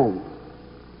in my home.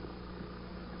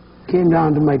 Came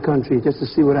down to my country just to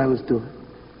see what I was doing,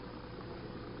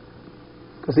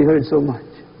 because he heard so much.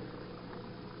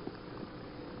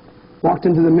 Walked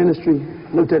into the ministry,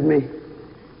 looked at me,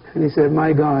 and he said,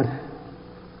 my God,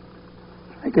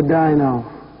 I could die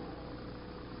now.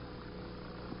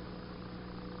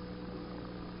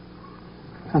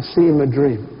 I've seen a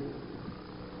dream.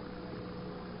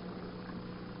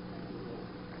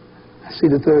 I see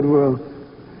the third world.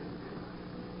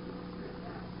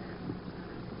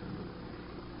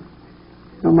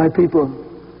 You know, my people,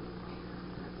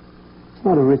 it's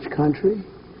not a rich country,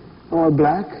 all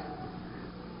black.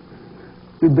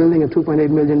 We're building a $2.8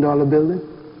 million building.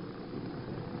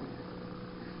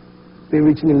 We're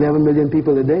reaching 11 million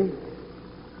people a day.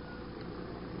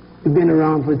 We've been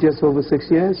around for just over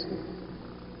 6 years.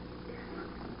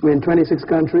 We're in 26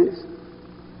 countries,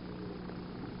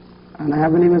 and I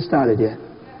haven't even started yet.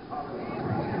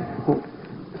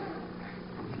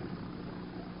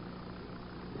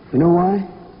 You know why?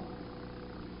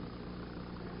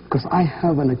 Because I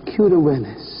have an acute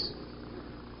awareness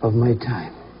of my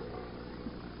time.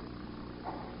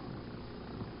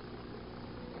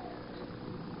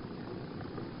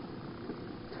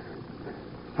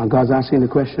 Now God's asking the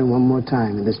question one more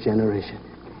time in this generation.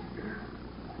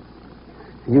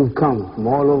 You've come from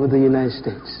all over the United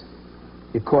States.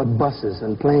 You caught buses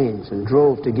and planes and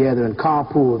drove together and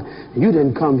carpooled. You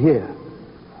didn't come here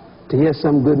to hear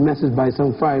some good message by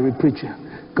some fiery preacher.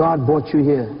 God brought you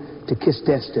here to kiss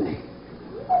destiny.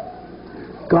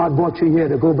 God brought you here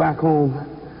to go back home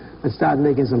and start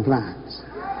making some plans.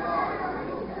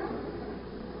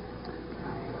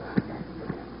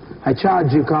 I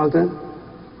charge you, Carlton.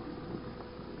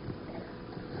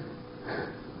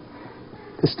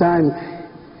 This time,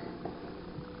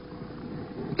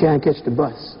 you can't catch the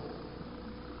bus.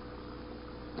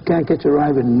 You can't catch a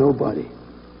ride with nobody.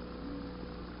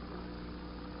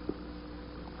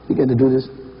 You got to do this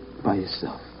by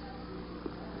yourself.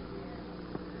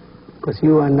 Because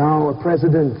you are now a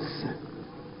president.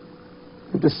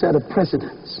 You have to set a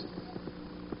precedence.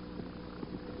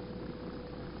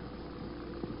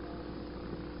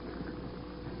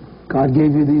 God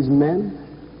gave you these men.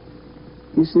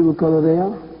 You see what color they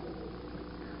are?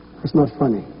 That's not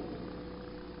funny.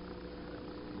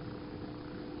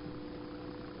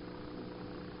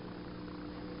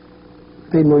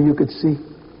 They know you could see.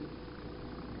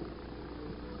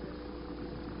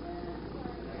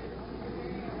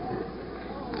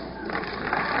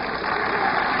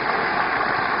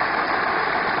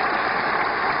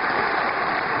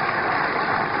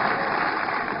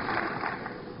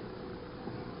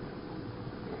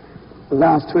 The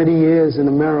last 20 years in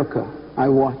America, I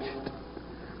watched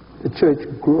the church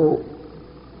grow.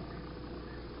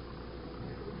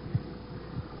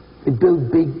 They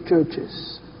built big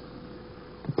churches.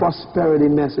 The prosperity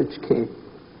message came.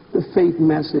 The faith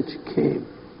message came.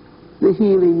 The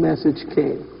healing message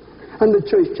came. And the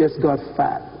church just got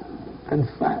fat and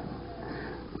fat.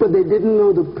 But they didn't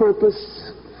know the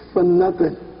purpose for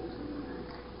nothing.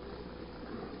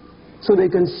 So they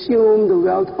consumed the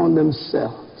wealth on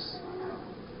themselves.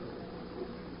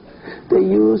 They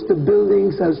used the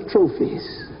buildings as trophies.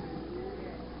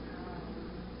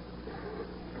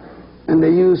 And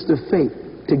they used the faith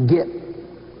to get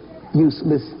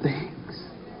useless things.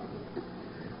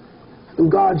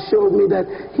 And God showed me that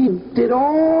he did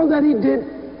all that he did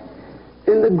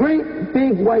in the great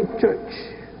big white church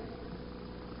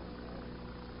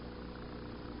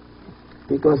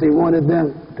because he wanted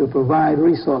them to provide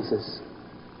resources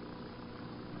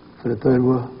for the third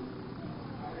world.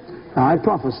 Now I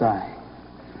prophesy,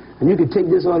 and you can take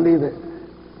this or leave it,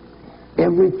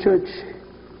 every church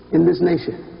in this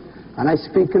nation, and I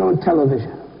speak it on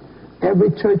television, every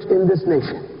church in this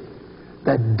nation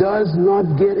that does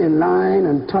not get in line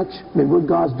and touch with what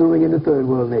God's doing in the third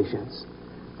world nations,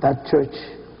 that church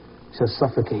shall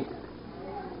suffocate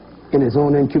in its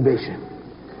own incubation.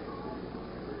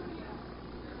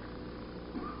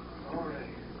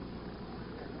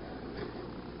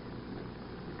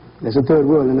 There's a third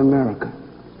world in America.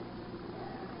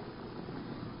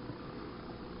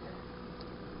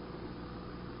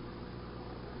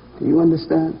 Do you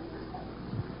understand?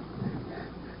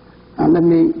 Now let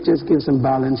me just give some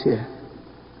balance here.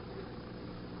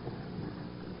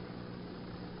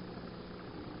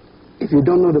 If you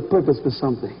don't know the purpose for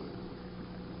something,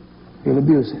 you'll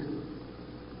abuse it.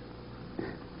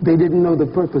 They didn't know the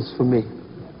purpose for me.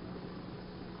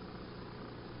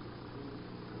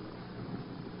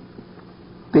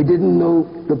 They didn't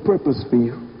know the purpose for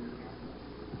you.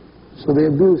 So they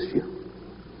abused you.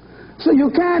 So you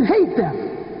can't hate them.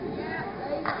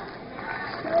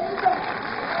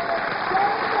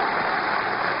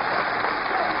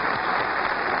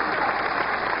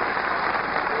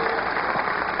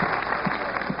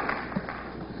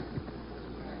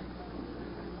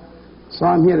 So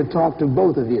I'm here to talk to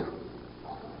both of you.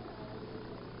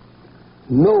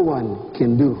 No one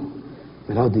can do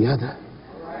without the other.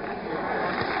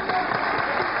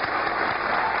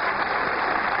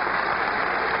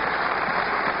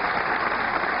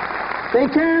 They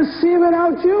can't see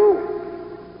without you.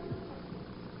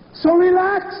 So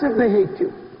relax if they hate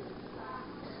you.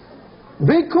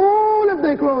 Be cool if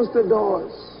they close the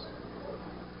doors.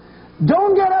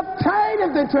 Don't get uptight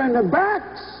if they turn their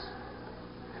backs.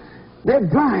 They're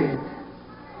blind.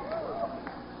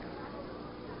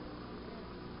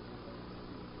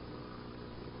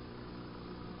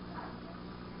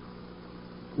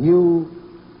 You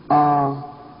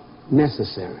are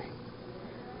necessary.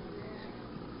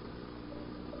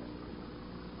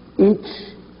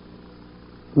 Each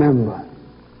member,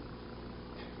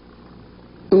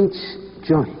 each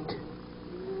joint,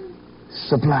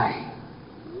 supply.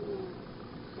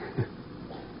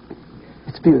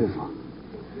 It's beautiful.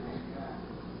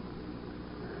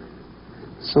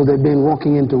 So they've been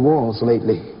walking into walls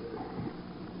lately,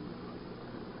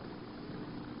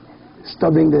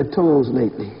 stubbing their toes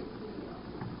lately,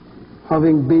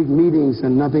 having big meetings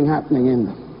and nothing happening in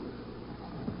them.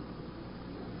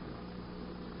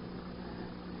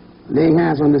 Laying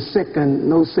hands on the sick and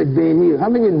no sick being healed. How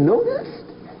many of you noticed?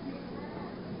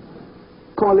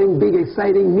 Calling big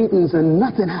exciting meetings and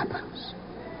nothing happens.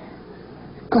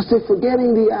 Because they're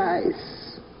forgetting the eyes.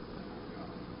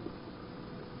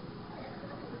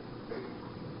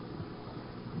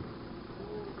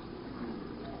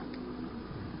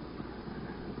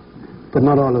 But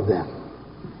not all of them.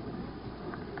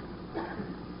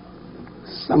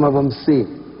 Some of them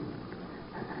see.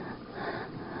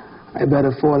 I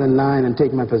better fall in line and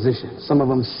take my position. Some of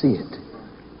them see it.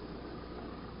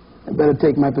 I better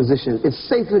take my position. It's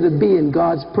safer to be in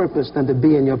God's purpose than to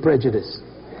be in your prejudice.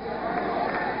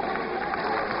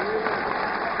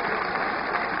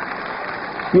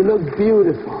 You look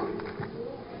beautiful.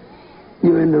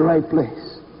 You're in the right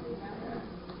place.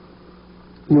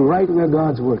 You're right where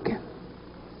God's working.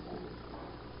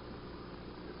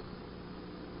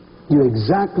 You're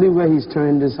exactly where He's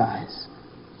turned His eyes.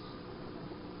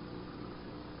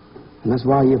 And that's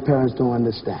why your parents don't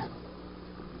understand.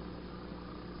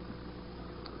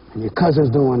 And your cousins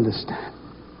don't understand.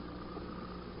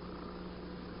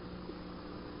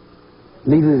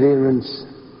 Neither did Aaron's,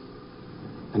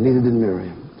 and neither did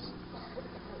Miriam's.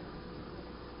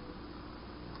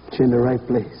 But you're in the right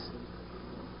place.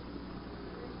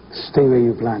 Stay where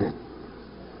you planted.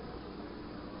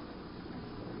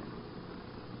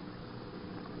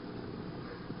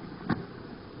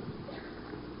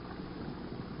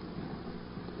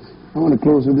 I want to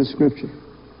close with this scripture.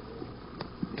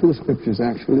 Two scriptures,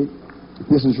 actually.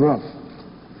 This is rough.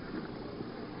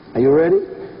 Are you ready?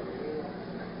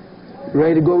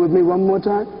 Ready to go with me one more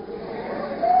time?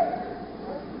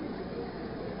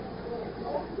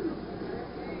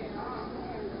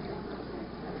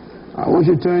 I want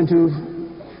you to turn to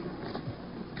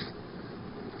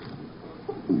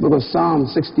the book of Psalm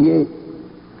 68.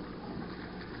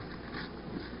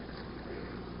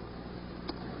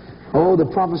 Oh, Oh, the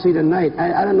prophecy tonight.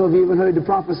 I don't know if you even heard the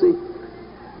prophecy.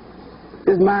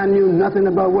 This man knew nothing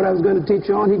about what I was going to teach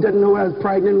on. He doesn't know what I was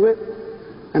pregnant with.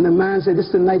 And the man said, this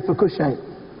is the night for Cushite.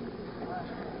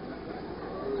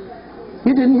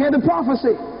 You didn't hear the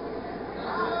prophecy.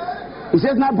 He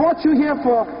says, and I brought you here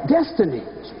for destiny.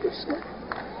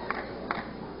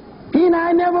 He and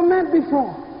I never met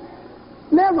before.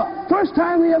 Never. First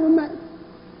time we ever met.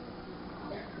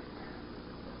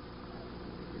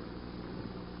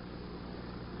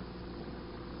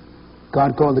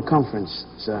 God called the conference,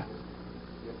 sir.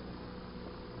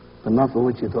 But not for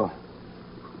what you thought.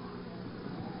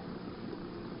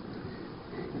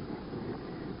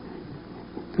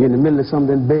 You're in the middle of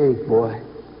something big, boy.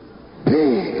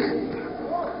 Big.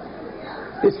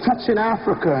 It's touching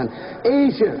Africa and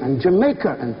Asia and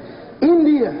Jamaica and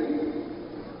India.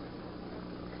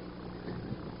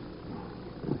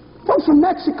 Folks from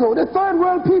Mexico, they're third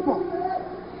world people.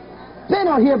 They're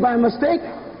not here by mistake.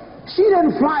 She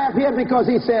didn't fly up here because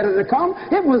he said her to come.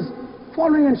 It was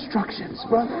following instructions,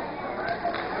 brother.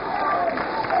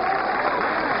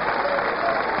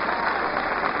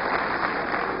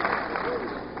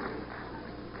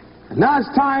 And now it's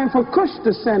time for Cush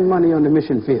to send money on the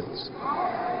mission fields.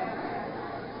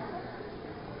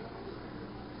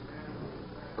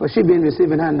 Because she's been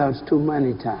receiving handouts too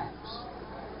many times.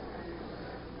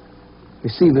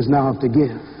 Receivers now have to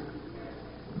give.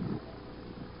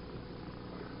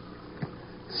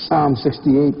 Psalm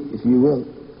 68, if you will.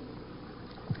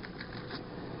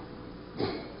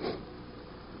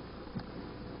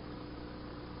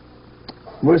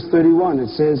 Verse 31, it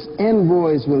says,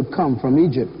 envoys will come from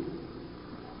Egypt.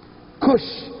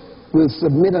 Cush will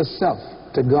submit herself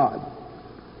to God.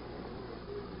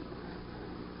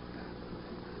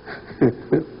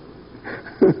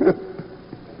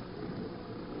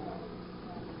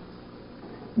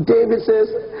 David says,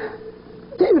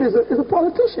 David is a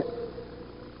politician.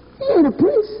 He ain't a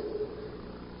priest.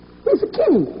 He's a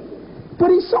king.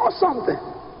 But he saw something.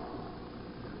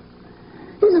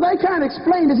 He said, I can't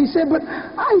explain this. He said, but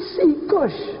I see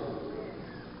Cush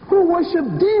who worship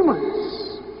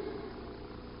demons.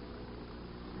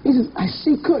 He says, I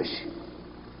see Cush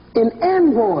in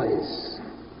envoys.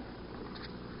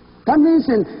 That means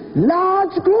in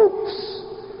large groups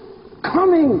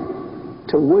coming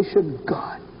to worship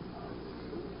God.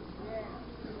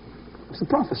 It's a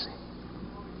prophecy.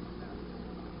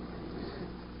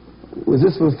 Was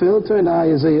this fulfilled? Turn to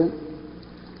Isaiah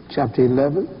chapter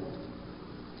 11.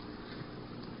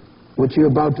 What you're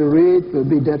about to read will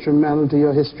be detrimental to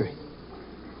your history.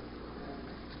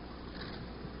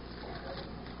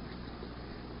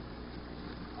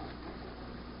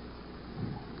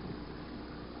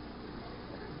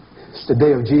 It's the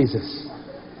day of Jesus.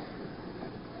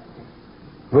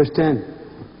 Verse 10.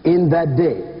 In that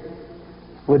day.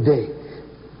 What day?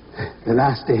 The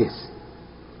last days.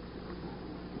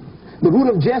 The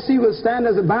root of Jesse will stand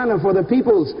as a banner for the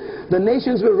peoples. The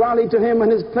nations will rally to him,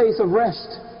 and his place of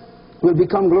rest will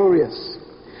become glorious.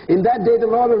 In that day the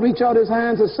Lord will reach out his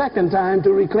hands a second time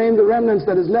to reclaim the remnants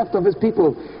that is left of his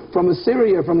people from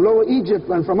Assyria, from Lower Egypt,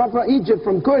 and from Upper Egypt,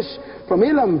 from Cush, from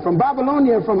Elam, from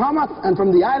Babylonia, from Hamath, and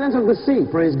from the islands of the sea.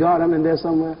 Praise God, I'm in there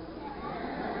somewhere.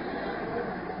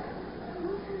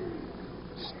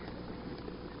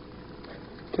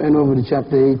 Turn over to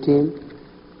chapter 18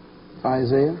 of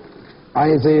Isaiah.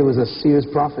 Isaiah was a serious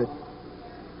prophet.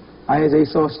 Isaiah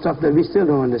saw stuff that we still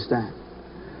don't understand.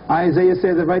 Isaiah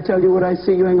says, if I tell you what I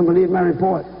see, you ain't going to believe my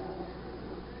report.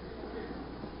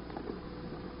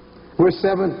 Verse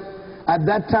 7, at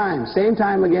that time, same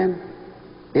time again,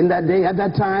 in that day, at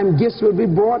that time, gifts will be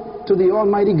brought to the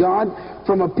Almighty God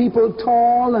from a people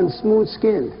tall and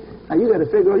smooth-skinned. Now you got to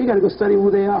figure out, you got to go study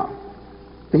who they are.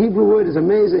 The Hebrew word is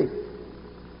amazing.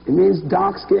 It means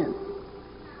dark skin.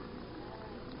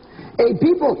 A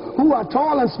people who are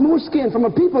tall and smooth-skinned, from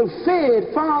a people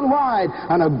fed far and wide,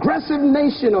 an aggressive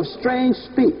nation of strange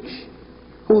speech,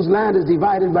 whose land is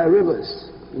divided by rivers.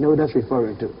 You know what that's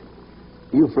referring to?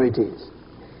 Euphrates.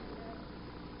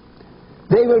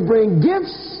 They will bring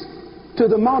gifts to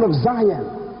the Mount of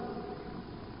Zion,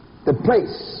 the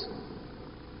place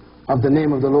of the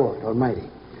name of the Lord Almighty.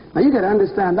 Now you got to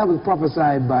understand that was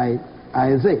prophesied by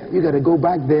Isaiah. You got to go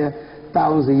back there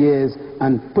thousands of years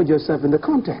and put yourself in the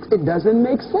context. It doesn't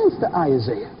make sense to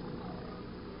Isaiah.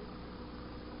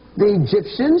 The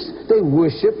Egyptians, they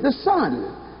worship the sun.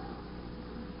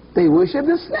 They worship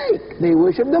the snake. They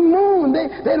worship the moon.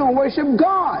 They don't worship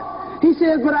God. He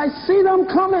says, but I see them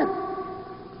coming.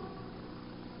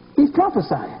 He's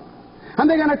prophesying. And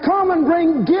they're going to come and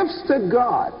bring gifts to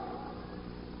God.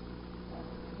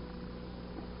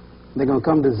 They're going to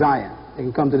come to Zion. They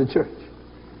can come to the church.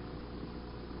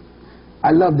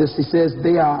 I love this. He says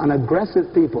they are an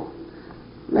aggressive people.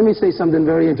 Let me say something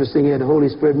very interesting here. The Holy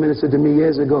Spirit ministered to me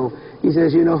years ago. He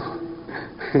says, you know,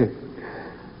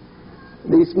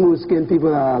 these smooth-skinned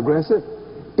people are aggressive.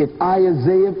 If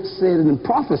Isaiah said it in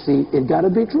prophecy, it got to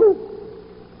be true.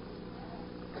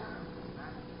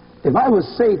 If I was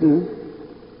Satan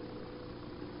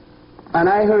and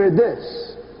I heard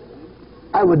this,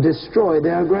 I would destroy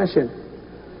their aggression.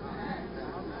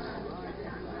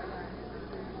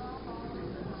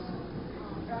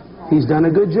 He's done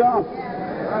a good job.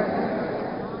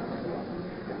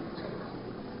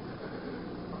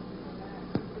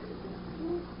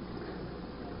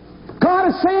 God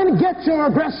is saying, get your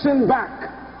aggression back.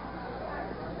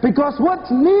 Because what's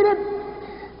needed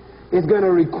is going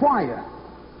to require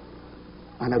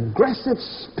an aggressive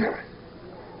spirit,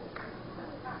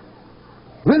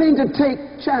 willing to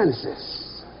take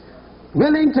chances,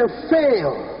 willing to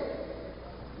fail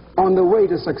on the way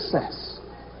to success.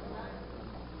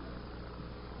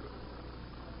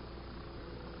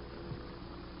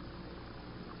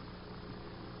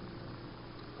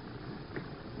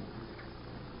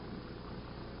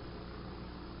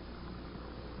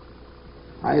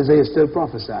 Isaiah still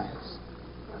prophesies,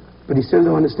 but he still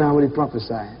don't understand what he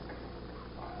prophesied.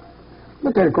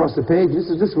 Look at it across the page. This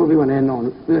is what we want to end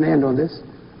on. We're going to end on this.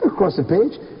 Look across the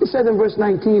page. It said in verse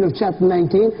 19 of chapter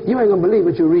 19, you ain't going to believe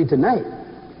what you read tonight.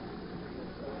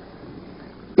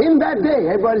 In that day,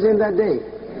 everybody's in that day.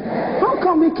 How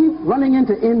come we keep running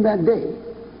into in that day?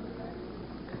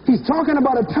 He's talking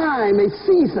about a time, a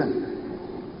season.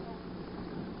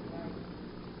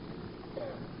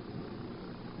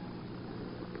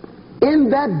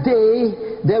 In that day,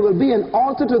 there will be an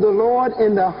altar to the Lord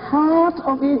in the heart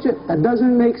of Egypt. That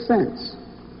doesn't make sense.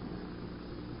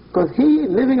 Because he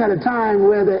living at a time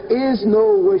where there is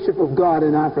no worship of God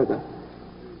in Africa.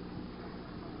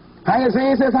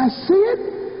 Isaiah says, I see it.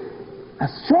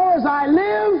 As sure as I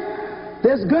live,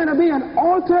 there's going to be an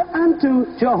altar unto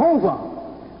Jehovah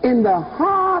in the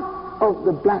heart of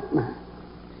the black man.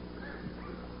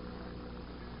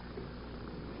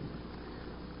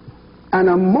 And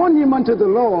a monument to the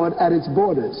Lord at its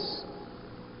borders.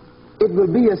 It will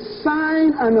be a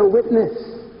sign and a witness.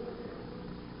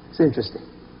 It's interesting.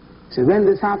 So when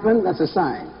this happens, that's a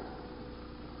sign.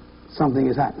 Something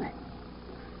is happening.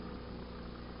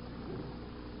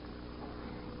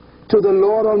 To the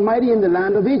Lord Almighty in the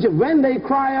land of Egypt. When they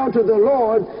cry out to the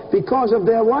Lord because of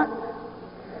their what?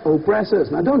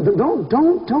 Oppressors. Now don't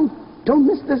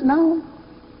miss this now.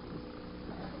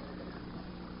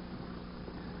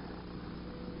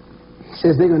 He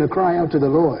says they're going to cry out to the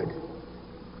Lord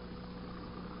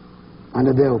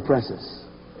under their oppressors.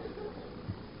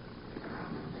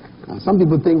 Now, some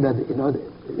people think that,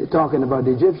 they're talking about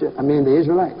the the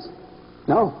Israelites.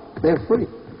 No, they're free.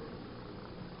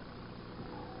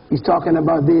 He's talking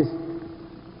about these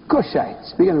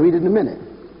Cushites. We're going to read it in a minute.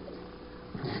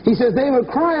 He says they will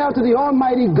cry out to the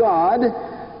Almighty God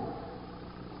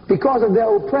because of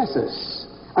their oppressors.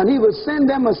 And he will send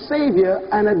them a savior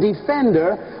and a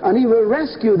defender, and he will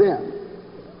rescue them.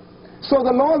 So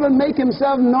the Lord will make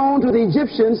himself known to the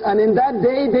Egyptians, and in that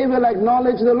day they will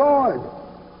acknowledge the Lord.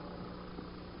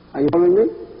 Are you following me?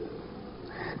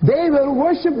 They will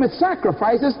worship with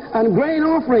sacrifices and grain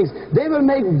offerings. They will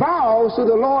make vows to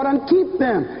the Lord and keep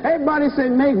them. Everybody say,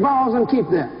 make vows and keep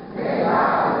them.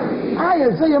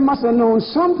 Isaiah must have known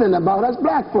something about us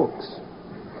black folks.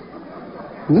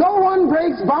 No one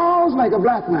breaks vows like a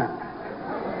black man.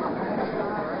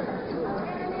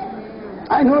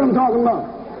 I know what I'm talking about.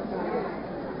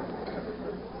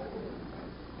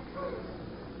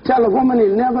 Tell a woman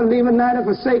he'll never leave her night or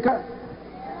forsake her.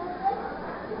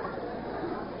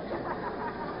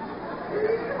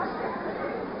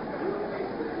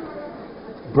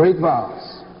 Break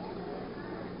vows.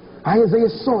 Isaiah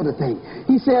saw the thing.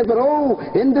 He said, but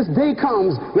in this day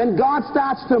comes when God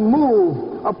starts to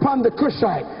move upon the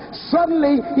Cushite.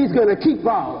 Suddenly, he's going to keep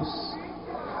vows.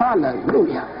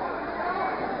 Hallelujah.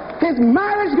 His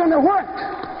marriage is going to work.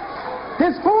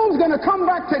 His home's going to come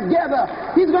back together.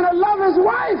 He's going to love his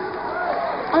wife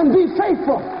and be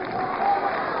faithful.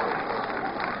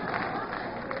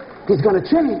 He's going to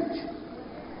change.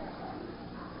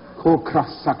 God's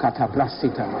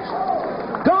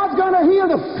going to heal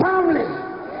the family.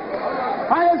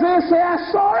 Isaiah said, I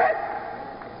saw it.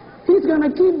 He's going to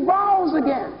keep vows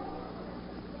again.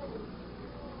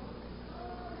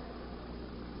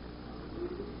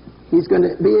 He's going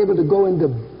to be able to go into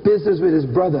business with his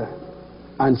brother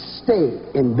and stay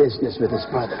in business with his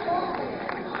brother.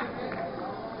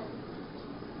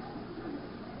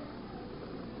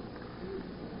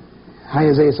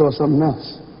 Isaiah saw something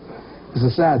else. It's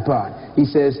the sad part. He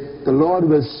says, the Lord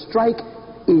will strike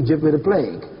Egypt with a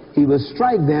plague. He will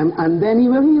strike them and then he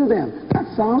will heal them. That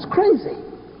sounds crazy.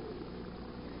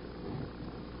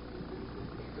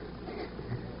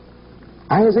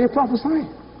 Isaiah prophesied.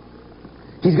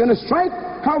 He's going to strike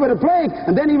her with a plague,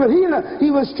 and then he will heal her. He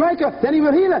will strike her, then he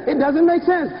will heal her. It doesn't make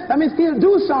sense. That means he'll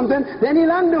do something, then he'll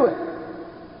undo it.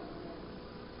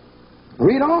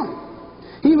 Read on.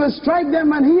 He will strike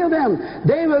them and heal them.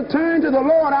 They will turn to the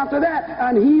Lord after that,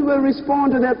 and he will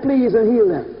respond to their pleas and heal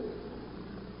them.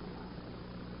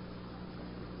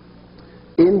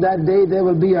 In that day there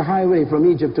will be a highway from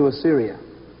Egypt to Assyria.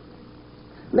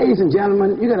 Ladies and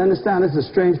gentlemen, you got to understand this is a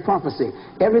strange prophecy.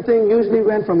 Everything usually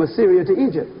went from Assyria to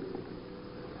Egypt.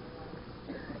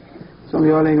 Some of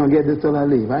y'all ain't going to get this till I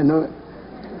leave. I know it.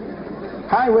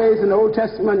 Highways in the Old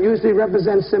Testament usually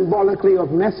represent symbolically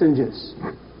of messengers.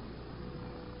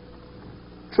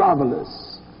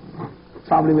 Travelers.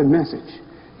 Traveling with message.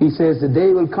 He says the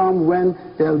day will come when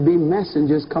there will be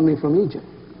messengers coming from Egypt.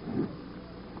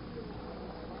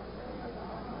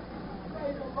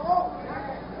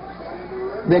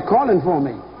 They're calling for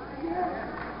me.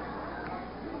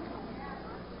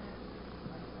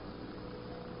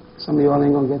 Some of y'all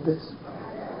ain't going to get this.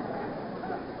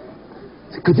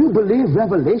 Could you believe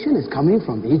Revelation is coming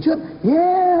from Egypt?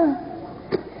 Yeah.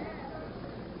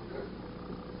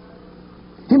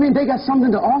 You mean they got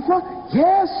something to offer?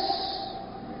 Yes.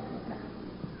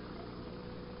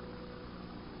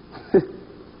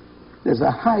 There's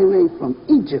a highway from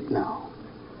Egypt now.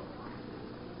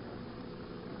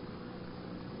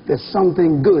 There's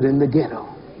something good in the ghetto.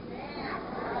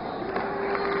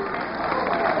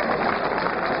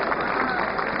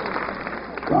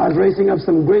 God's raising up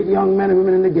some great young men and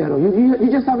women in the ghetto. You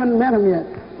just haven't met them yet.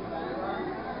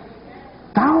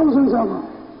 Thousands of them.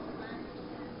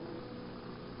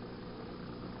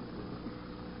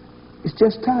 It's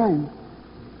just time.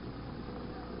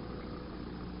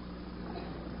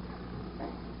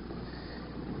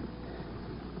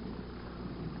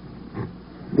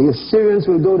 The Assyrians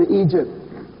will go to Egypt.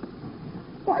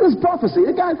 Why this prophecy?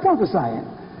 The guy's prophesying.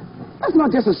 That's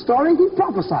not just a story, he's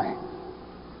prophesying.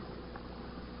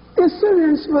 The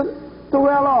Assyrians were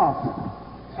well off.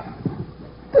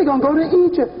 They're going to go to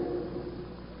Egypt.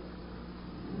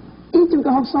 Egypt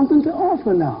will have something to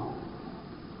offer now.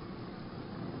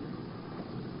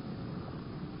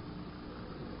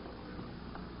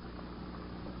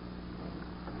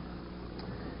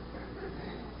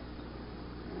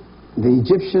 The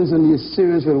Egyptians and the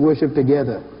Assyrians will worship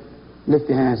together. Lift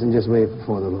your hands and just wave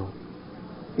before the Lord.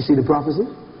 You see the prophecy?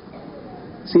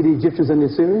 See the Egyptians and the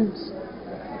Assyrians?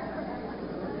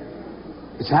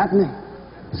 It's happening.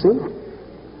 See?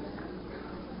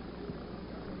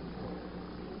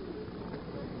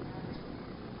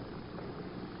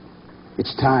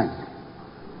 It's time.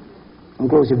 Don't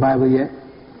close your Bible yet.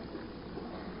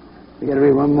 We got to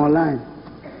read one more line.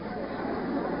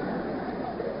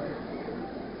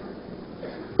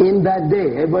 In that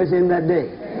day. Everybody say in that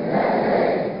day.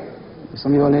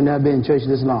 Some of y'all ain't never been in church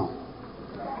this long.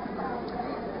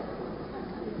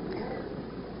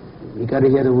 We got to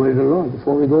hear the word of the Lord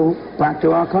before we go back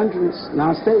to our countries and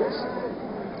our states.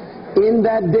 In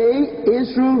that day,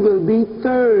 Israel will be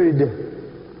third.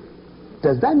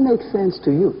 Does that make sense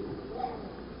to you?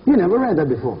 You never read that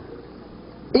before.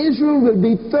 Israel will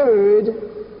be third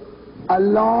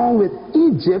along with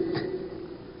Egypt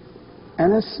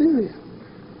and Assyria.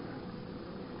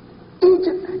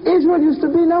 Israel used to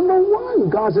be number one.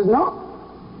 God says, no.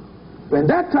 When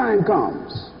that time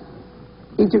comes,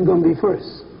 Egypt going to be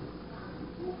first.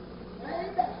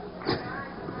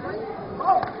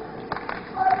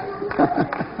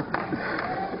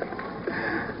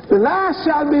 The last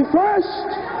shall be first,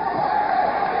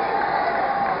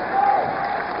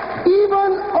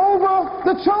 even over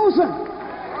the chosen.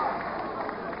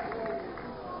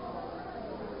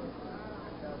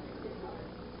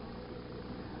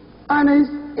 And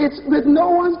it's with no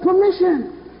one's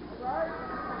permission.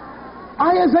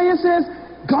 Isaiah says,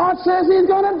 God says he's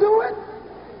going to do it.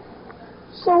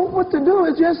 So what to do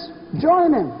is just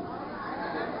join him.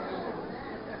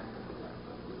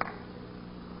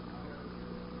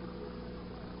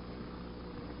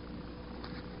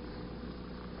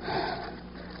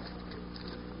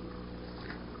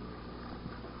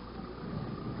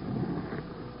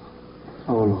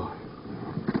 Oh, Lord.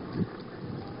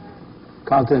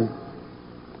 Carlton,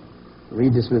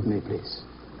 read this with me, please.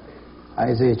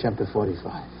 Isaiah chapter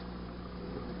 45.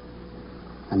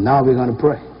 And now we're going to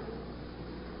pray.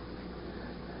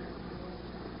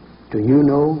 Do you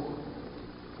know,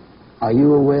 are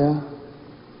you aware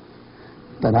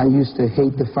that I used to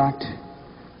hate the fact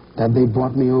that they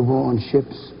brought me over on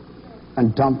ships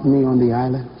and dumped me on the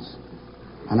islands,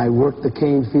 and I worked the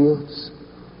cane fields.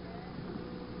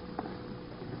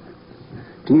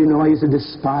 Do you know I used to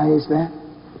despise that?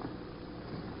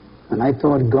 And I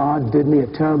thought God did me a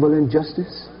terrible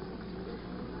injustice.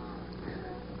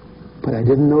 But I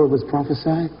didn't know it was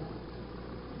prophesied.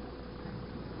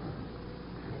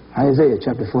 Isaiah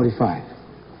chapter 45,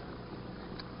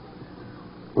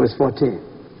 verse 14.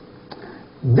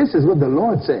 This is what the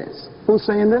Lord says. Who's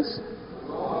saying this?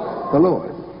 The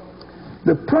Lord.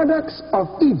 The products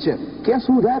of Egypt. Guess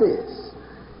who that is?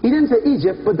 He didn't say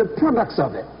Egypt, but the products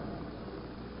of it.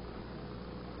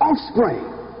 Offspring.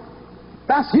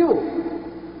 That's you.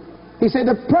 He said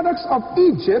the products of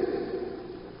Egypt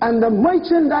and the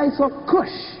merchandise of Cush.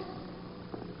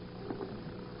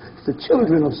 It's the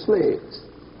children of slaves.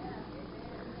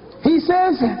 He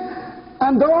says,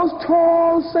 and those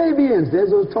tall Sabians,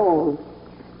 there's those tall,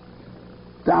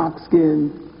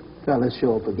 dark-skinned fellas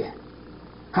show up again.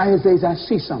 Isaiah says, I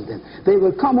see something. They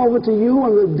will come over to you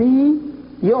and will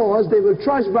be yours. They will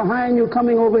trudge behind you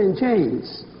coming over in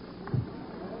chains.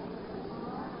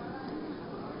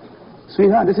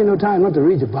 Sweetheart, this ain't no time not to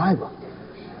read your Bible.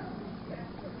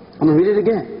 I'm going to read it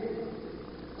again.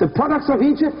 The products of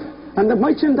Egypt and the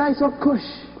merchandise of Cush.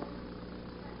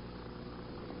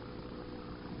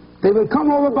 They will come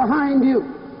over behind you,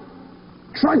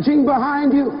 trudging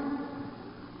behind you,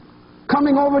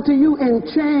 coming over to you in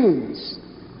chains.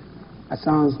 That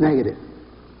sounds negative.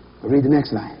 But read the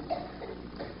next line.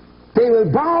 They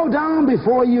will bow down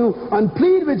before you and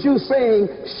plead with you, saying,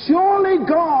 surely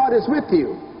God is with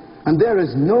you, and there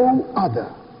is no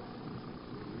other.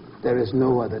 There is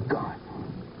no other God.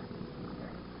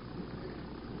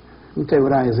 Let me tell you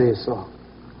what Isaiah saw.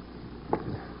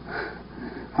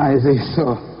 Isaiah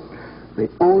saw the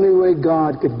only way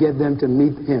God could get them to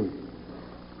meet him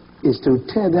is to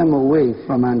tear them away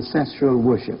from ancestral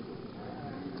worship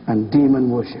and demon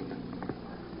worship.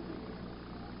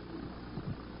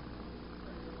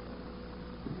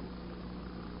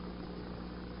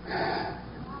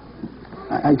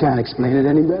 I can't explain it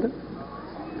any better.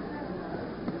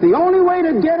 The only way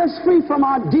to get us free from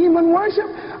our demon worship,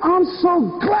 I'm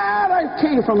so glad I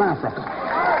came from Africa.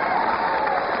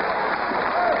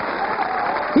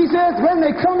 He says, when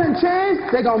they come in chains,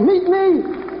 they're going to meet me.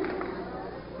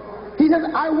 He says,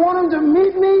 I want them to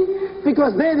meet me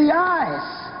because they're the eyes.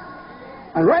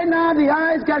 And right now, the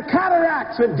eyes got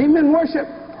cataracts with demon worship.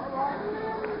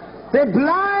 They're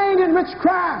blind in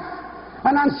witchcraft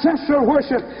and ancestral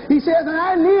worship. He says, and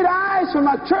I need eyes for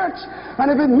my church. And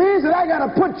if it means that I got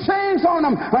to put chains on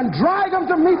them and drag them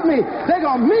to meet me, they're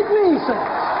going to meet me, he says.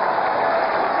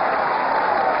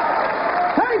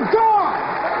 Thank God.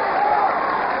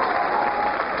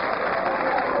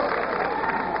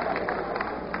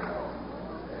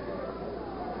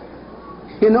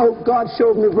 You know, God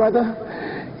showed me, brother.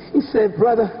 He said,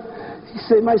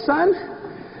 my son,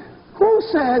 who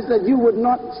says that you would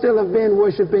not still have been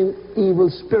worshiping evil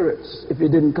spirits if you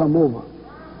didn't come over?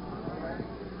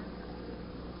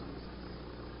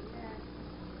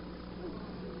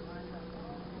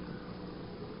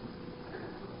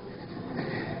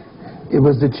 It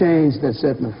was the chains that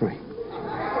set me free.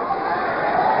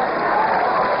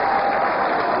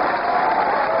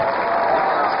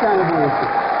 Stand up on your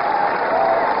feet.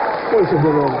 Worship the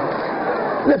Lord.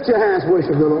 Lift your hands,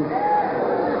 worship the Lord.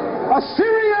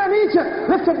 Assyria and Egypt,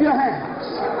 lift up your hands.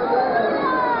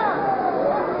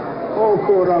 Oh,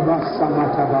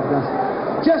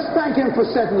 just thank him for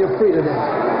setting you free today.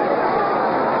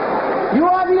 You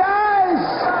are the eyes,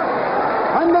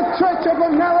 and the Church of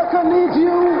America needs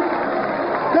you.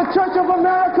 The Church of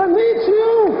America needs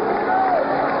you.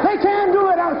 They can't do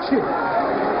it without you.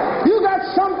 You got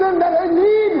something that they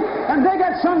need, and they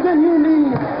got something you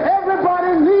need.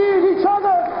 Everybody needs each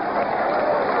other.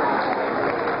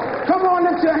 Come on,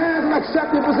 lift your hands and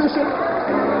accept your position.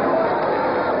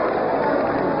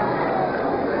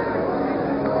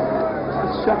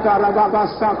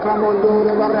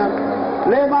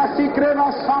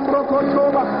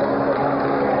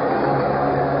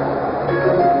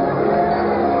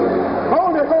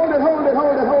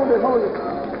 Hold it.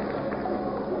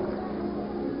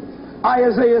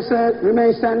 Isaiah said,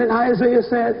 remain standing. Isaiah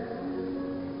said,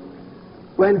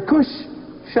 when Cush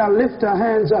shall lift her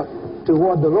hands up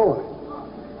toward the Lord,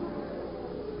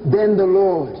 then the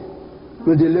Lord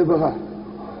will deliver her.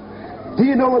 Do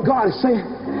you know what God is saying?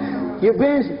 You've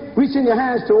been reaching your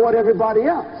hands toward everybody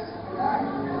else.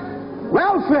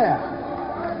 Welfare,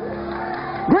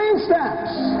 green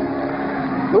stamps,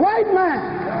 the white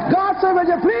man. God said, would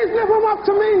you please lift him up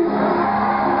to me?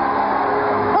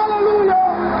 Hallelujah.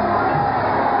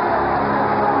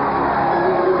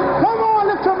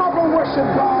 worship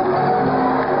God.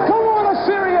 Come on,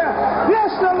 Assyria.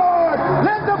 Bless the Lord.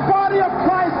 Let the body of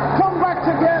Christ come back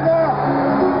together.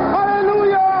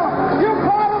 Hallelujah. You're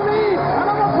part of me, and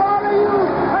I'm a part of you,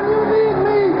 and you need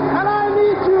me, and I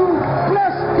need you.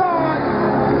 Bless God.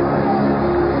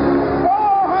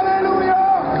 Oh, hallelujah.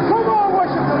 Come on,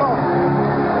 worship the Lord.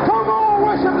 Come on,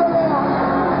 worship the Lord.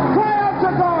 Cry out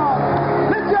to God.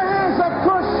 Lift your hands up,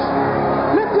 push.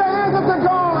 Lift your hands up to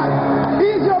God.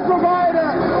 He's your provider.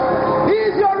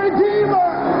 He's your redeemer.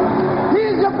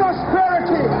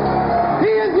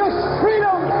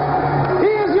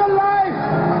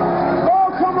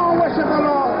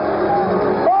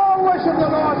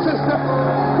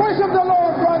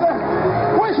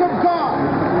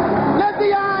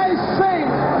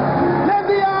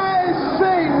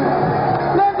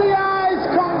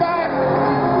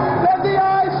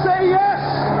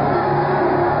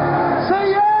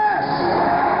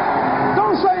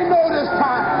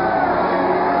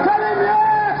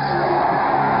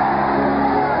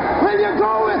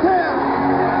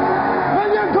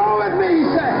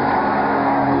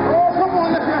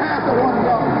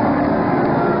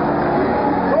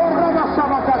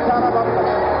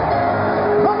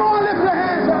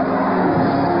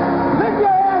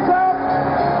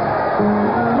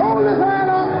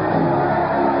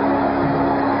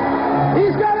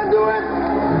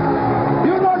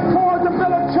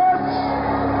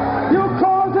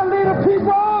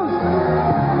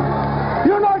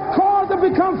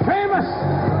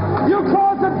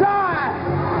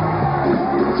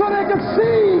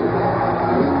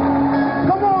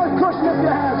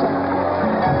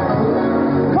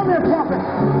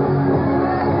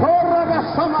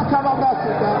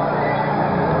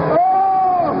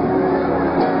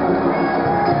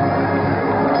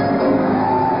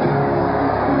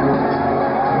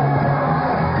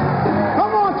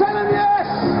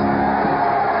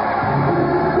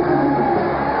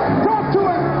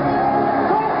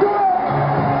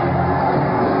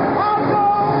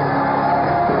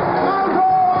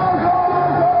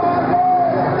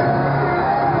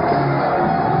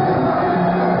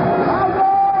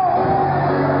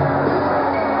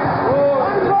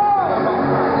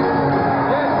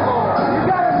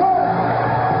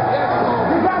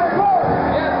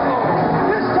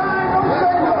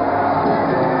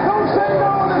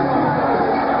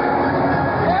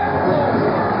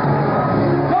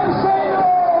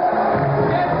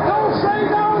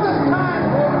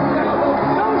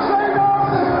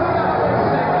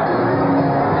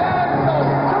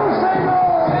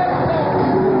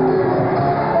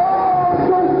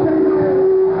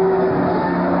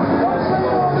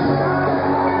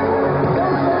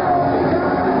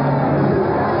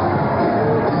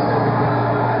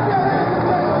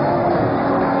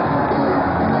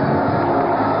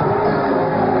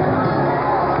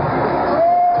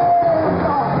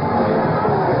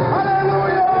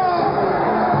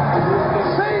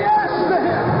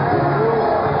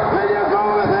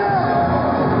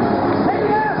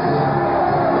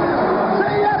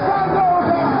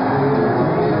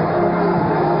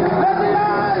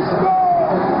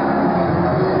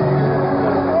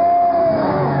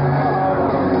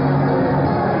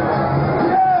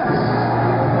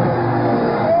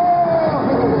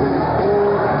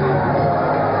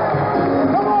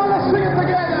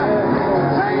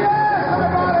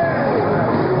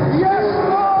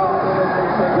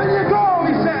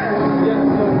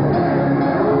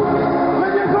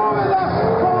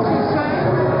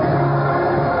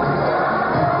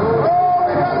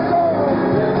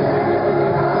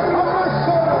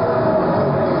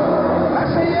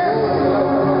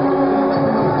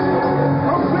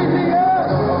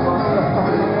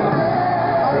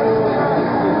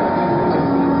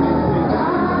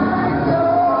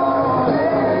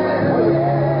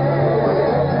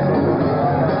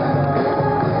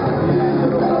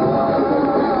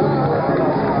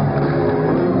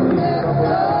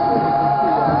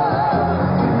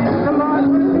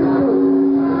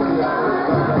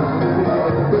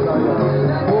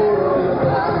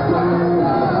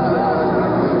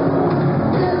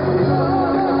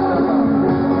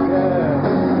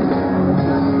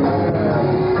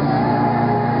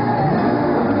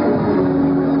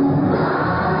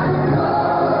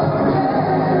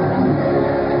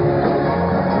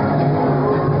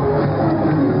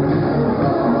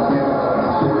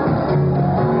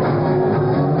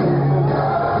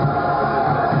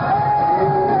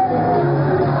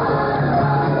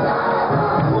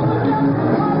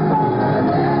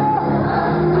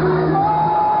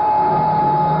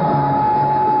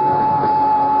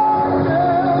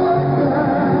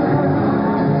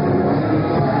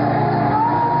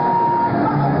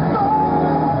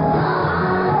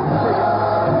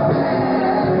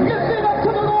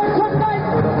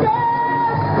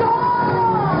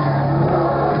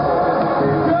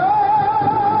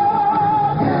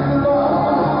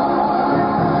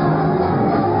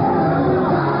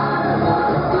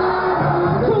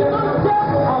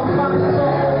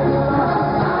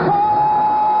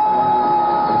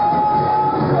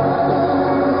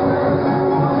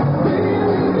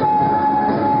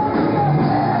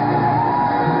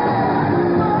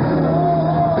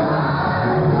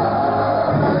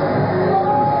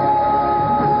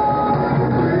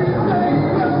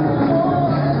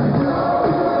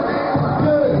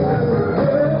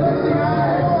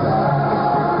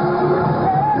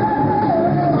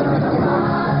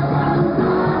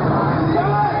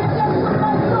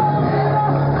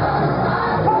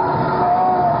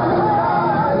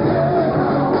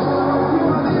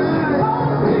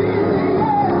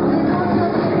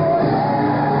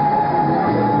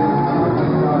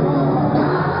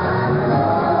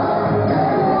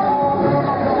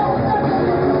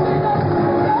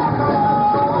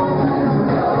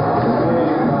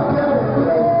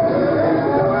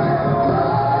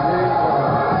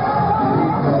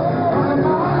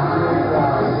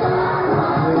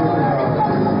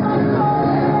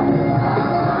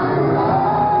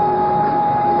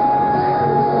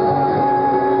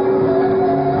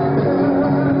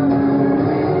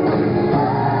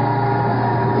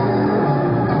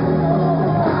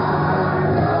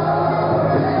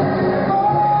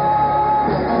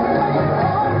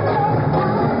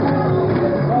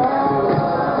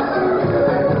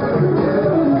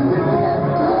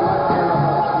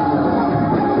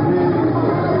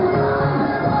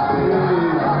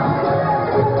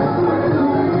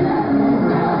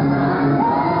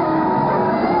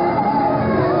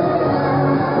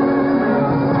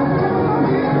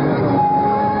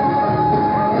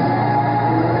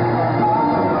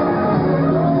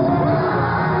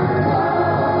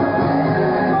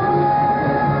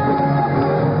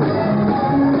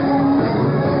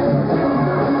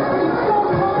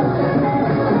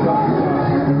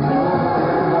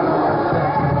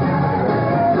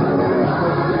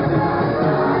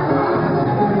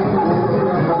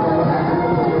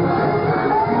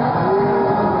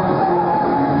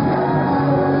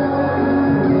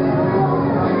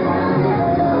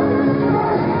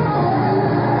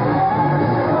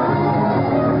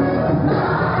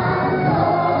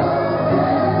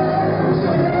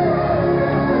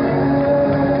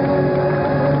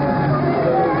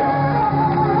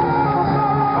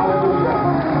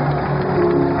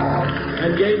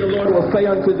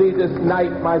 unto thee this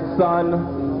night, my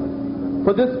son,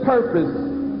 for this purpose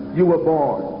you were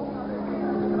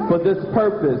born. For this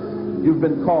purpose you've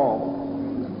been called.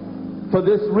 For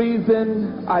this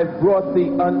reason I've brought thee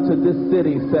unto this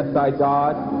city, saith thy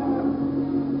God.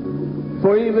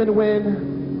 For even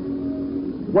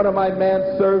when one of my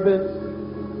manservants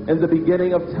in the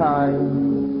beginning of time,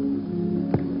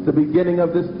 the beginning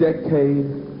of this decade,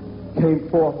 came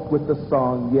forth with the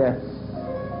song, yes,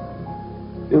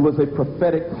 it was a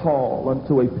prophetic call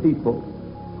unto a people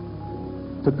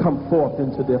to come forth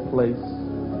into their place.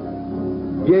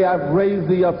 Yea, I've raised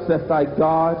thee up, saith thy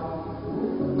God,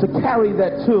 to carry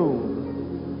that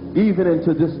tune even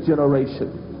into this generation.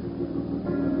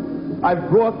 I've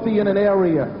brought thee in an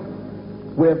area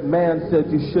where man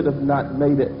said you should have not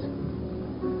made it.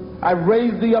 I've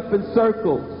raised thee up in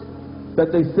circles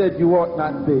that they said you ought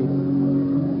not be.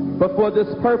 But for this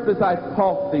purpose I've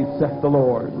called thee, saith the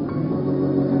Lord.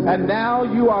 And now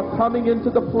you are coming into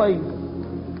the place,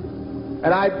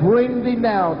 and I bring thee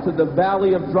now to the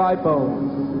valley of dry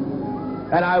bones,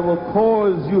 and I will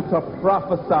cause you to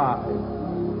prophesy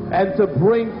and to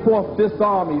bring forth this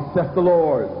army, saith the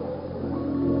Lord.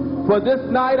 For this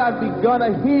night I've begun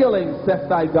a healing, saith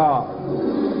thy God.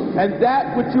 And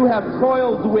that which you have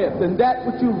toiled with, and that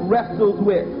which you've wrestled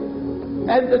with,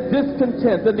 and the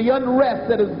discontent and the unrest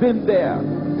that has been there,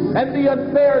 and the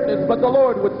unfairness, but the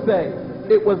Lord would say,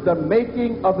 it was the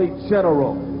making of a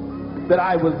general that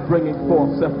I was bringing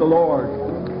forth, saith the Lord.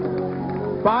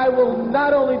 For I will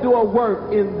not only do a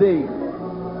work in thee,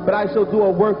 but I shall do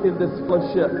a work in this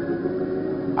fellowship.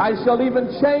 I shall even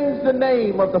change the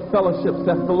name of the fellowship,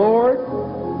 saith the Lord,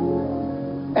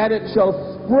 and it shall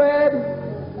spread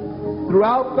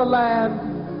throughout the land,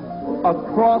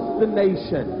 across the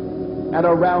nation, and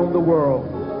around the world.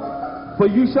 For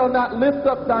you shall not lift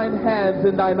up thine hands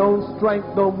in thine own strength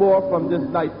no more from this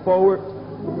night forward,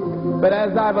 but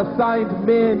as I've assigned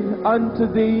men unto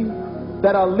thee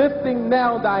that are lifting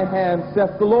now thy hands,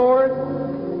 saith the Lord,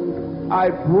 I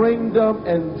bring them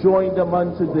and join them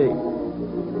unto thee.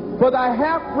 For thy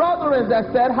half-brethren that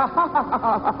said, ha ha ha ha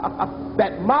ha ha,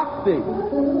 that mocked thee,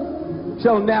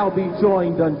 shall now be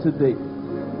joined unto thee.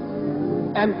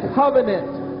 And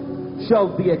covenant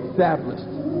shall be established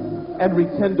and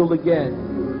rekindled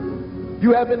again.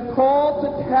 You have been called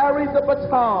to carry the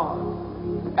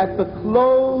baton at the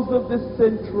close of this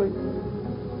century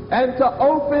and to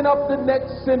open up the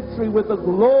next century with a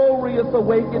glorious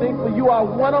awakening, for you are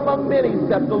one among many,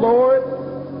 saith the Lord.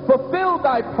 Fulfill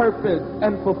thy purpose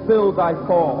and fulfill thy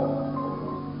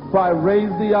call. For I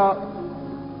raise thee up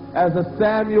as a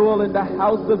Samuel in the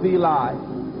house of Eli.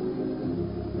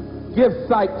 Give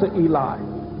sight to Eli.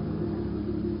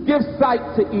 Give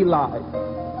sight to Eli.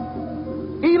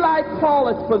 Eli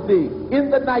calleth for thee in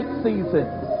the night season.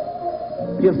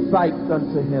 Give sight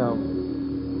unto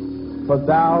him. For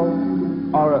thou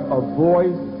art a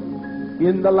voice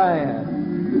in the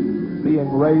land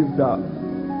being raised up.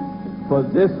 For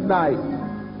this night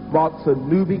marks a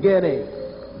new beginning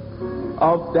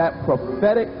of that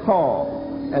prophetic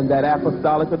call and that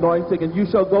apostolic anointing. And you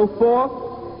shall go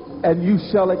forth and you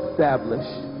shall establish.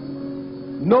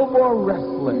 No more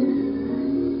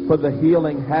wrestling, for the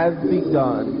healing has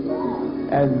begun.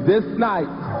 And this night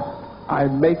I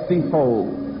make thee whole,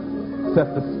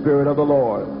 saith the Spirit of the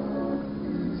Lord.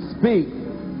 Speak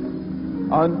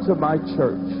unto my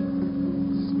church.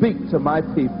 Speak to my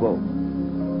people.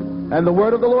 And the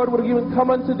word of the Lord would even come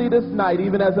unto thee this night,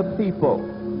 even as a people.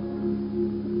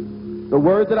 The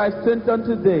word that I sent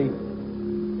unto thee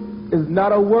is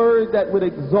not a word that would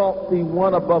exalt thee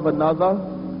one above another,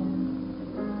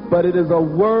 but it is a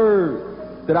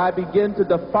word that I begin to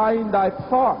define thy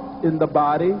part in the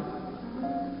body.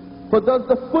 For does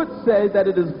the foot say that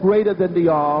it is greater than the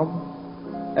arm?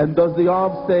 And does the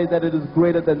arm say that it is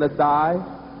greater than the thigh?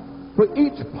 For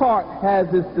each part has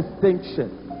its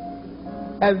distinction.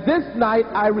 And this night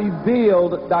I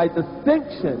revealed thy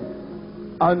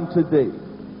distinction unto thee.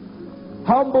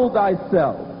 Humble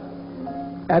thyself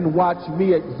and watch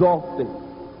me exalt thee.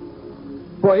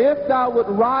 For if thou would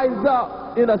rise up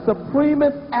in a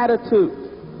supremest attitude,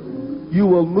 you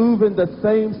will move in the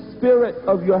same spirit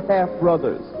of your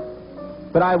half-brothers.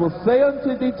 But I will say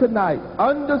unto thee tonight,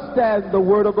 understand the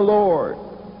word of the Lord.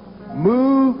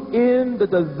 Move in the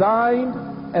designed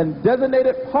and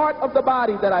designated part of the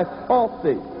body that I've taught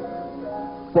thee.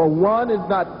 For one is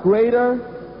not greater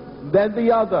than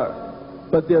the other,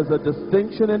 but there's a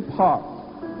distinction in part.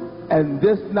 And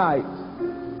this night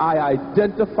I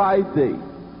identify thee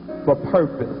for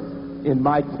purpose in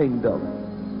my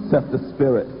kingdom, saith the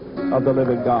Spirit of the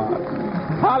living God.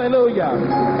 Hallelujah.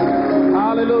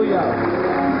 Hallelujah.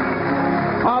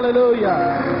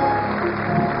 Hallelujah.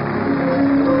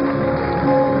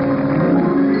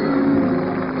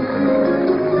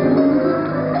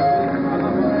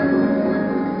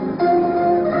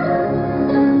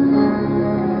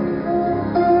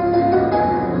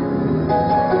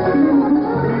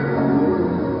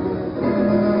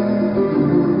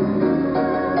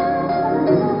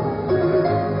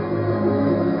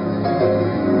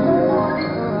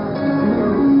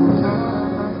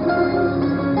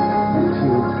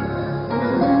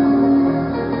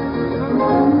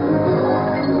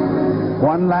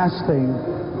 One last thing.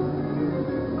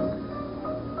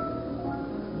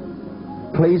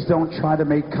 Please don't try to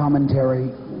make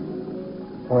commentary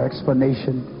or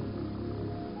explanation.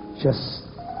 Just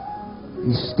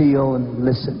be still and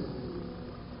listen.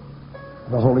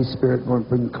 The Holy Spirit will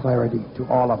bring clarity to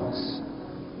all of us.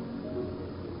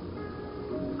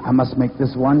 I must make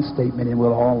this one statement and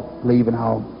we'll all leave and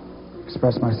I'll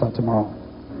express myself tomorrow.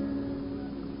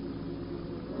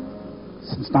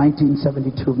 Since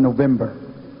 1972 of November,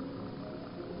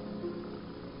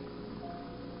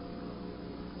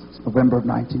 November of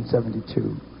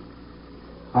 1972,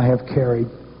 I have carried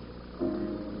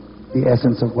the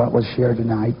essence of what was shared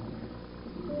tonight,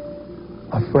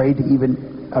 afraid to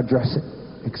even address it,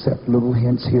 except little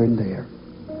hints here and there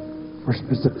for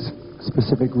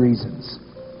specific reasons.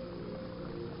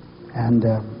 And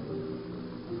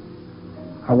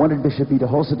I wanted Bishop E.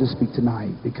 DeHosa to speak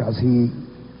tonight because he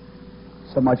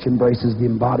so much embraces the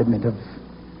embodiment of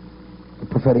the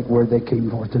prophetic word that came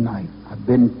forth tonight. I've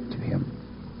been to him.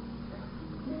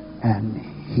 And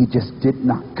he just did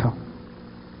not come.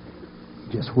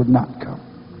 He just would not come.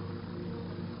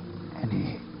 And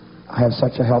I have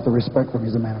such a healthy respect for him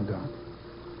as a man of God.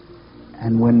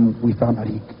 And when we found out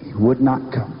he would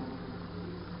not come,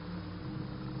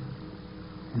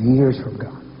 and he hears from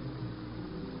God,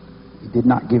 he did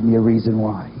not give me a reason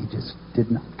why. He just did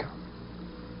not come.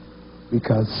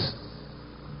 Because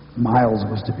Miles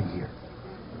was to be here.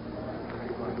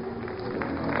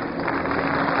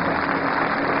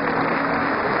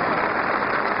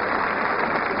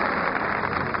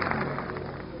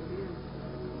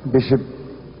 Bishop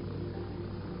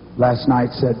last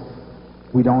night said,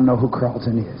 we don't know who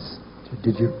Carlton is.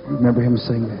 Did you remember him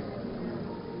saying that?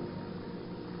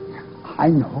 I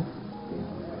know.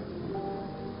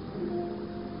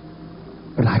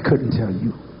 But I couldn't tell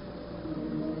you.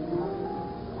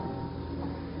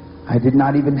 I did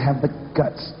not even have the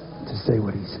guts to say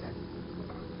what he said.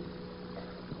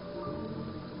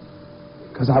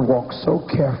 Because I walked so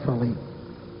carefully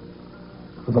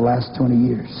for the last 20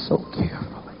 years, so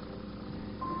carefully.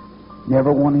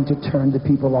 Never wanting to turn the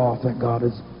people off that God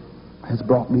has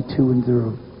brought me to and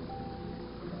through.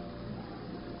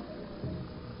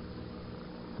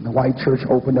 And the white church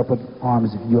opened up with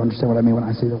arms, if you understand what I mean when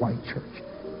I say the white church,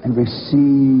 and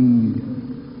received.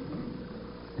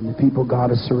 And the people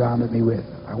God has surrounded me with,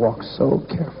 I walk so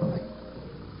carefully.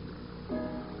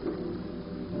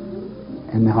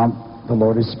 And now the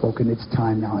Lord has spoken, it's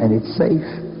time now, and it's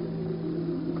safe.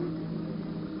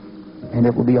 And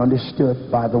it will be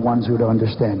understood by the ones who would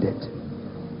understand it.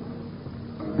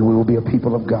 And we will be a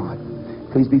people of God.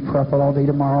 Please be prayerful all day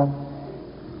tomorrow.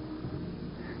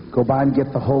 Go by and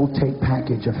get the whole tape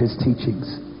package of his teachings.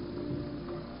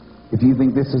 If you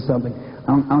think this is something,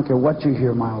 I don't care what you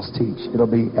hear Miles teach, it'll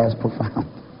be as profound.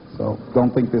 So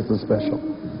don't think this is special.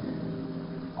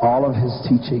 All of his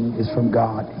teaching is from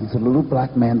God. He's a little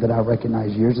black man that I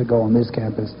recognized years ago on this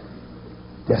campus,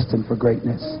 destined for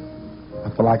greatness. I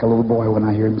feel like a little boy when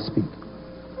I hear him speak.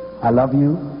 I love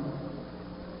you.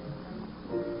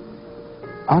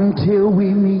 Until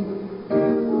we meet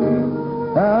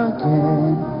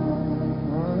again.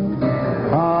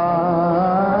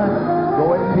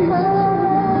 Go in peace.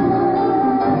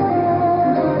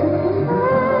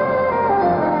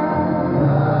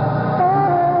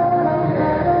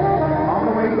 On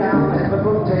the way down at the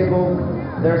book table,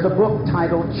 there's a book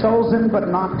titled Chosen But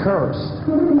Not Cursed.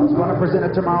 I was going to present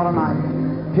it tomorrow night.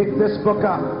 Pick this book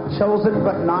up, Chosen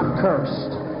But Not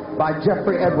Cursed, by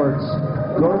Jeffrey Edwards.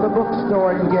 Go to the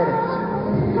bookstore and get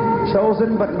it.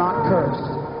 Chosen But Not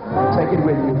Cursed. Take it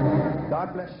with you.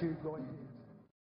 God bless you. Go ahead.